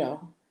it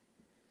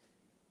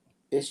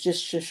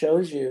just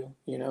shows you,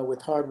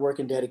 with hard work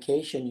and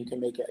dedication, you can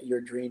make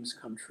your dreams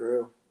come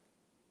true.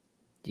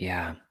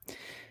 Yeah.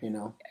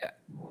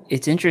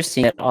 It's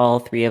interesting that all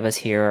three of us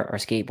here are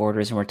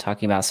skateboarders, and we're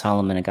talking about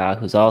Solomon Aga,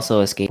 who's also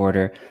a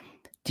skateboarder.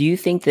 Do you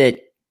think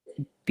that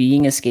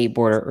being a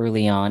skateboarder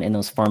early on in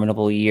those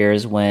formidable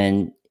years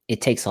when it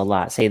takes a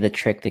lot, say the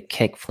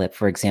kickflip,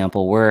 for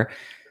example, we're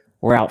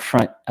out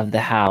front of the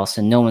house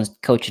and no one's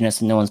coaching us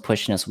and no one's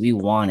pushing us. We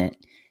want it.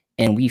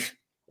 And we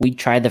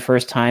tried the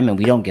first time and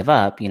we don't give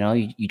up.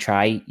 You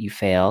try, you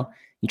fail,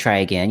 you try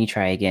again, you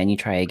try again, you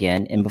try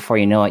again. And before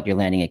you know it, you're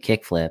landing a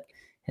kickflip.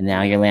 And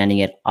now you're landing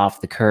it off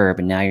the curb,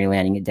 and now you're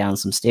landing it down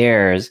some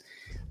stairs.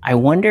 I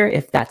wonder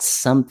if that's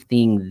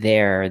something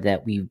there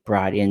that we've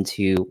brought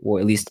into,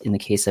 or at least in the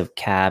case of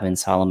Cab and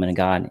Solomon and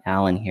God and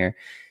Alan here,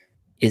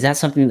 is that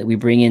something that we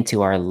bring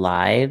into our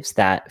lives,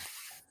 that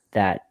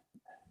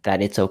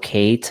it's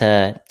okay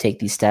to take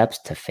these steps,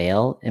 to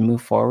fail and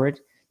move forward?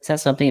 Is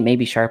that something that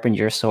maybe sharpened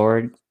your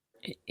sword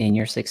in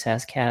your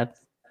success, Cab?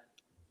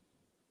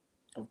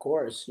 Of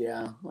course,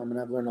 yeah. I mean,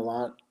 I've learned a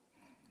lot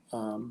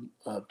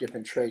of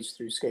different traits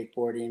through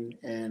skateboarding,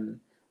 and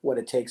what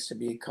it takes to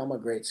become a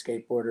great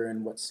skateboarder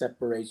and what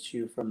separates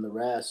you from the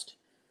rest.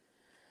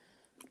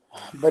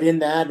 But in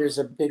that, there's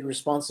a big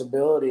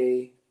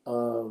responsibility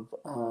of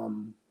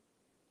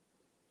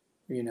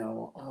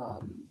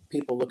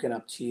people looking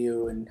up to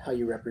you and how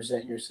you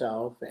represent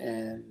yourself,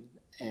 and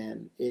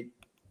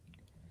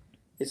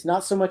it's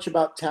not so much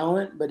about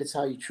talent, but it's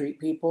how you treat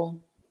people,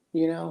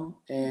 and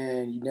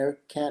you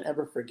can't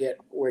ever forget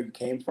where you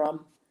came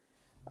from.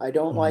 I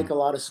don't like a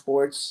lot of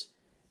sports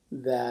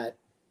that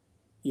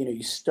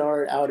you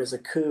start out as a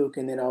kook,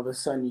 and then all of a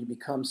sudden you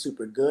become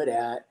super good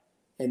at,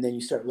 and then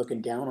you start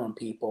looking down on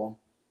people,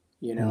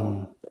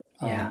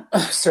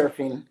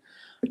 surfing.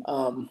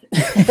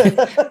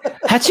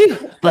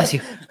 Achoo! Bless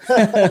you.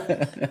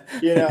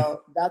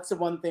 That's the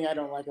one thing I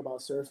don't like about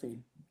surfing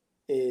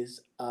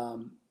is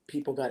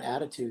people got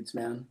attitudes,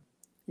 man.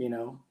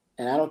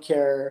 And I don't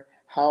care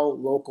how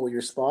local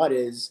your spot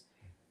is,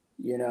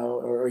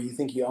 or you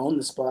think you own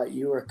the spot.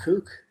 You were a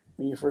kook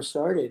when you first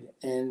started,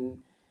 and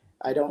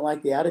I don't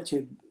like the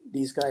attitude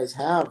these guys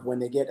have when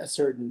they get a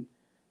certain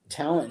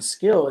talent and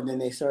skill, and then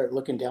they start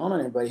looking down on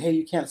everybody. Hey,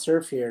 you can't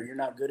surf here. You're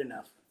not good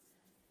enough.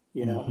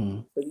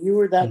 But you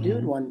were that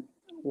dude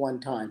one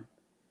time.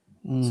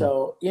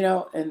 So,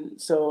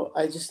 and so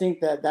I just think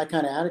that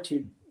kind of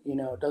attitude,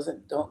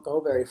 don't go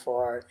very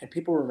far, and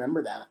people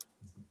remember that,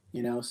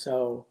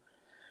 so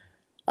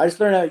I just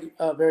learned at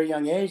a very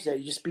young age that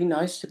you just be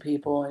nice to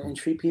people and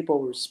treat people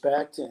with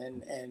respect,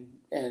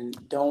 and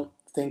don't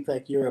think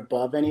like you're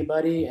above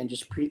anybody, and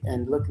just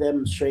and look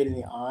them straight in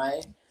the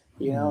eye,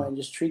 and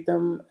just treat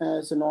them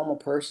as a normal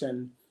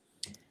person.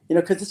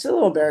 Because it's a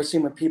little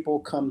embarrassing when people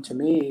come to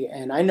me,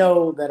 and I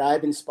know that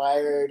I've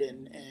inspired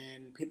and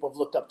people have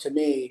looked up to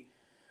me,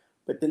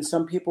 but then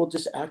some people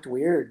just act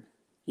weird,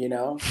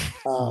 and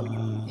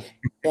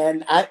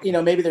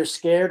maybe they're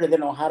scared or they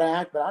don't know how to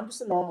act, but I'm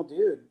just a normal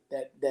dude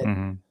that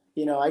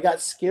I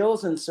got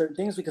skills in certain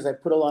things because I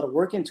put a lot of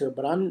work into it,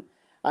 but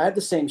I have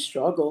the same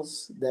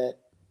struggles that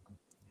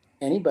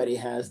anybody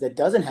has that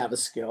doesn't have a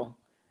skill.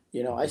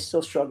 I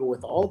still struggle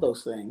with all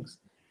those things.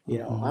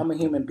 I'm a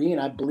human being.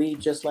 I bleed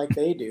just like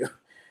they do.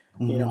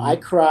 I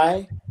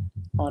cry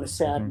on a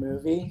sad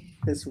movie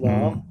as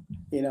well.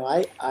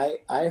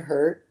 I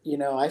hurt.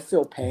 I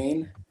feel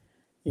pain.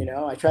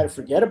 I try to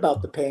forget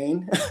about the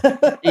pain.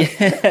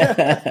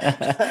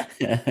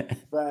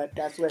 But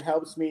that's what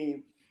helps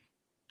me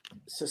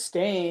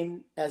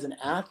sustain as an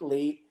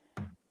athlete.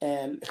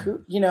 And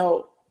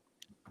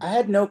I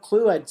had no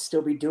clue I'd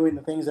still be doing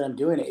the things that I'm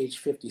doing at age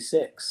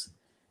 56.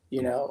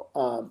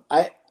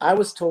 I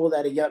was told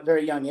at a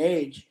very young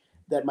age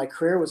that my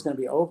career was going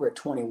to be over at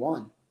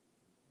 21.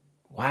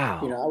 Wow.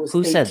 I was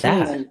Who 18, said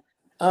that? And,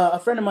 a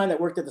friend of mine that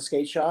worked at the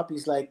skate shop,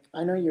 he's like,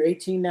 I know you're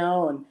 18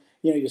 now, and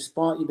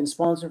you've been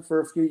sponsored for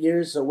a few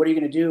years. So what are you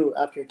going to do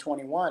after you're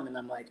 21? And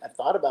I'm like, I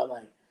thought about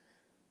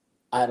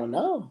I don't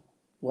know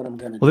what I'm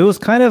going to do. Well, it was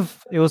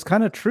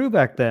kind of true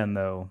back then,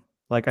 though.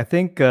 Like I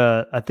think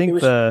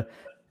the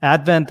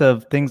advent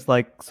of things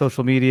like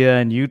social media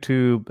and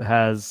YouTube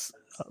has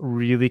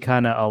really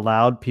kind of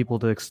allowed people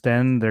to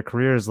extend their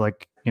careers,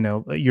 like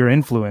your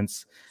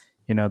influence,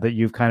 that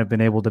you've kind of been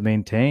able to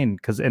maintain.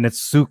 And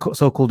it's so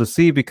cool to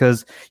see,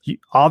 because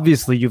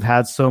obviously you've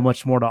had so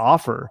much more to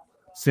offer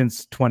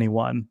since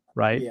 21,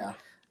 right? Yeah.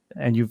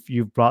 And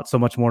you've brought so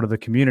much more to the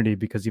community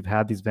because you've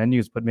had these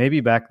venues. But maybe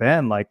back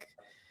then, like,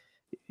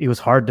 it was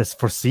hard to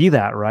foresee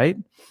that, right?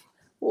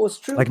 Well, it's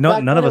true. Like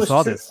none of us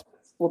saw this.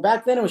 Well,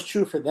 back then it was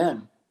true for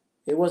them.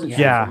 It wasn't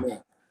true for me.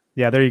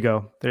 Yeah, there you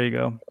go.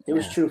 It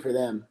was true for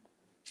them.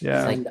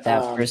 Yeah. It's like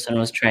that person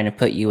was trying to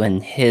put you in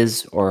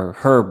his or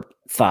her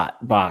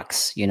thought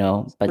box,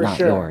 but not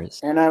yours.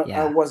 And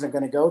I wasn't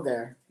going to go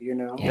there,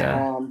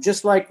 Yeah.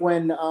 Just like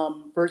when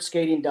vert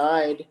skating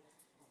died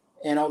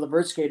and all the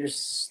vert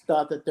skaters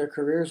thought that their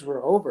careers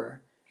were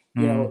over,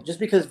 just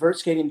because vert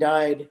skating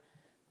died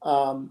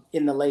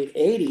in the late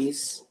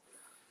 80s,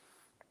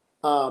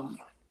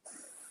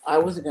 I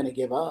wasn't going to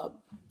give up.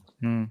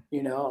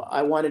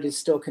 I wanted to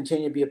still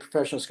continue to be a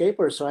professional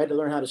skateboarder, so I had to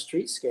learn how to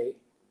street skate,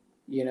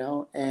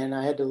 and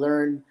I had to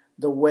learn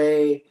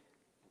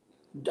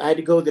I had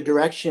to go the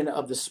direction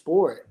of the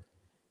sport,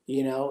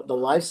 the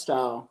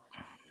lifestyle,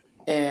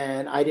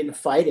 and I didn't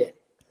fight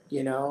it,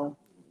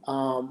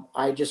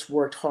 I just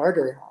worked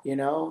harder,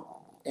 and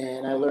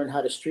I learned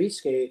how to street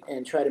skate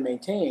and try to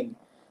maintain.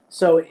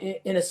 So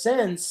in a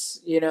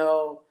sense,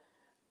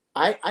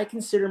 I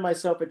consider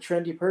myself a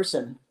trendy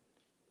person.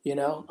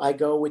 I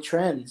go with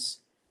trends.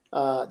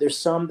 There's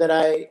some that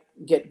I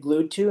get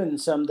glued to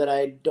and some that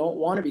I don't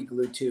want to be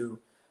glued to.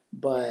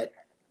 But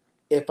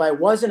if I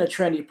wasn't a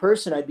trendy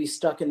person, I'd be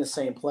stuck in the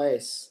same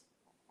place,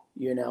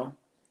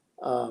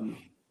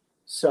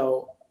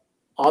 So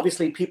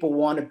obviously people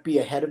want to be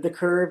ahead of the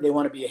curve. They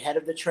want to be ahead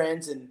of the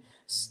trends and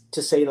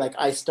to say, like,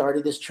 I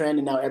started this trend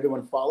and now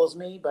everyone follows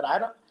me. But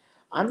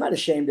I'm not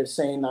ashamed of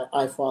saying that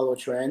I follow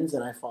trends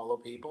and I follow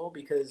people,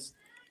 because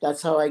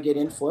that's how I get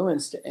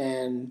influenced,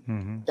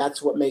 and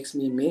that's what makes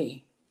me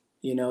me.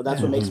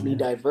 That's what makes me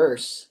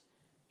diverse.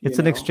 It's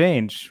an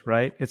exchange,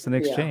 right? It's an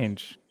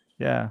exchange.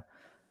 Yeah.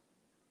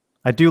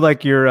 I do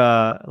like your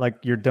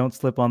don't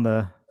slip on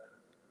the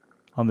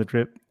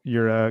drip,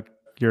 your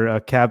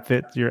cab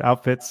fit, your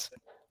outfits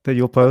that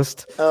you'll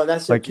post. Oh,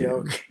 that's a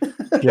joke.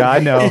 Yeah, I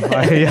know.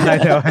 I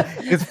know.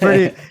 It's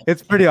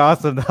pretty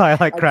awesome. I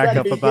like crack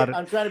up about it.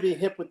 I'm trying to be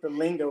hip with the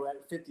lingo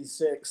at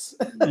 56.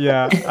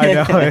 Yeah, I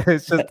know.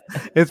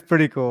 It's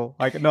pretty cool.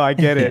 Like, no, I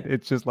get it.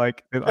 It's just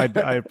like,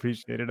 I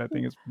appreciate it. I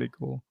think it's pretty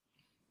cool.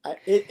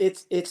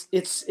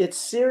 It's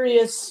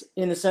serious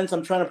in the sense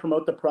I'm trying to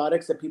promote the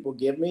products that people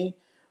give me,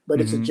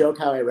 but it's a joke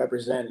how I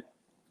represent,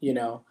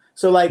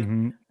 So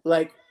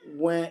like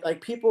when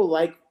people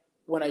like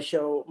when I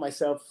show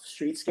myself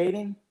street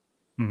skating,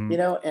 and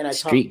I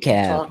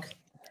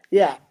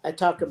I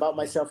talk about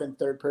myself in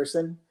third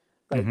person.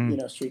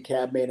 like street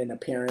cab made an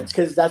appearance,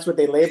 because that's what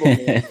they label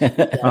me as, street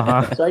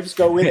cab. So I just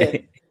go with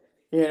it.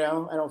 I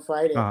don't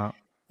fight it.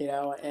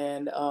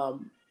 And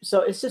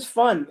so it's just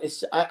fun.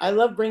 I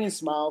love bringing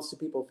smiles to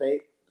people's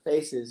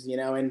faces.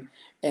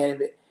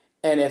 And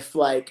if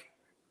like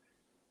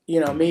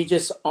me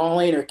just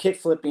olling or kick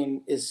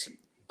flipping is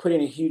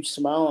putting a huge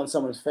smile on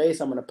someone's face,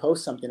 I'm going to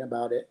post something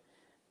about it.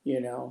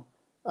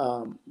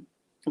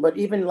 But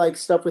even like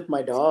stuff with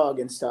my dog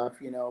and stuff,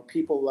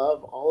 people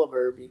love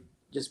Oliver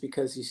just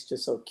because he's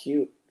just so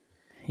cute.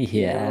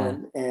 Yeah.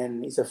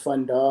 And he's a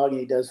fun dog, and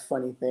he does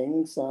funny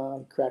things.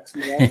 Cracks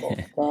me up all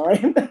the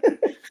time.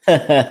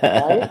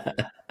 Right?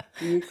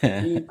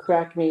 You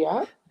crack me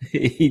up?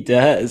 He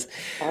does.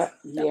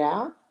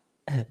 Yeah.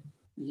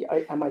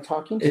 Am I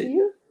talking to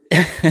you?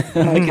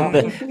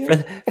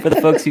 For the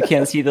folks who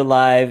can't see the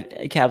live,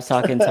 Cap's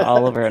talking to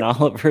Oliver, and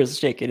Oliver's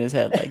shaking his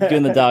head, like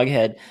doing the dog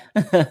head.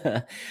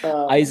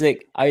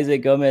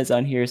 Isaac Gomez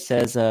on here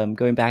says,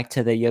 going back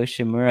to the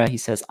Yoshimura, he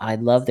says, I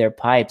love their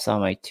pipes on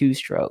my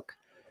 2-stroke.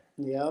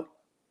 Yep.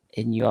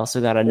 And you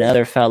also got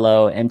another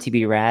fellow,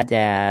 MTB Rad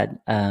Dad,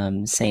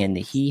 saying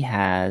that he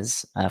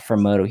has, for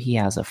moto, he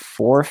has a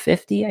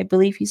 450, I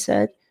believe he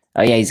said.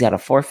 Oh, yeah, he's got a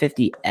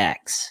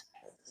 450X.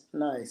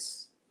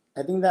 Nice.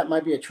 I think that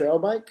might be a trail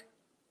bike.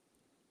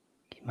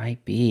 It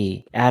might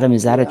be. Adam,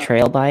 is that a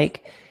trail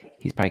bike?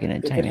 He's probably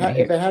going to tell me right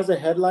here. If it has a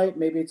headlight,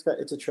 maybe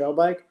it's a trail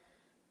bike.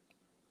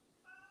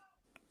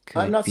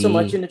 I'm not so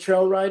much into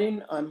trail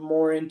riding. I'm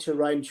more into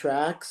riding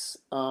tracks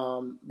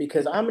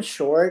because I'm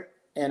short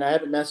and I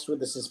haven't messed with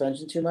the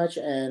suspension too much,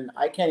 and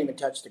I can't even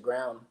touch the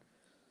ground.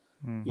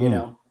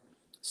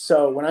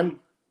 So when I'm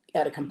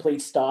at a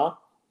complete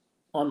stop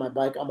on my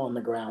bike, I'm on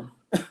the ground.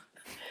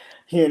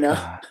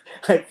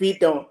 My feet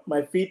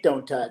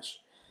don't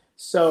touch.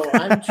 So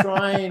I'm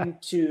trying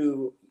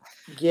to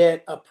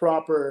get a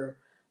proper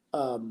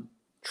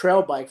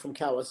trail bike from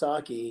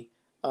Kawasaki,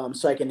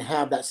 so I can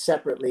have that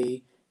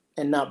separately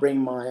and not bring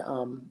my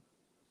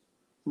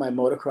my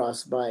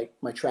motocross bike,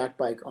 my track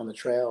bike on the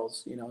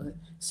trails.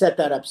 Set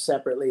that up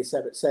separately,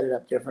 set it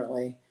up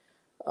differently.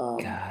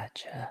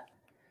 Gotcha.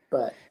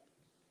 But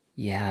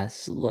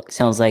yes, look,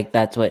 sounds like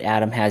that's what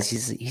Adam has.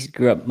 He's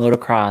grew up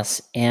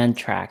motocross and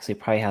track, so he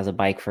probably has a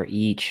bike for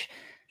each.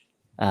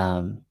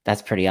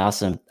 That's pretty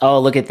awesome. Oh,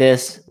 look at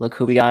this. Look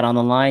who we got on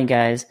the line,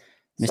 guys.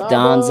 Miss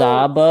Don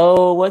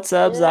Zabo. What's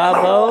up,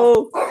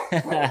 Zabo?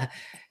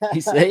 He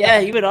said,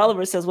 yeah, even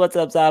Oliver says, what's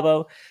up,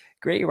 Zabo?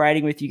 Great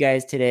riding with you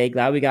guys today.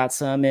 Glad we got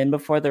some in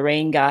before the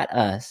rain got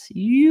us.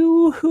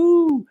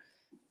 Yoo-hoo.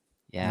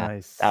 Yeah.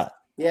 Nice. That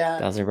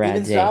was a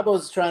rad day.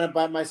 Zabo's trying to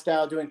bite my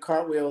style doing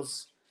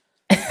cartwheels.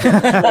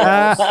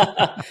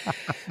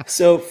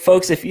 So,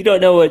 folks, if you don't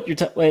know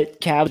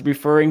what Cab's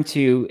referring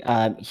to,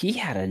 he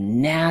had a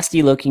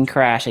nasty looking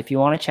crash. If you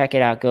want to check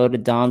it out, go to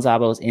Don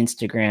Zabo's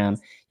Instagram.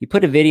 He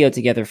put a video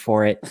together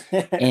for it,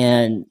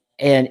 and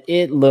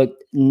it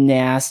looked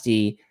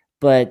nasty.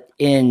 But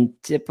in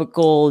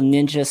typical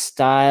ninja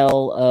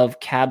style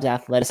of Cab's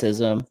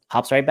athleticism,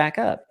 hops right back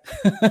up.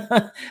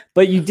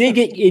 But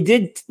it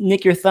did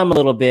nick your thumb a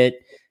little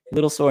bit, a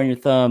little sore on your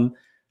thumb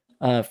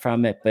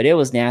from it, but it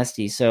was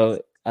nasty.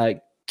 So,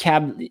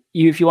 Cab,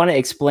 if you want to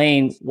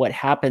explain what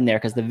happened there,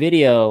 because the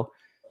video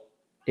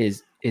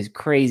is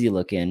crazy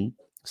looking.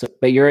 So,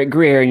 but you're at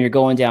Greer and you're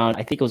going down,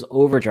 I think it was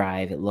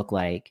Overdrive, it looked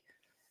like.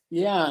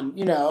 Yeah,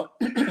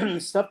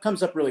 and stuff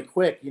comes up really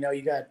quick. You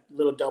got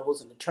little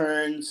doubles in the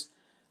turns,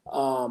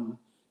 so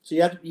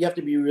you have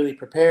to be really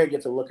prepared. You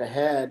have to look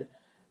ahead.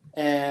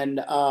 And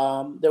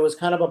there was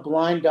kind of a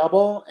blind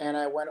double, and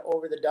I went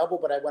over the double,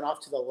 but I went off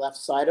to the left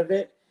side of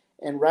it.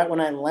 And right when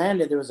I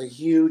landed, there was a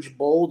huge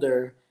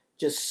boulder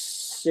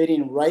just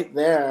sitting right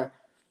there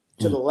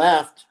to the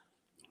left,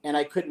 and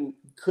I couldn't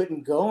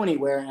go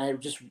anywhere. And I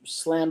just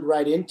slammed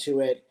right into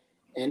it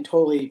and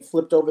totally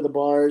flipped over the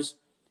bars.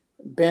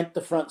 Bent the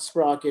front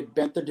sprocket,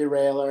 bent the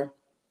derailleur.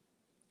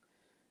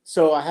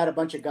 So I had a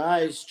bunch of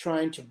guys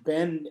trying to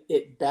bend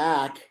it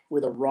back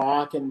with a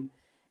rock, and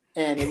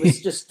it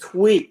was just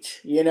tweaked,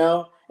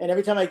 And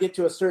every time I get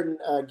to a certain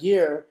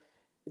gear,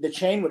 the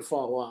chain would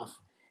fall off.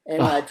 And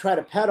when I try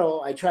to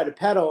pedal,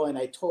 and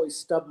I totally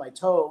stubbed my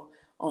toe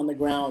on the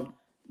ground,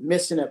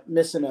 missing a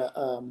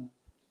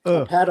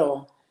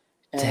pedal.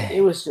 And dang.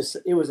 It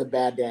was a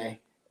bad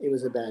day. It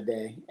was a bad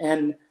day.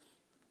 And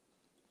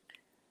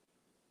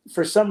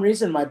for some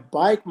reason, my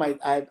bike,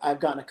 I've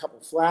gotten a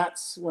couple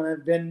flats when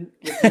I've been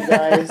with you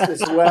guys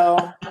as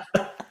well.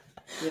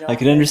 I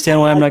can understand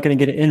why I'm not going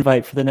to get an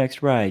invite for the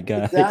next ride,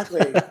 guys.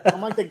 Exactly.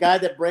 I'm like the guy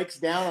that breaks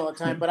down all the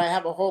time, but I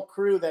have a whole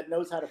crew that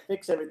knows how to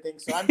fix everything.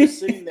 So I'm just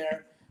sitting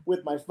there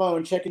with my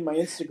phone, checking my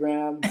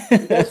Instagram.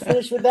 You guys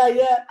finished with that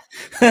yet?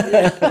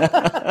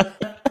 Yeah.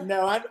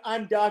 No,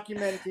 I'm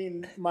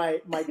documenting my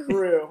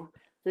crew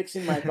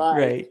fixing my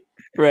bike.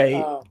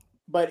 Right.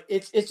 But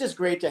it's just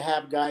great to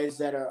have guys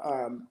that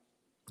are,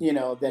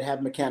 that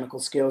have mechanical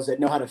skills, that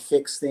know how to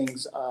fix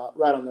things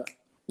right on the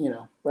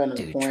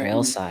point.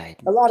 Trail side.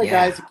 A lot of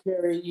guys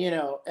carry,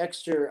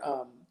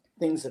 extra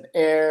things of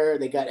air.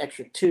 They got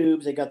extra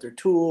tubes. They got their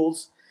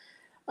tools.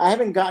 I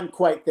haven't gotten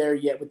quite there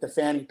yet with the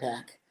fanny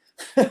pack.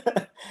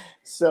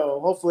 So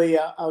hopefully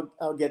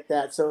I'll get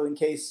that. So in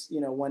case,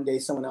 one day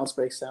someone else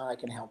breaks down, I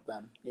can help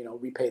them,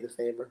 repay the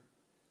favor.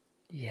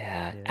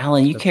 Yeah, Yeah,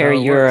 Alan, you that's carry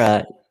how it your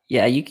works.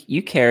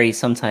 you carry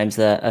sometimes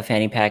a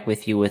fanny pack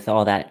with you with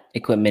all that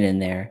equipment in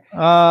there.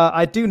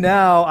 I do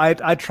now.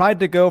 I tried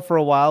to go for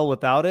a while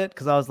without it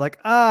because I was like,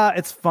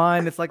 it's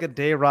fine. It's like a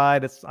day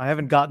ride. I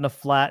haven't gotten a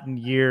flat in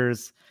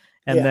years.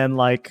 And Yeah. then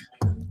like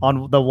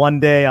on the one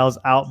day I was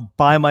out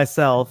by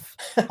myself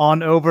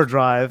on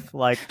overdrive,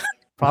 like Oh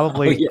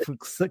probably yeah.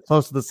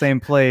 close to the same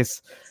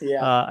place.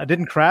 Yeah. I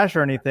didn't crash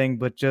or anything,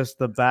 but just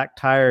the back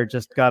tire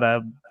just got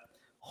a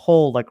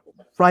hole like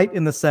right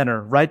in the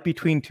center, right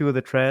between two of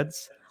the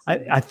treads.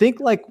 I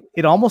think like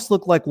it almost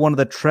looked like one of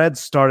the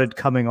treads started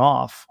coming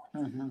off.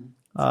 Mm-hmm.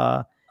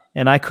 Uh,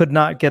 and I could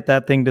not get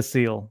that thing to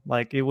seal.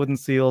 Like it wouldn't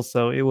seal.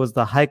 So it was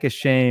the hike of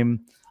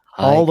shame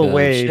all Hike the of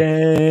way.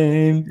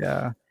 shame.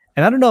 Yeah.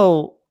 And I don't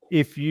know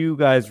if you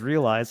guys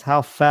realize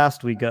how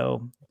fast we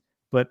go,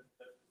 but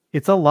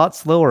it's a lot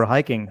slower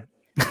hiking.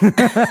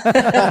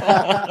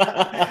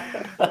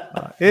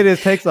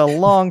 Takes a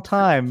long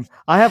time.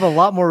 I have a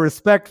lot more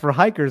respect for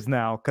hikers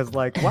now because,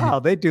 like, wow,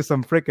 they do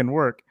some freaking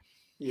work.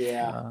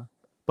 Yeah.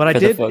 But For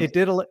the folks.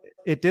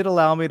 it did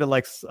allow me to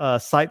like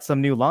cite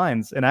some new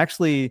lines, and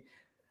actually,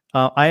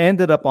 I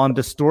ended up on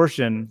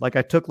Distortion. Like,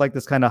 I took like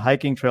this kind of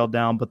hiking trail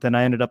down, but then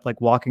I ended up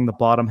like walking the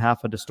bottom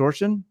half of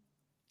Distortion.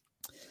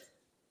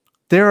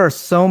 There are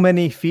so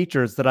many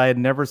features that I had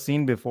never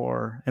seen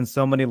before and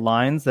so many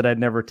lines that I'd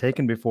never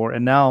taken before.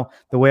 And now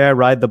the way I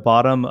ride the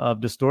bottom of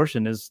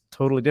Distortion is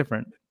totally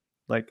different.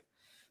 Like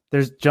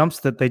there's jumps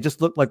that they just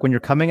look like when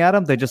you're coming at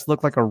them, they just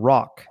look like a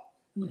rock.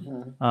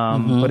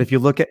 Mm-hmm. But if you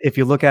look at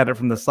it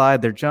from the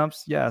side, they're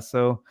jumps. Yeah.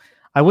 So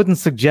I wouldn't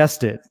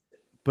suggest it,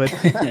 but,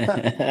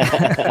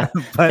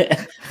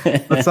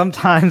 but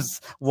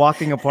sometimes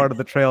walking a part of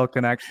the trail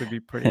can actually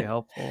be pretty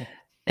helpful.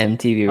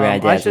 MTV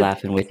Rad Dad's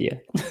laughing with you.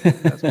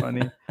 That's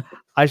funny.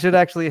 I should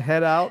actually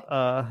head out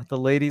the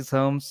ladies'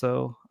 home,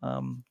 so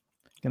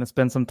gonna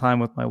spend some time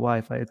with my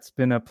wife. It's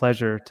been a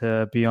pleasure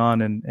to be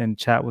on and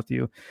chat with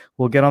you.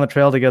 We'll get on the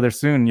trail together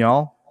soon,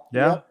 y'all.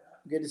 Yeah. Yep.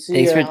 Good to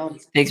see you, Alan.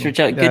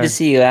 Good to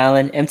see you,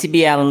 Alan.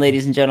 MTB Alan,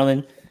 ladies and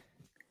gentlemen.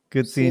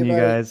 Good seeing you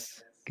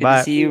guys. Good Bye.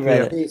 to see you,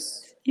 brother.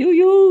 Peace.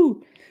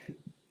 You.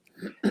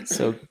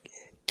 So,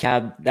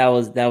 Cab, that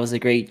was a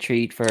great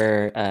treat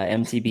for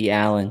MTB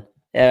Alan.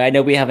 I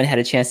know we haven't had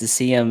a chance to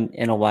see him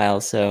in a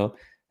while, so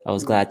I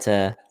was glad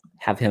to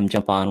have him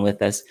jump on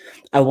with us.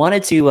 I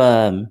wanted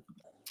to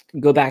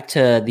go back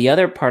to the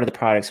other part of the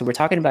product. So we're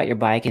talking about your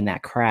bike and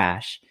that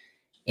crash,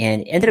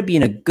 and it ended up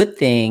being a good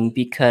thing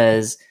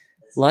because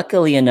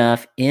luckily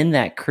enough, in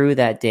that crew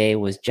that day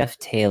was Jeff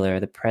Taylor,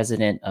 the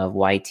president of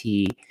YT,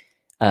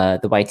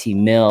 the YT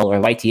Mill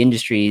or YT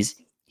Industries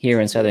here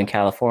in Southern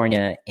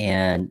California,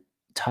 and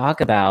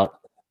talk about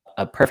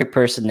a perfect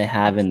person to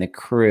have in the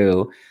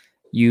crew.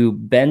 You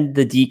bend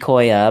the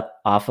decoy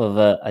up off of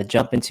a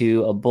jump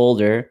into a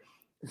boulder,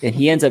 and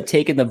he ends up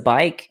taking the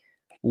bike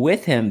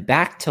with him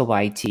back to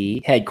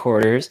YT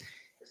headquarters.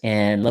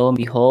 And lo and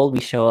behold, we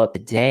show up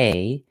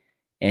today,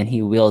 and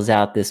he wheels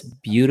out this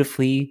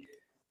beautifully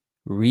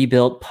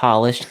rebuilt,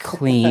 polished,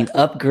 clean,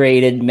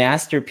 upgraded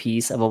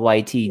masterpiece of a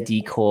YT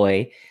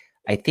decoy.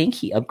 I think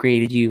he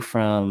upgraded you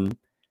from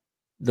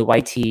the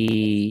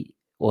YT,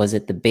 was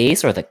it the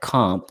base or the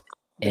comp?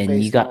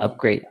 And you got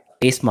upgrade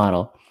base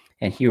model.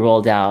 And he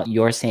rolled out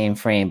your same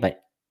frame,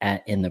 but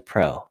in the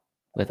pro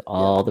with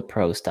all the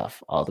pro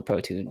stuff, all the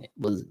pro tune. It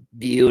was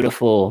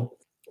beautiful.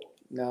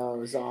 No, it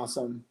was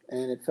awesome.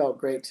 And it felt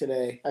great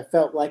today. I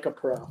felt like a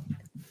pro.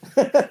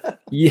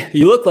 Yeah,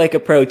 you look like a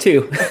pro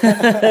too.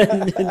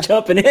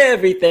 Jumping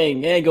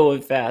everything and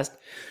going fast.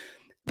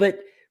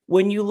 But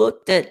when you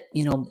looked at,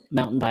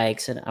 mountain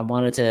bikes, and I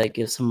wanted to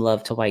give some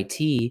love to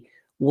YT,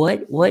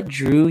 what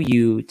drew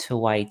you to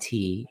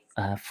YT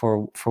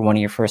for one of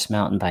your first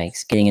mountain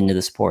bikes, getting into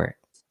the sport?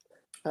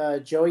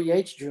 Joey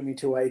Yates drew me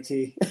to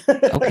YT.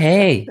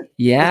 Okay,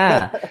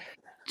 yeah,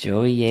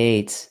 Joey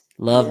Yates,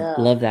 love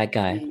that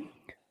guy.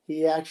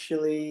 He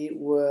actually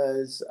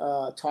was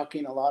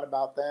talking a lot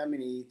about them,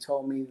 and he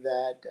told me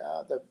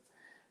that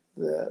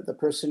the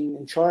person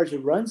in charge who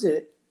runs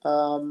it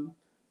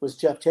was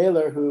Jeff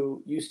Taylor,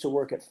 who used to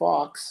work at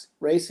Fox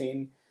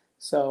Racing.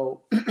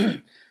 So,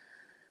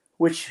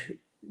 which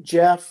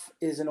Jeff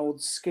is an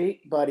old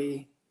skate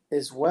buddy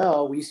as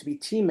well. We used to be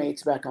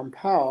teammates back on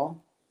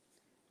PAL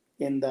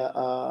in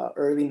the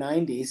early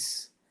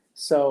 90s.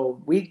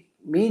 So me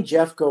and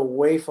Jeff go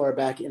way far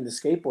back in the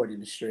skateboard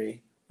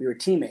industry. We were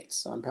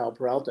teammates on Palo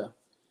Peralta.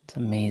 It's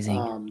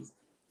amazing.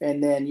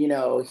 And then,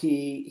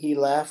 he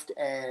left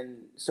and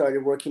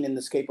started working in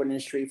the skateboard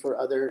industry for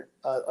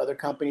other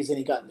companies, and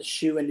he got in the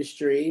shoe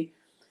industry.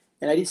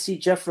 And I didn't see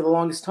Jeff for the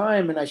longest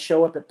time, and I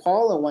show up at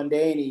Paula one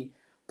day, and he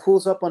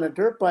pulls up on a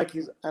dirt bike,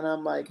 and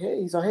I'm like,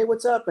 hey, he's like, hey,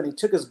 what's up? And he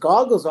took his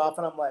goggles off,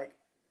 and I'm like,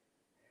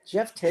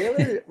 Jeff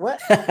Taylor,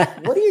 what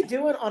are you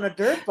doing on a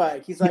dirt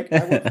bike? He's like,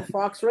 I work for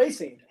Fox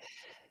Racing.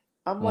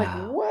 I'm like,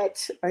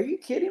 what? Are you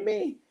kidding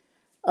me?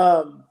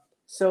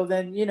 so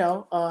then,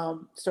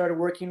 started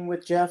working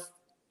with Jeff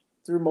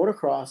through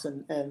motocross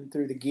and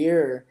through the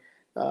gear,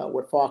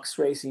 what Fox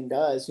Racing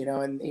does,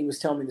 and he was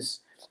telling me this,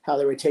 how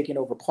they were taking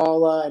over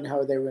Paula and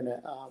how they were going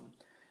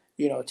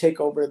to, take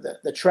over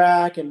the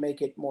track and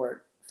make it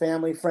more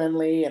family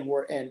friendly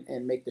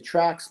and make the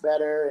tracks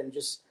better and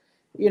just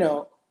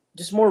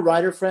more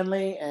rider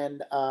friendly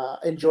and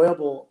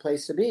enjoyable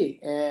place to be.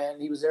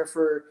 And he was there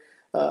for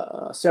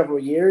several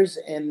years,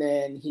 and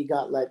then he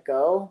got let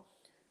go,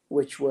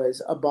 which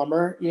was a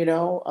bummer,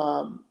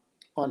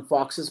 on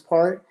Fox's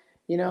part,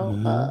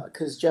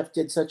 because Jeff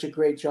did such a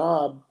great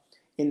job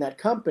in that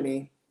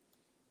company.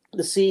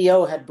 The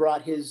CEO had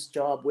brought his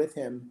job with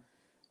him,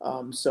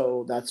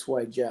 so that's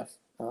why Jeff,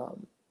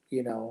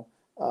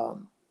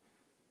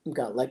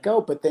 got let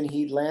go. But then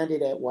he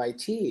landed at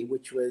YT,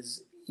 which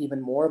was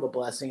even more of a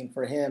blessing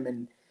for him.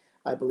 And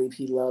I believe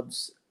he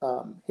loves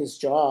his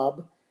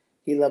job.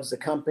 He loves the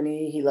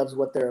company. He loves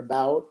what they're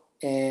about.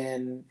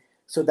 And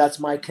so that's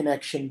my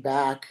connection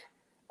back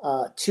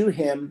to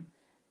him.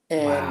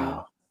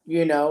 And,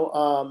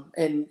 Wow.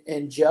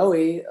 And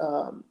Joey,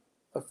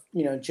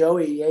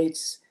 Joey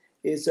Yates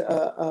is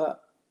a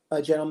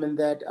gentleman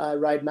that I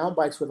ride mountain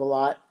bikes with a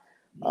lot,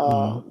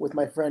 with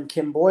my friend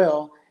Kim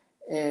Boyle.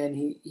 And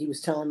he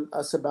was telling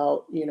us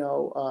about,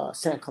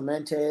 San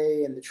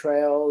Clemente and the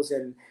trails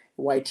and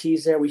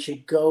YT's there. We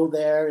should go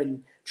there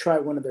and try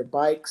one of their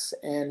bikes.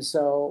 And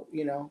so,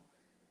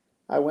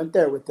 I went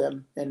there with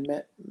them and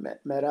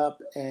met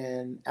up.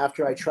 And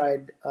after I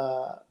tried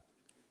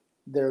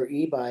their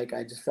e-bike,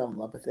 I just fell in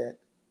love with it.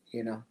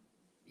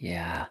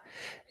 Yeah,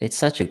 it's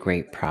such a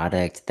great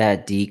product.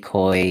 That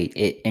decoy,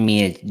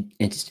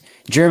 it's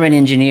German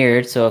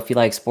engineered. So if you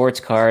like sports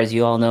cars,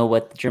 you all know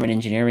what the German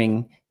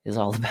engineering is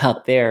all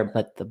about there.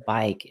 But the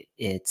bike,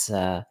 it's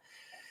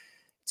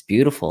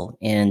beautiful.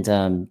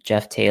 And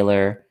Jeff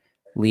Taylor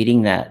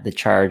leading the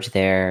charge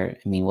there.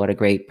 I mean, what a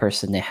great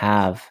person to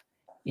have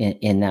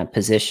in that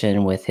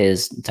position with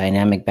his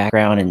dynamic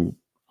background, and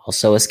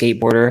also a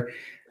skateboarder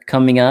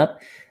coming up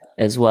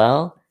as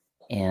well.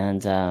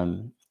 And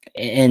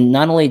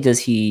not only does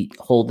he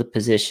hold the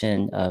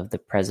position of the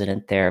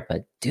president there,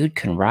 but dude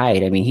can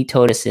ride. I mean, he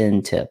towed us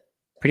into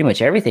pretty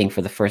much everything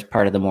for the first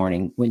part of the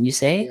morning, wouldn't you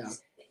say?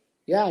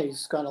 Yeah.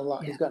 He's gotten a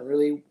lot. Yeah. He's gotten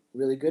really,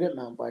 really good at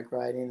mountain bike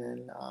riding,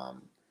 and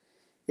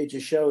it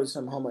just shows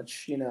him how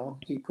much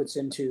he puts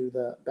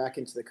back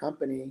into the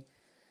company.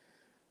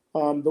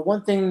 The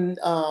one thing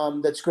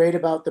that's great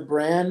about the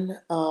brand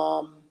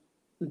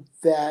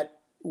that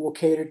will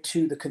cater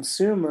to the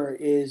consumer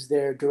is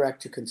their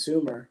direct to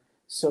consumer.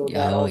 So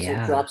that Oh also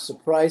yeah. drops the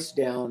price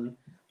down.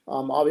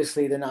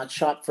 Obviously, they're not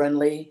shop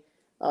friendly.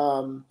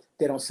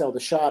 They don't sell to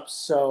shops,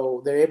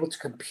 so they're able to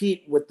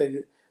compete with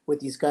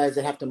these guys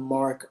that have to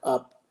mark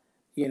up,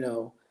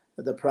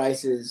 the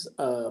prices.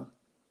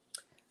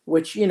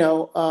 Which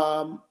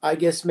I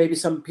guess maybe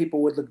some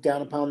people would look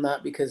down upon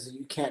that because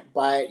you can't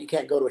buy it. You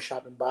can't go to a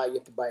shop and buy it. You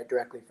have to buy it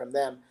directly from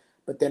them.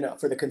 But then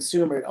for the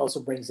consumer, it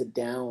also brings it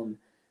down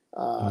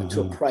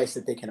to a price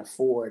that they can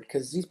afford,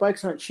 because these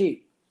bikes aren't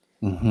cheap.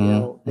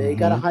 They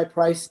got a high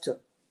price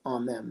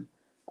on them,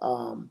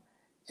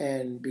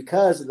 and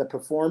because of the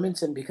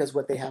performance and because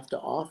what they have to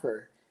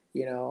offer,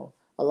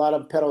 a lot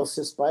of pedal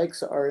assist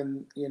bikes are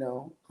in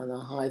on the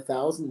high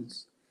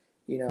thousands,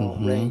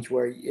 range,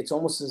 where it's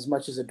almost as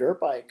much as a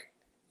dirt bike,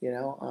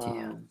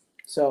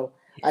 so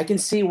I can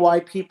see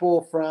why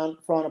people frown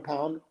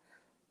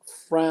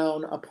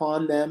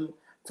upon them.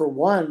 For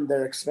one,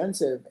 they're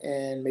expensive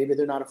and maybe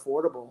they're not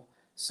affordable.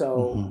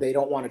 So they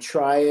don't want to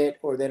try it,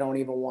 or they don't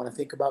even want to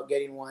think about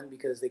getting one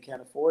because they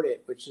can't afford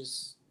it,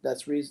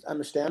 that's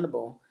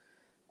understandable.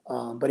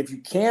 But if you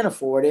can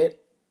afford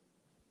it,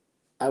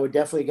 I would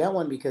definitely get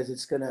one, because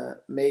it's going to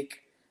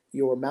make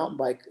your mountain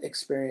bike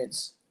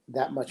experience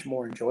that much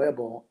more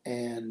enjoyable.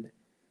 And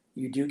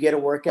you do get a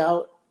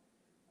workout,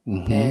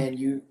 and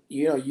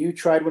you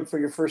tried one for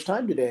your first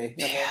time today.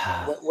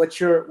 Yeah. What's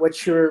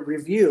your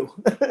review?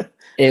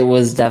 It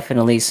was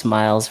definitely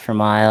smiles for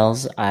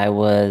miles. I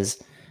was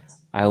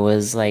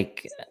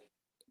like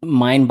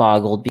mind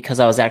boggled, because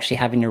I was actually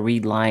having to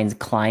read lines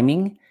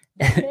climbing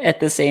at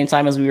the same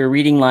time as we were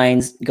reading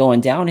lines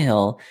going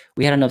downhill.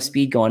 We had enough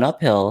speed going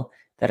uphill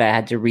that I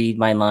had to read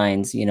my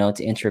lines,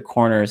 to enter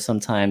corners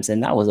sometimes.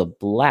 And that was a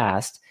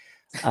blast.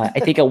 I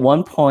think at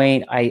one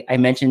point I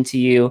mentioned to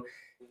you,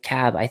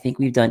 Cab, I think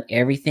we've done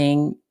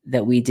everything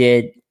that we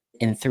did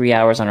in 3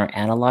 hours on our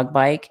analog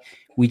bike.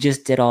 We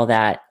just did all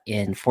that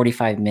in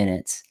 45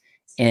 minutes,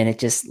 and it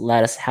just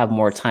let us have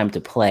more time to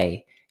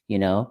play.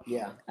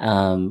 Yeah.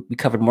 We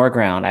covered more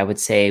ground. I would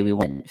say we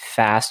went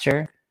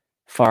faster,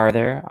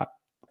 farther,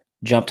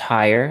 jumped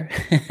higher,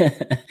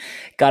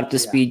 got up to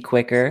speed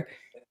quicker.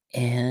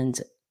 And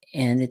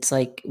it's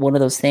like one of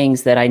those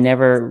things that I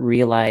never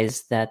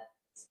realized that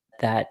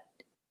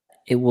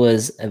it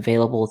was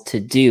available to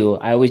do.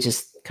 I always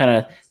just kind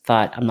of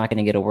thought, I'm not going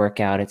to get a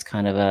workout. It's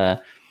kind of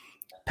a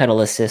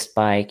pedal assist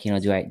bike.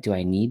 Do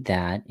I need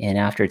that? And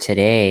after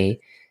today,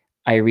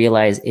 I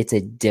realize it's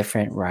a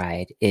different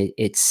ride.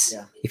 It's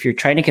if you're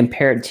trying to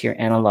compare it to your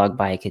analog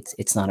bike,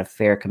 it's not a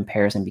fair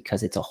comparison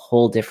because it's a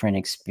whole different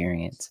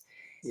experience.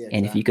 Yeah,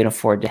 and if you can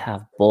afford to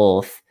have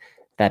both,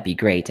 that'd be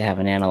great to have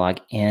an analog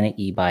and an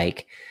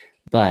e-bike.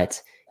 But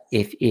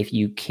if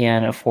you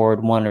can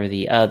afford one or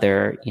the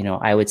other,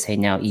 I would say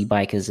now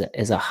e-bike is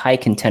a high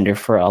contender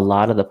for a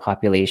lot of the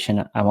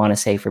population. I want to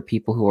say for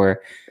people who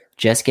are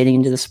just getting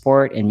into the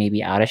sport and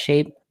maybe out of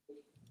shape.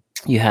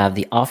 You have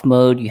the off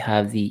mode, you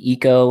have the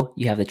eco,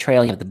 you have the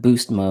trail, you have the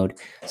boost mode.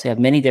 So you have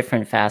many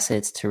different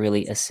facets to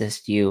really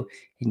assist you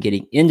in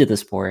getting into the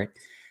sport.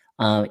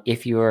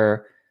 If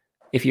you're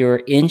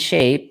in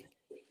shape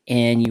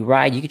and you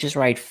ride, you could just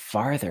ride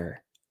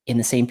farther in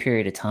the same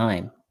period of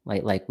time,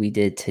 like we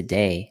did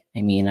today.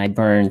 I mean, I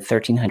burned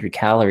 1,300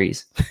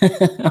 calories.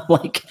 I'm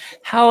like,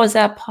 how is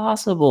that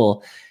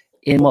possible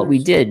in what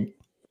we did?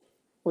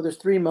 Well, there's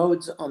 3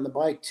 modes on the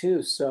bike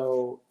too,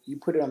 so you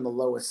put it on the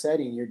lowest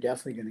setting, you're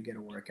definitely going to get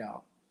a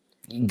workout.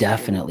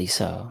 Definitely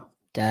so.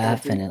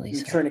 Definitely. If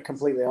you turn it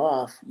completely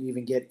off, you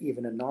even get a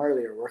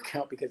gnarlier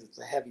workout because it's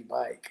a heavy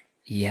bike.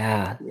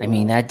 Yeah. I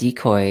mean, that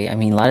decoy, a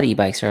lot of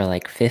e-bikes are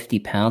like 50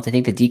 pounds. I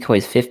think the decoy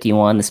is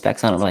 51. The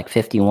specs on it are like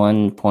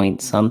 51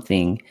 point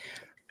something.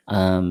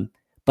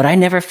 But I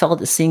never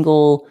felt a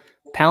single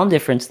pound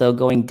difference though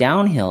going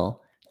downhill.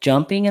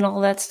 Jumping and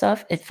all that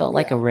stuff, it felt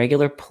like a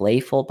regular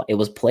playful. It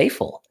was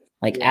playful,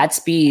 like at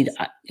speed.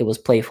 It was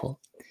playful,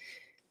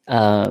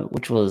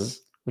 which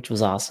was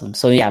awesome.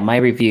 So yeah, my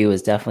review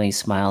is definitely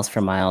smiles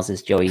for miles,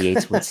 as Joey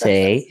Yates would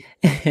say.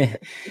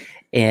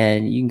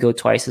 And you can go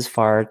twice as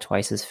far,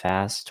 twice as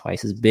fast,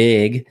 twice as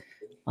big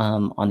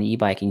on the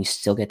e-bike, and you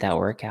still get that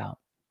workout,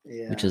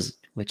 which is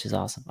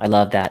awesome. I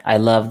love that. I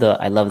love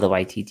the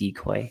YT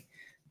decoy.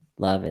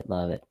 Love it.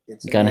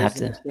 It's gonna have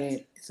to.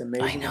 It's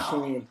amazing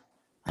machine.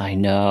 I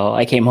know.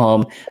 I came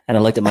home and I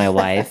looked at my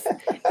wife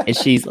and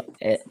she's,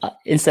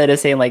 instead of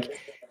saying like,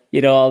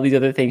 all these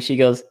other things, she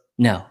goes,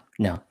 no,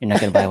 you're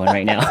not going to buy one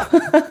right now.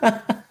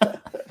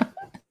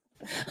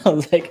 I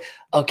was like,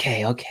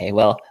 okay.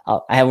 Well,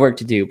 I have work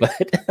to do,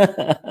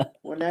 but.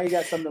 Well, now you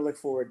got something to look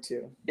forward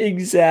to.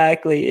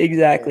 Exactly.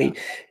 Yeah.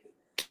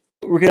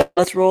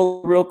 Let's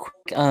roll real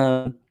quick.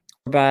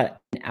 About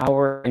an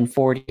hour and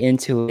 40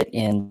 into it,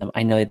 and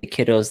I know the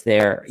kiddos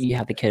there. You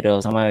have the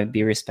kiddos. I want to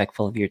be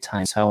respectful of your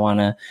time, so I want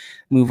to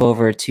move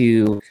over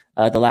to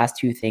the last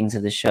 2 things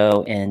of the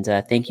show. And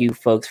thank you,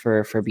 folks,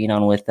 for being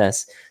on with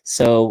us.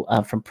 So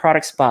from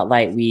Product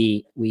Spotlight,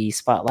 we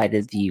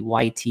spotlighted the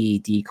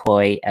YT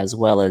decoy as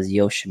well as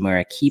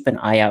Yoshimura. Keep an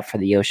eye out for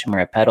the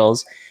Yoshimura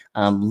pedals.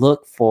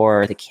 Look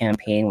for the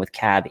campaign with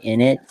Cab in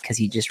it because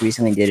he just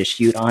recently did a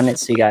shoot on it,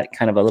 so you got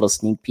kind of a little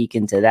sneak peek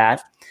into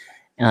that.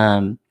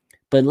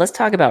 But let's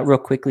talk about real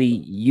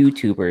quickly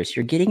YouTubers.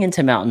 You're getting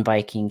into mountain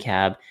biking,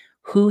 Cab.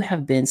 Who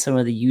have been some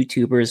of the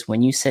YouTubers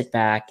when you sit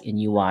back and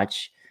you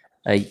watch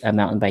a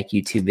mountain bike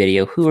YouTube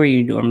video? Who are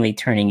you normally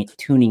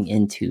tuning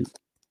into?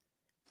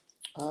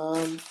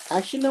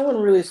 Actually, no one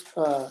really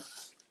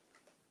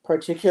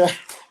particular.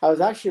 I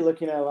was actually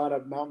looking at a lot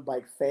of mountain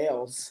bike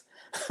fails.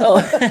 Oh.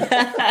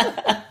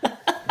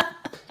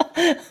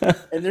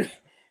 and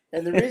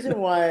the reason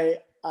why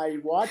I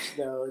watch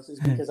those is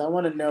because I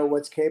want to know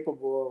what's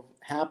capable of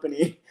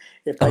happening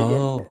if I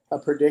get a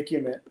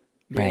predicament.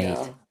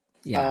 Right.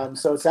 Yeah.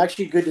 So it's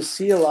actually good to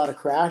see a lot of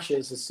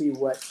crashes to see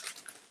what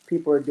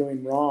people are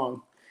doing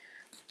wrong,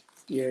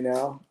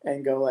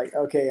 and go like,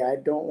 okay, I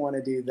don't want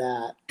to do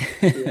that.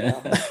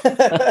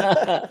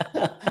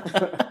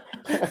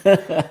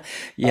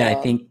 Yeah, I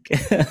think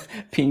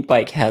Pink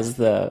Bike has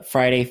the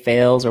Friday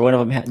fails, or one of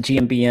them,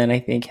 GMBN, I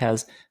think,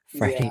 has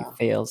Friday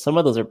fails. Some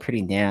of those are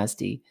pretty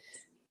nasty.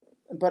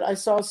 But I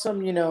saw some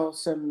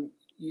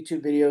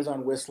YouTube videos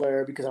on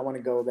Whistler because I want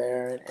to go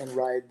there and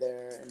ride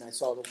there, and I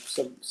saw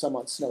some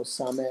on Snow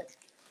Summit.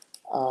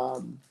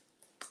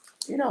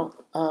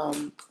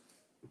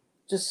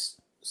 Just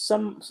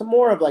some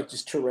more of like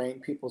just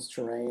people's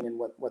terrain and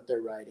what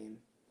they're riding.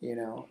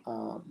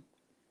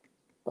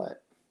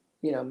 But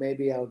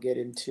maybe I'll get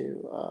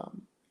into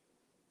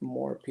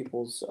more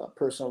people's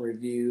personal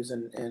reviews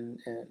and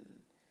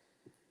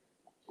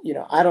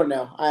I don't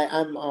know.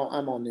 I'm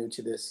all new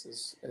to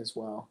this as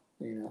well.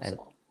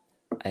 So.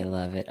 I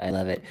love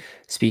it.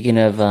 Speaking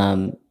of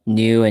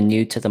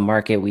new to the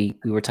market, we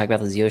were talking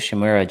about the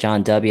Yoshimura.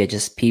 John W. I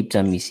just peeped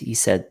him. He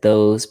said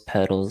those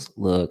pedals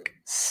look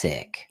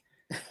sick.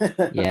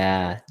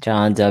 Yeah,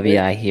 John W.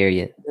 I hear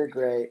you. They're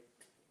great.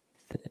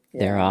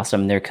 They're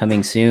awesome. They're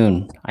coming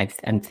soon.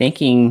 I'm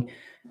thinking,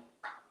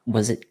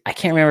 I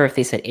can't remember if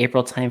they said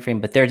April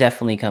timeframe, but they're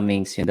definitely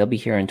coming soon. They'll be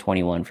here in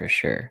 21 for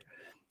sure.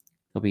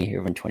 They'll be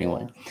here in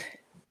 21. Yeah.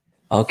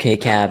 Okay,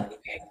 Cab.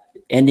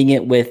 Ending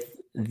it with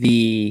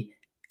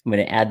I'm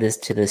going to add this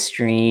to the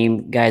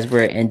stream. Guys,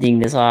 we're ending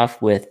this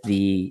off with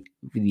the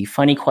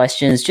funny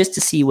questions just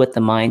to see what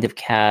the mind of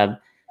Cab,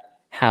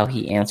 how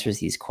he answers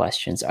these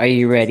questions. Are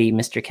you ready,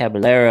 Mr.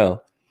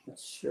 Caballero?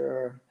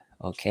 Sure.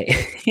 Okay.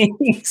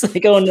 He's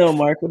like, oh no,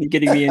 Mark, what are you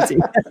getting me into?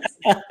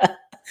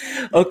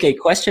 Okay,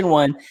 question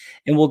 1,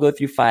 and we'll go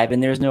through 5,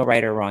 and there's no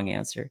right or wrong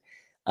answer.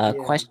 Yeah.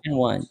 Question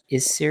 1,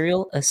 is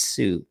cereal a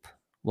soup?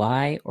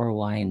 Why or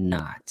why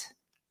not?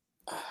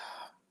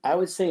 I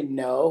would say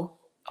no,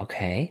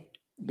 Okay.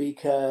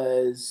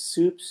 because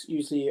soups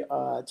usually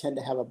tend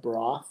to have a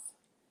broth,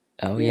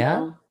 Oh, you yeah?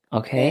 know,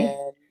 Okay.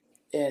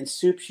 and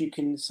soups you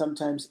can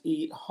sometimes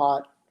eat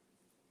hot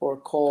or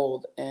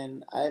cold.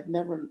 And I don't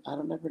never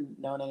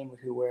known anyone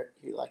who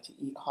like to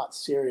eat hot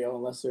cereal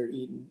unless they're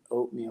eating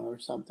oatmeal or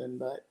something.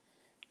 But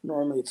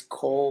normally it's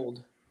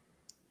cold,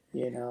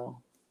 you know.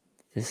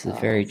 This is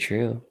very Um,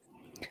 true.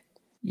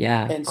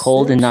 Yeah, and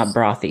cold and not soups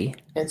brothy.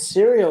 and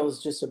cereal is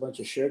just a bunch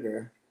of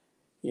sugar,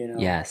 you know.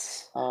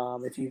 Yes.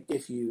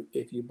 If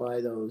you buy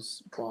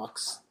those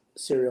box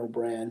cereal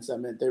brands, I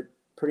mean they're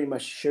pretty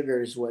much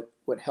sugar is what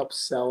helps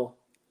sell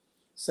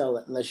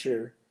it, unless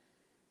you're,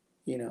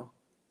 you know,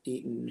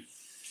 eating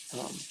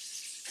um,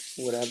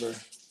 whatever,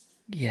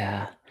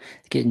 Yeah.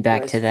 Getting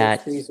back Rice to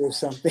that. Krispies or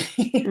something.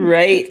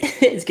 Right.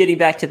 It's getting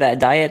back to that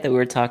diet that we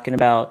were talking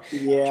about,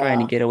 trying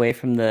to Yeah, get away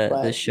from the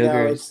but no,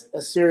 sugars. it's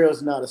a cereal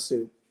is not a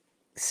soup.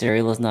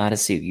 Cereal is not a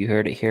soup. You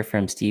heard it here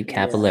from Steve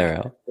Yeah,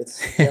 Caballero. it's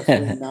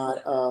definitely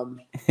not.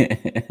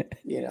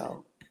 You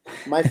know,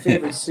 my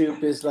favorite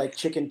soup is like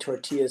chicken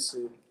tortilla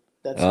soup.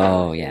 That's one of my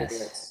Oh, yes.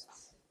 favorites.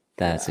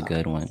 That's a Yeah,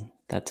 good one.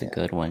 That's a yeah.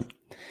 good one.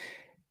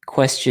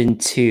 Question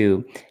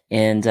 2,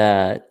 and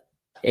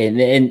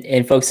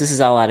and folks, this is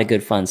all out of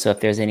good fun. So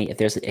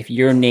if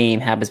your name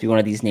happens to be one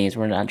of these names,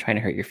 we're not trying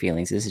to hurt your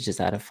feelings. This is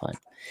just out of fun.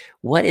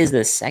 What is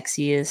the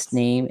sexiest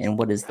name and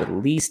what is the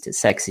least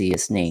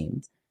sexiest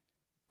name?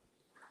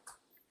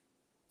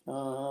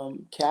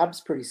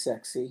 Cab's pretty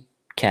sexy.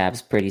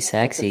 Cab's pretty That's a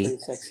sexy. pretty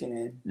sexy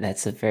name.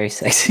 That's a very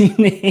sexy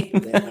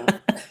name. Yeah.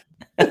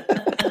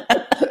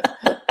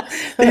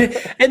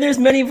 And there's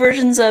many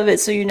versions of it,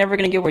 so you're never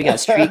gonna get where you got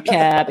street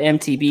cab,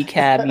 MTB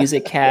cab,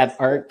 music cab,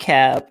 art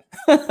cab,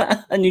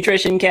 a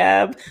nutrition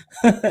cab.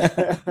 And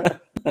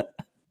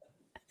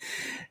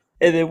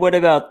then what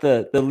about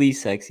the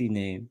least sexy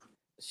name?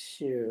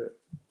 Shoot,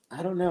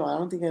 I don't know. I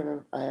don't think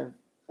I have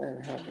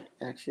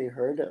actually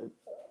heard of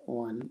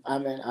one. I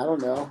mean, I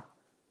don't know.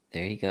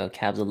 There you go.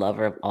 Cab's a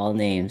lover of all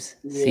names.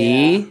 Yeah,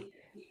 See?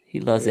 He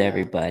loves yeah.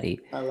 everybody.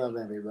 I love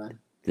everybody.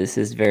 This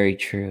is very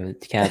true.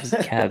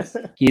 Cab's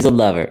he's a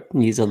lover.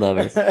 He's a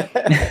lover.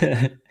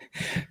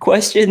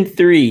 Question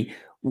 3.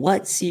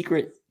 What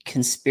secret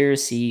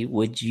conspiracy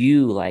would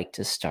you like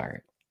to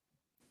start?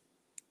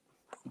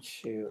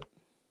 Shoot.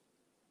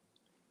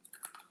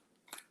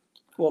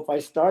 Well, if I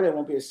start, it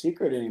won't be a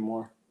secret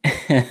anymore.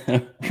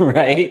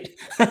 Right?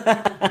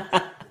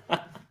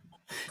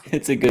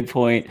 It's a good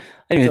point.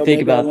 I didn't even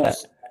think about that.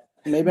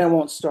 Maybe I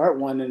won't start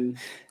one and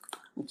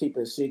keep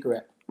it a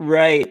secret.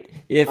 Right.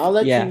 I'll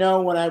let you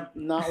know when I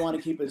not want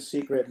to keep it a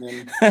secret, and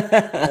then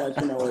I'll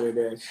let you know what it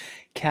is.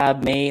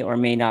 Cab may or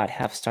may not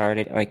have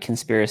started a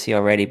conspiracy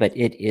already, but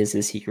it is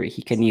a secret.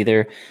 He can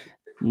neither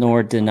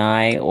nor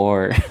deny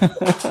or.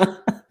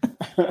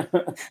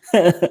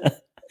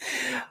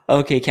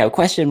 Okay, Cab.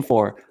 Question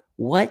 4.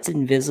 What's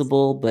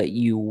invisible but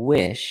you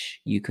wish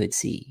you could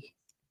see?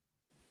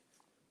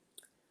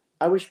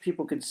 I wish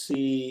people could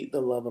see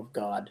the love of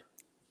God.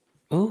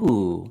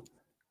 Ooh,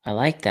 I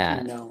like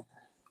that. You know,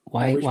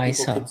 Why? Why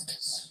so?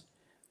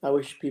 I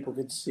wish people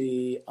could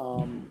see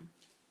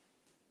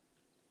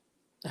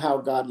how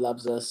God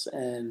loves us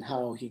and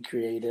how He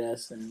created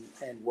us, and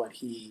what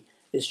He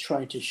is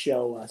trying to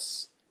show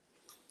us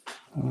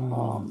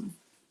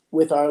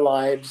with our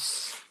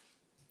lives,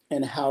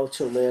 and how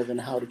to live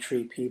and how to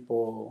treat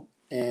people,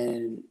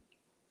 and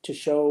to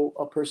show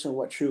a person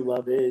what true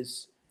love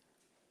is.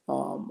 A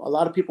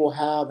lot of people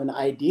have an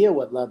idea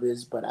what love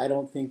is, but I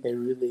don't think they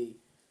really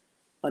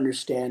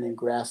understand and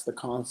grasp the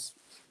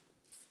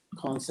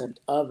concept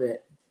of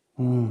it,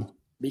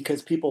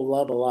 because people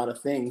love a lot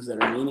of things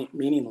that are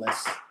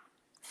meaningless,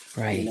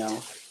 Right. you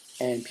know,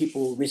 and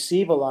people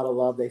receive a lot of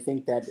love. They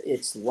think that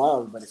it's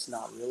love, but it's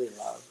not really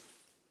love,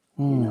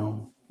 you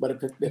know. But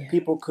if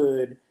people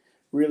could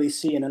really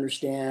see and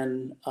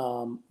understand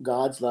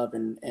God's love,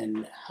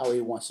 and how He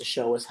wants to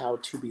show us how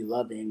to be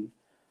loving,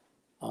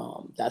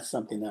 that's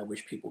something that I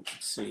wish people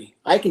could see.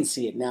 I can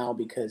see it now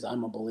because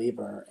I'm a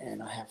believer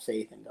and I have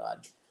faith in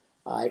God.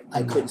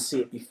 I couldn't see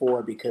it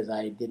before because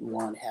I didn't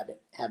want to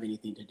have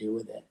anything to do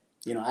with it.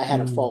 You know, I had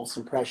a false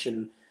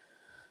impression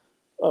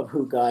of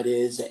who God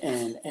is,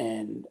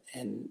 and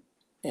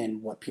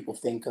what people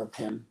think of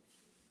Him.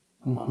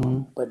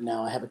 But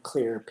now I have a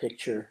clearer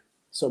picture,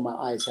 so my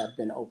eyes have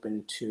been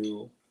opened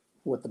to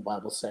what the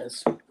Bible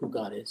says, who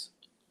God is.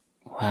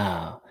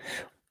 Wow.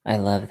 I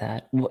love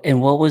that.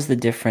 And what was the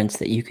difference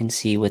that you can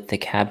see with the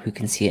Cab who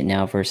can see it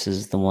now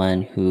versus the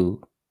one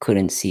who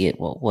couldn't see it?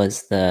 What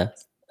was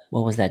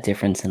that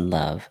difference in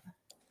love?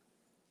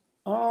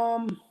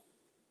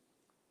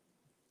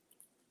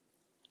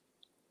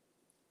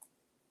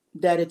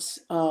 That it's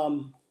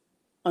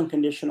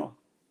unconditional.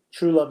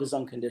 True love is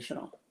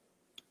unconditional.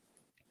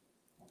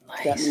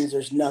 Nice. That means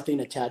there's nothing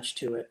attached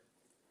to it.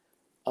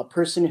 A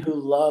person who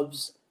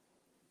loves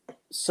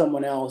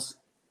someone else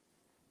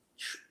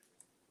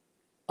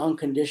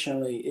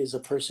unconditionally is a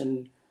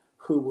person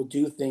who will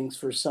do things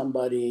for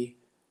somebody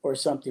or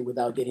something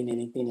without getting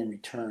anything in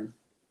return.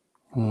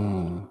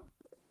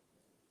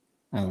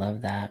 I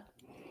love that.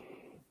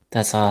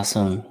 That's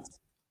awesome.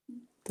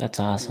 That's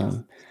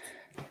awesome.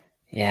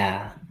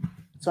 Yeah.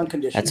 It's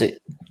unconditional.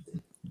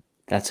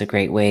 That's a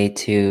great way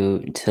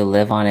to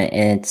live on it,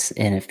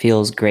 and it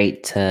feels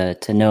great to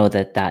know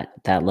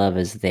that love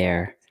is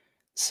there.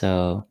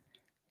 So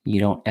you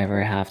don't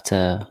ever have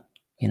to,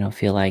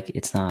 feel like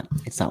it's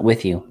not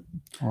with you,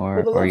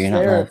 Well, the or love's you're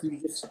not there loved. if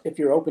if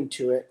you're open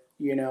to it.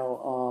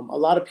 A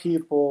lot of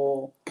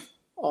people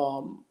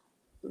um,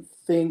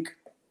 think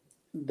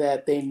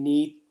that they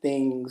need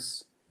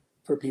things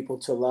for people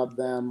to love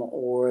them,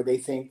 or they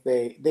think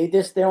they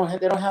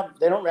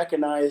don't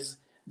recognize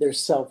their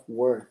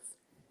self-worth,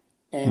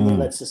 and they Mm,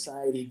 let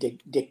society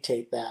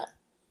dictate that.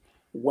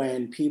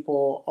 When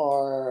people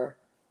are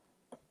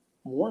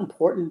more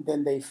important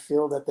than they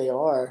feel that they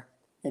are,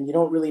 and you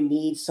don't really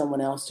need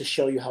someone else to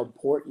show you how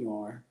important you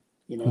are.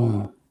 You know,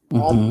 mm,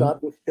 mm-hmm,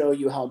 God will show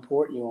you how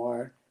important you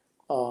are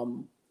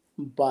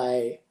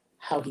by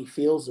how He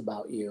feels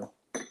about you.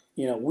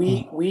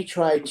 We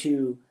try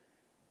to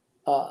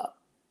uh,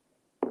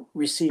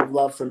 receive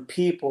love from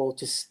people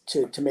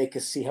to make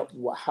us see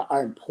how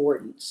our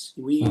importance.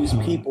 We use mm-hmm,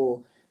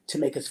 people to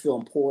make us feel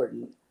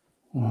important.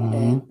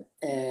 mm-hmm,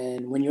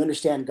 And when you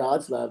understand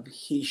God's love,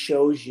 He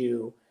shows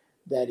you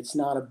that it's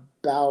not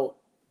about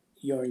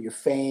your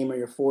fame or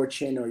your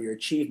fortune or your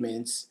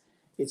achievements.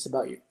 It's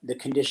about the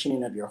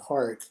conditioning of your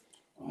heart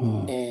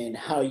mm, and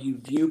how you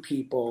view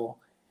people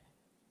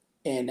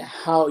and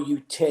how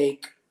you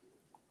take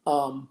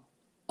um,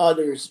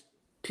 others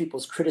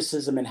people's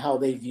criticism and how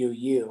they view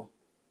you.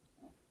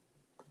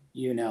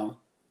 You know,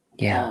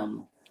 yeah,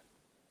 um,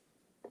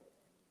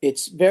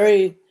 it's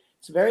very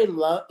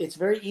it's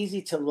very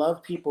easy to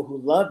love people who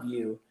love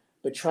you,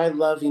 but try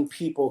loving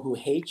people who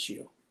hate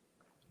you.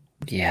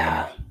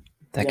 yeah.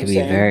 You That know what I'm could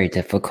be saying? very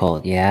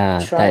difficult.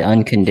 Yeah, that Try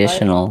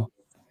unconditional.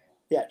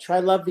 yeah, try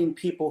loving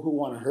people who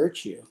want to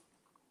hurt you.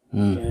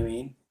 You know what I Mm,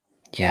 mean?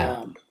 yeah,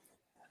 Um,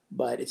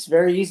 but it's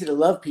very easy to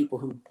love people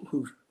who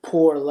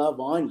pour love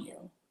on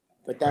you,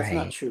 but that's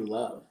not right. true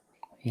love.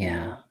 You Yeah,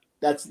 know,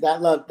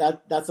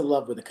 that's a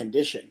love with a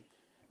condition.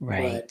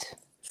 But right.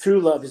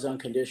 true love is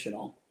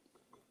unconditional.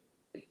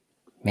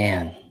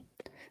 Man,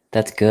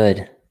 that's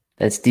good.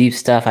 That's deep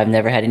stuff. I've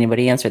never had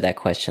anybody answer that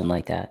question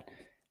like that.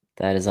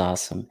 That is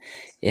awesome.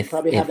 You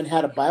probably If haven't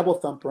had a Bible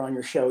thumper on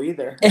your show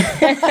either.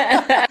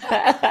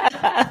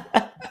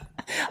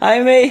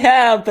 I may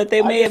have, but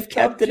they I may have just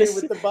kept thumped it you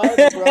with the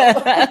Bible, bro.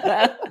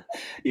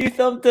 You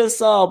thumped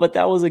us all, but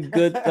that was a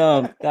good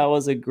thump. That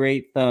was a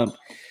great thump.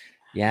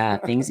 Yeah,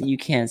 things that you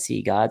can't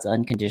see. God's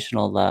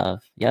unconditional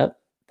love. Yep,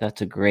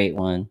 that's a great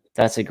one.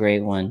 That's a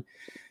great one.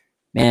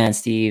 Man,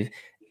 Steve,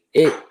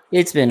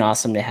 it's been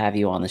awesome to have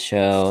you on the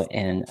show,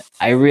 and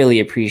I really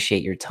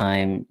appreciate your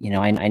time.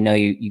 I know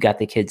you got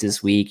the kids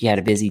this week. You had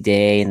a busy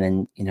day, and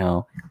then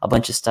a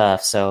bunch of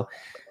stuff. So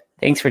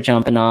thanks for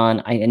jumping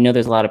on. I know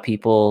there's a lot of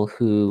people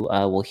who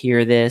will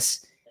hear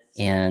this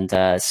and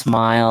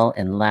smile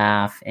and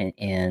laugh,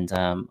 and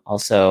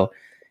also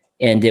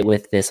end it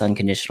with this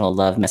unconditional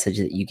love message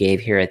that you gave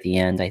here at the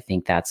end. I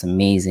think that's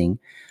amazing.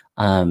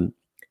 Um,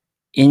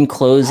 in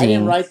I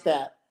didn't closing, write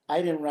that.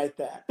 I didn't write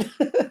that.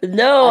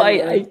 no, I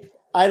I learned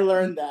I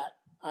learned that.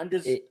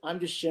 it, I'm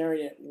just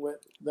sharing it with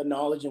the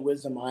knowledge and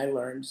wisdom I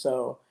learned.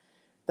 So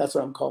that's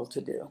what I'm called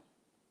to do.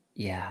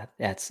 yeah,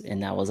 that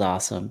was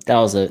awesome. That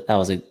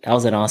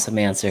was an awesome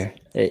answer.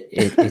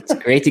 It's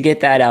great to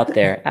get that out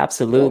there.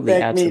 Don't Absolutely,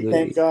 thank me,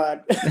 thank absolutely.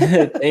 God.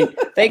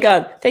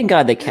 Thank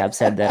God that Cap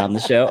said that on the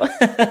show.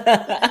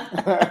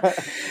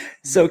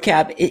 So,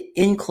 Cap,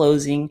 in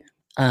closing,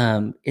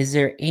 is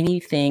there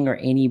anything or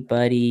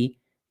anybody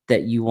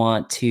that you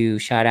want to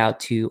shout out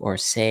to or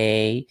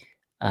say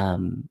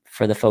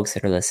for the folks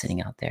that are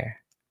listening out there?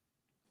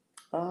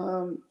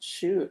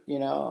 Shoot,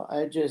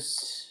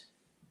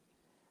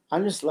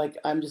 I'm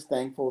just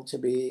thankful to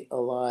be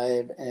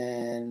alive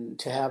and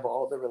to have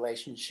all the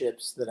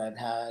relationships that I've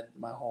had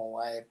my whole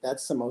life.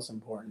 That's the most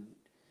important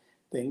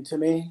thing to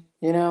me.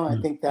 I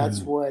think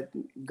that's Mm-hmm. what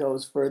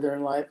goes further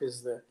in life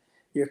is the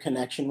your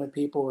connection with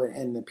people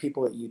and the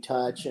people that you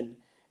touch and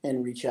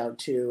reach out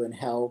to and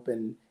help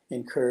and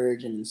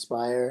encourage and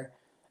inspire.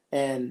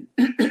 And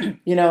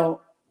you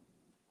know,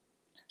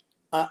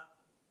 I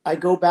I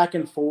go back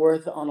and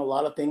forth on a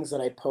lot of things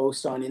that I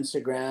post on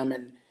Instagram,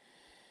 and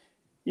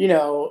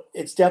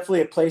it's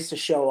definitely a place to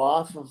show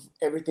off of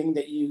everything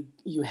that you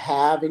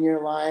have in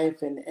your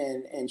life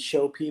and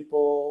show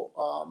people.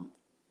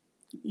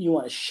 You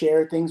want to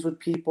share things with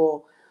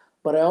people,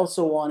 but I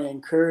also want to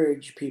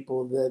encourage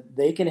people that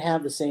they can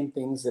have the same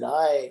things that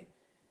I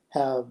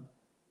have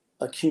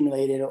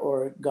accumulated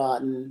or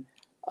gotten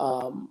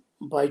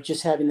by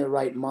just having the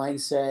right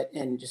mindset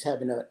and just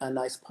having a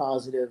nice,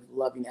 positive,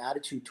 loving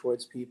attitude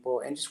towards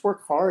people and just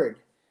work hard.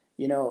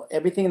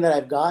 Everything that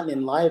I've gotten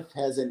in life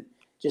hasn't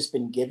just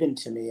been given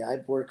to me.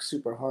 I've worked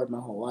super hard my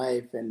whole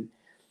life, and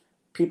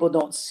people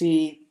don't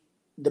see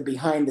the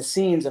behind the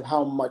scenes of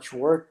how much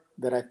work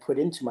that I put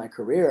into my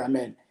career. I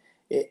mean,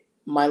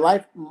 my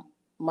life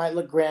might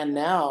look grand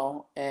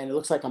now, and it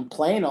looks like I'm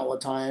playing all the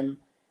time,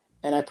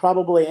 and I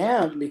probably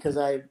am because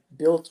I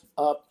built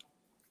up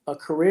a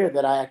career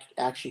that I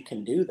actually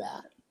can do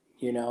that,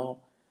 you know.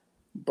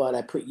 But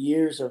I put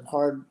years of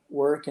hard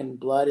work and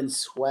blood and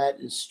sweat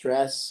and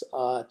stress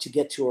to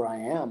get to where I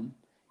am,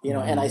 you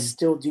know, and I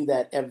still do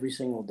that every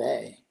single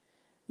day.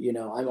 You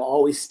know, I'm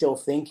always still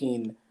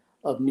thinking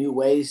of new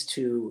ways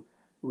to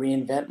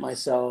reinvent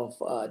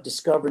myself,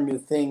 discover new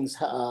things,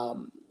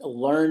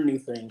 learn new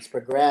things,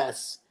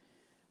 progress.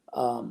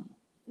 Um,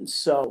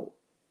 so,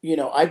 you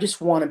know, I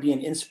just want to be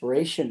an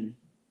inspiration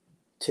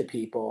to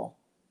people,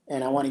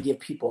 and I want to give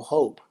people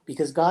hope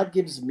because God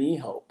gives me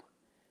hope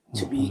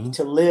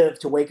to live,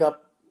 to wake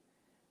up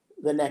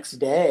the next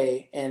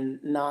day and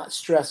not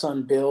stress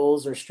on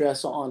bills or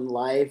stress on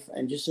life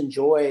and just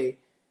enjoy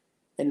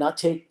and not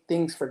take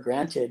things for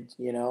granted,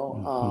 you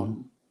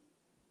know.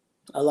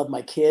 I love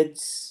my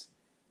kids,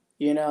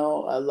 you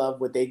know, I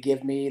love what they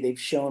give me. They've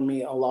shown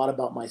me a lot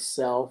about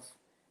myself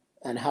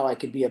and how I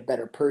could be a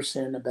better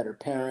person, a better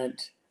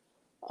parent.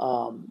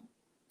 Um,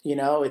 you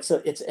know, it's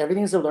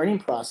everything's a learning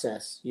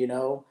process, you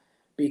know,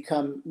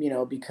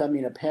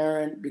 becoming a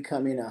parent,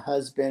 becoming a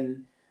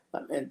husband,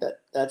 and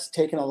that's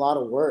taken a lot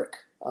of work.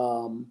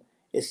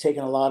 It's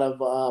taken a lot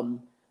of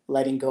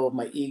letting go of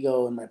my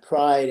ego and my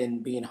pride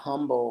and being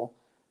humble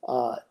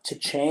to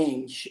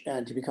change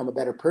and to become a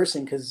better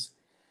person. Because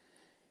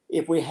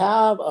if we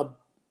have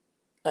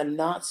a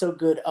not so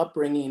good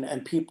upbringing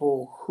and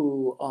people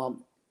who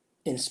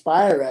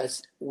inspire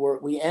us,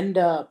 we end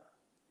up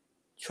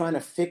trying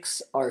to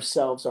fix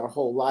ourselves our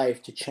whole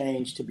life to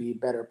change to be a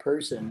better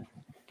person.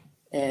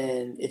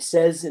 And it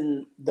says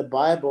in the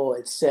Bible,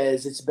 it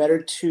says it's better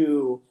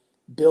to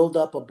build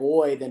up a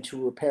boy than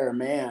to repair a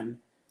man.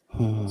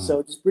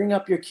 So just bring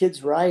up your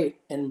kids right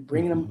and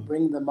bring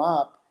them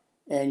up,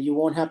 and you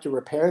won't have to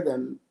repair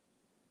them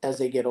as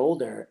they get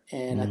older.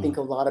 And I think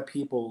a lot of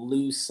people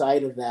lose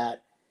sight of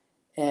that.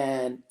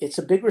 And it's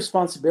a big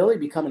responsibility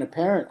becoming a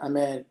parent. I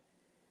mean,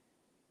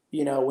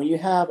 you know, when you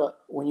have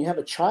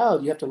a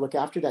child, you have to look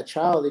after that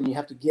child, and you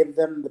have to give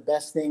them the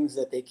best things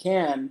that they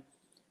can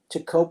to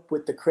cope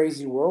with the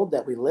crazy world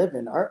that we live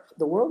in.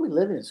 The world we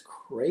live in is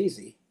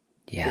crazy.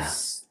 Yeah.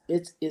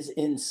 It is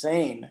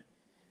insane.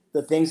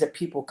 The things that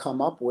people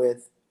come up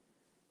with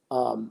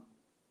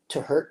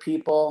to hurt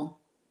people,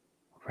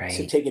 to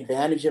Right. take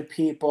advantage of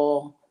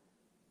people.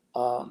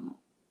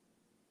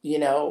 You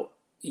know,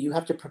 you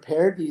have to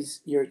prepare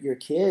your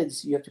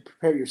kids. You have to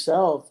prepare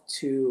yourself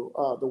to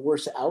the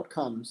worst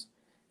outcomes.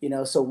 You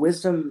know, so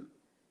wisdom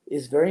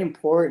is very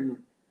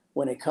important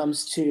when it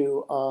comes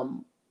to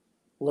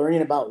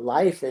learning about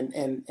life and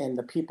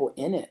the people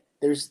in it.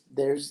 There's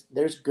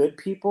good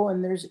people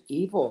and there's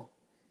evil,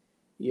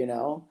 you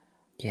know,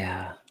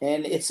 Yeah.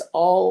 and it's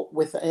all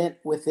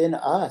within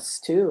us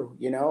too.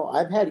 You know,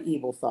 I've had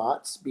evil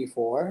thoughts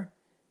before.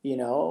 You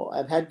know,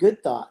 I've had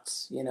good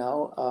thoughts. You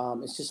know,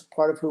 it's just a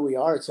part of who we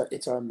are.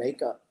 It's our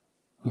makeup.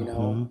 You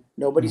know,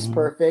 nobody's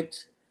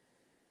perfect.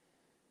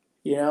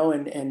 You know,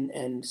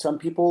 and some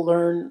people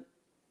learn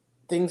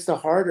things the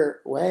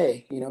harder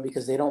way, you know,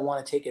 because they don't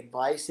want to take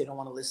advice. They don't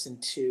want to listen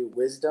to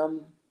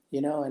wisdom,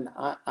 you know, and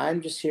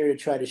I'm just here to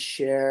try to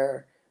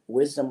share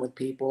wisdom with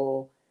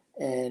people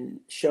and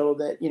show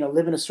that, you know,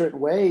 live in a certain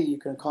way, you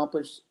can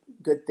accomplish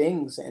good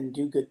things and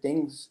do good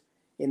things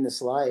in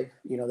this life,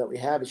 you know, that we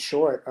have. Is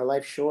short. Our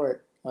life's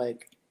short.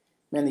 Like,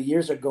 man, the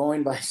years are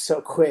going by so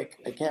quick.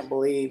 I can't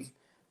believe,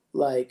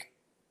 like,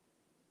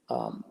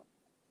 um,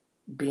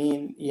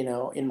 being, you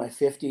know, in my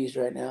 50s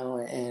right now,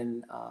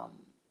 and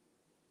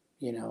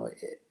you know,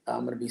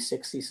 I'm going to be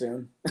 60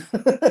 soon.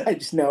 I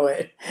just know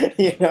it,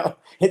 you know,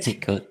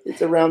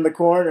 it's around the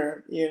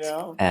corner, you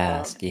know,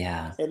 Fast.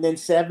 Yeah. and then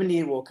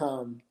 70 will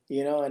come,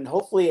 you know, and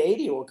hopefully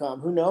 80 will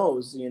come, who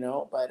knows, you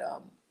know, but,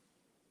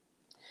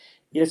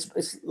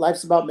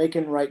 life's about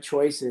making right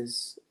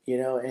choices, you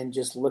know, and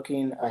just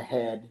looking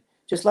ahead,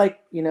 just like,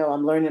 you know,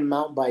 I'm learning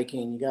mountain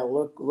biking. You got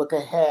to look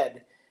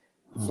ahead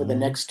for the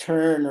next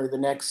turn or the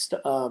next,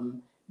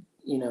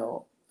 you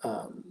know,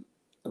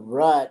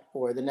 rut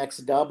or the next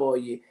double.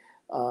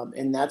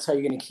 And that's how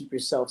you're going to keep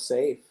yourself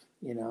safe,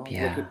 you know.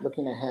 Yeah.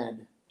 Looking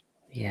ahead.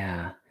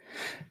 Yeah.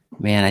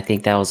 Man, I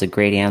think that was a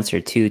great answer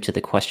too to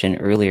the question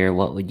earlier.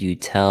 What would you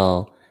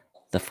tell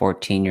the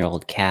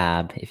 14-year-old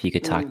Cab if you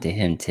could talk to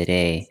him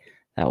today?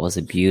 That was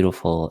a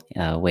beautiful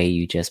way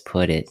you just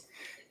put it.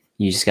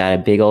 You just got a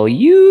big old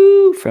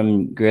U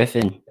from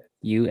Griffin,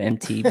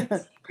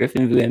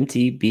 Griffin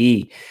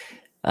UMTB.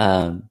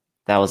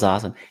 That was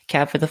awesome.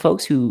 Cab, for the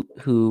folks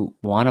who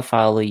want to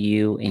follow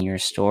you in your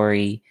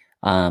story,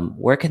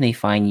 where can they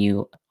find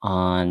you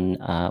on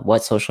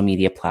what social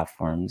media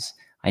platforms?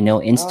 I know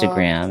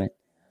Instagram.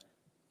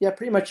 Yeah,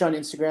 pretty much on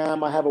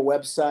Instagram. I have a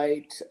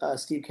website,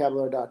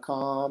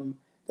 stevecaballero.com,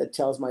 that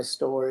tells my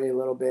story a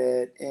little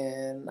bit.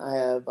 And I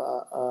have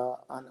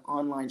an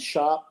online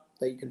shop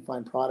that you can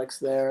find products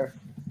there.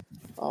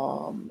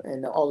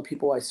 And all the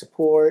people I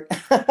support.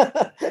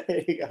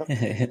 There you go.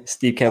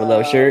 Steve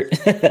Caballero shirt.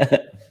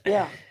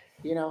 Yeah.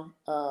 you know,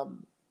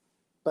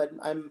 but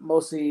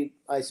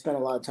I spend a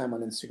lot of time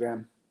on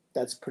Instagram.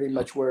 That's pretty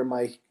much where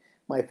my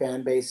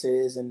fan base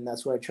is, and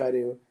that's where I try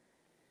to,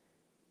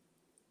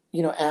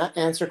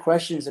 answer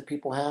questions that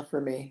people have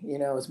for me,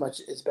 as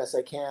best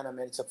I can. I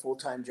mean, it's a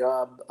full-time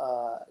job,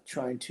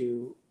 trying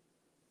to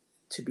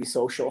be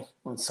social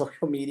on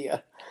social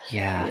media.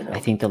 Yeah, I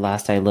think the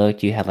last I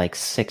looked, you had like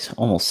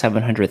almost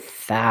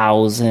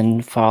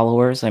 700,000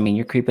 followers. I mean,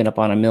 you're creeping up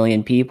on 1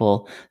 million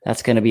people.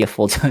 That's going to be a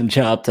full-time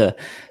job to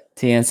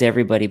answer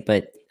everybody.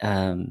 But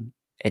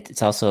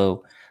it's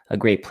also a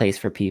great place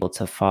for people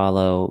to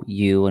follow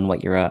you and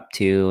what you're up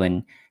to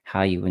and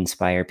how you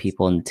inspire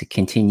people and to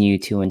continue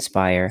to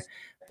inspire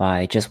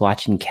by just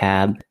watching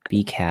Cab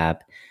be Cab.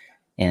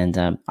 And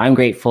I'm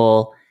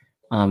grateful.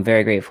 I'm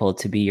very grateful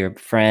to be your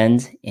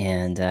friend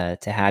and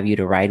to have you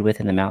to ride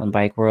with in the mountain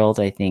bike world.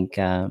 I think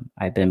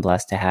I've been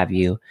blessed to have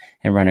you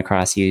and run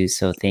across you.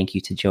 So thank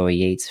you to Joey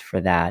Yates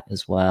for that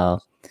as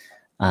well.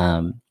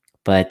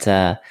 But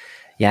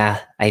yeah,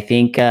 I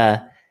think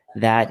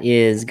that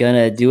is going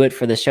to do it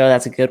for the show.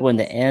 That's a good one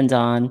to end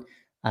on.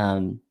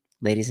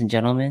 Ladies and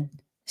gentlemen,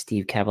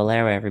 Steve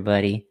Caballero,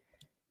 everybody.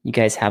 You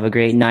guys have a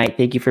great night.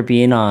 Thank you for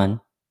being on.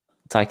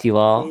 Talk to you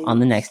all on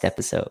the next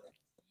episode.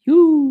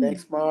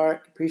 Thanks,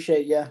 Mark.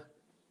 Appreciate you.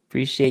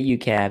 Appreciate you,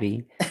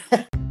 Cabby.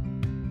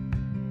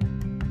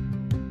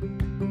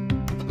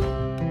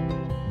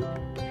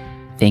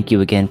 Thank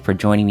you again for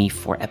joining me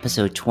for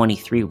episode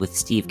 23 with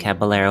Steve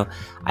Caballero.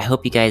 I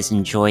hope you guys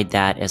enjoyed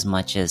that as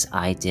much as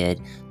I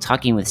did.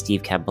 Talking with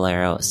Steve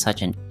Caballero,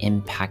 such an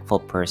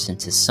impactful person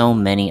to so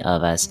many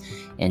of us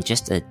and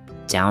just a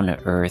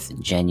down-to-earth,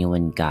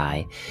 genuine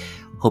guy.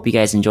 Hope you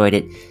guys enjoyed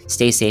it.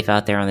 Stay safe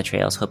out there on the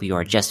trails. Hope you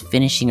are just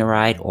finishing a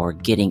ride or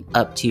getting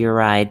up to your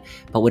ride.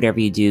 But whatever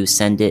you do,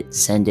 send it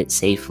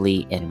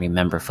safely. And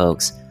remember,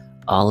 folks,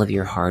 all of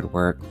your hard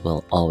work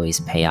will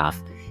always pay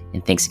off.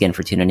 And thanks again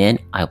for tuning in.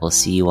 I will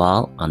see you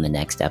all on the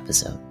next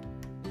episode.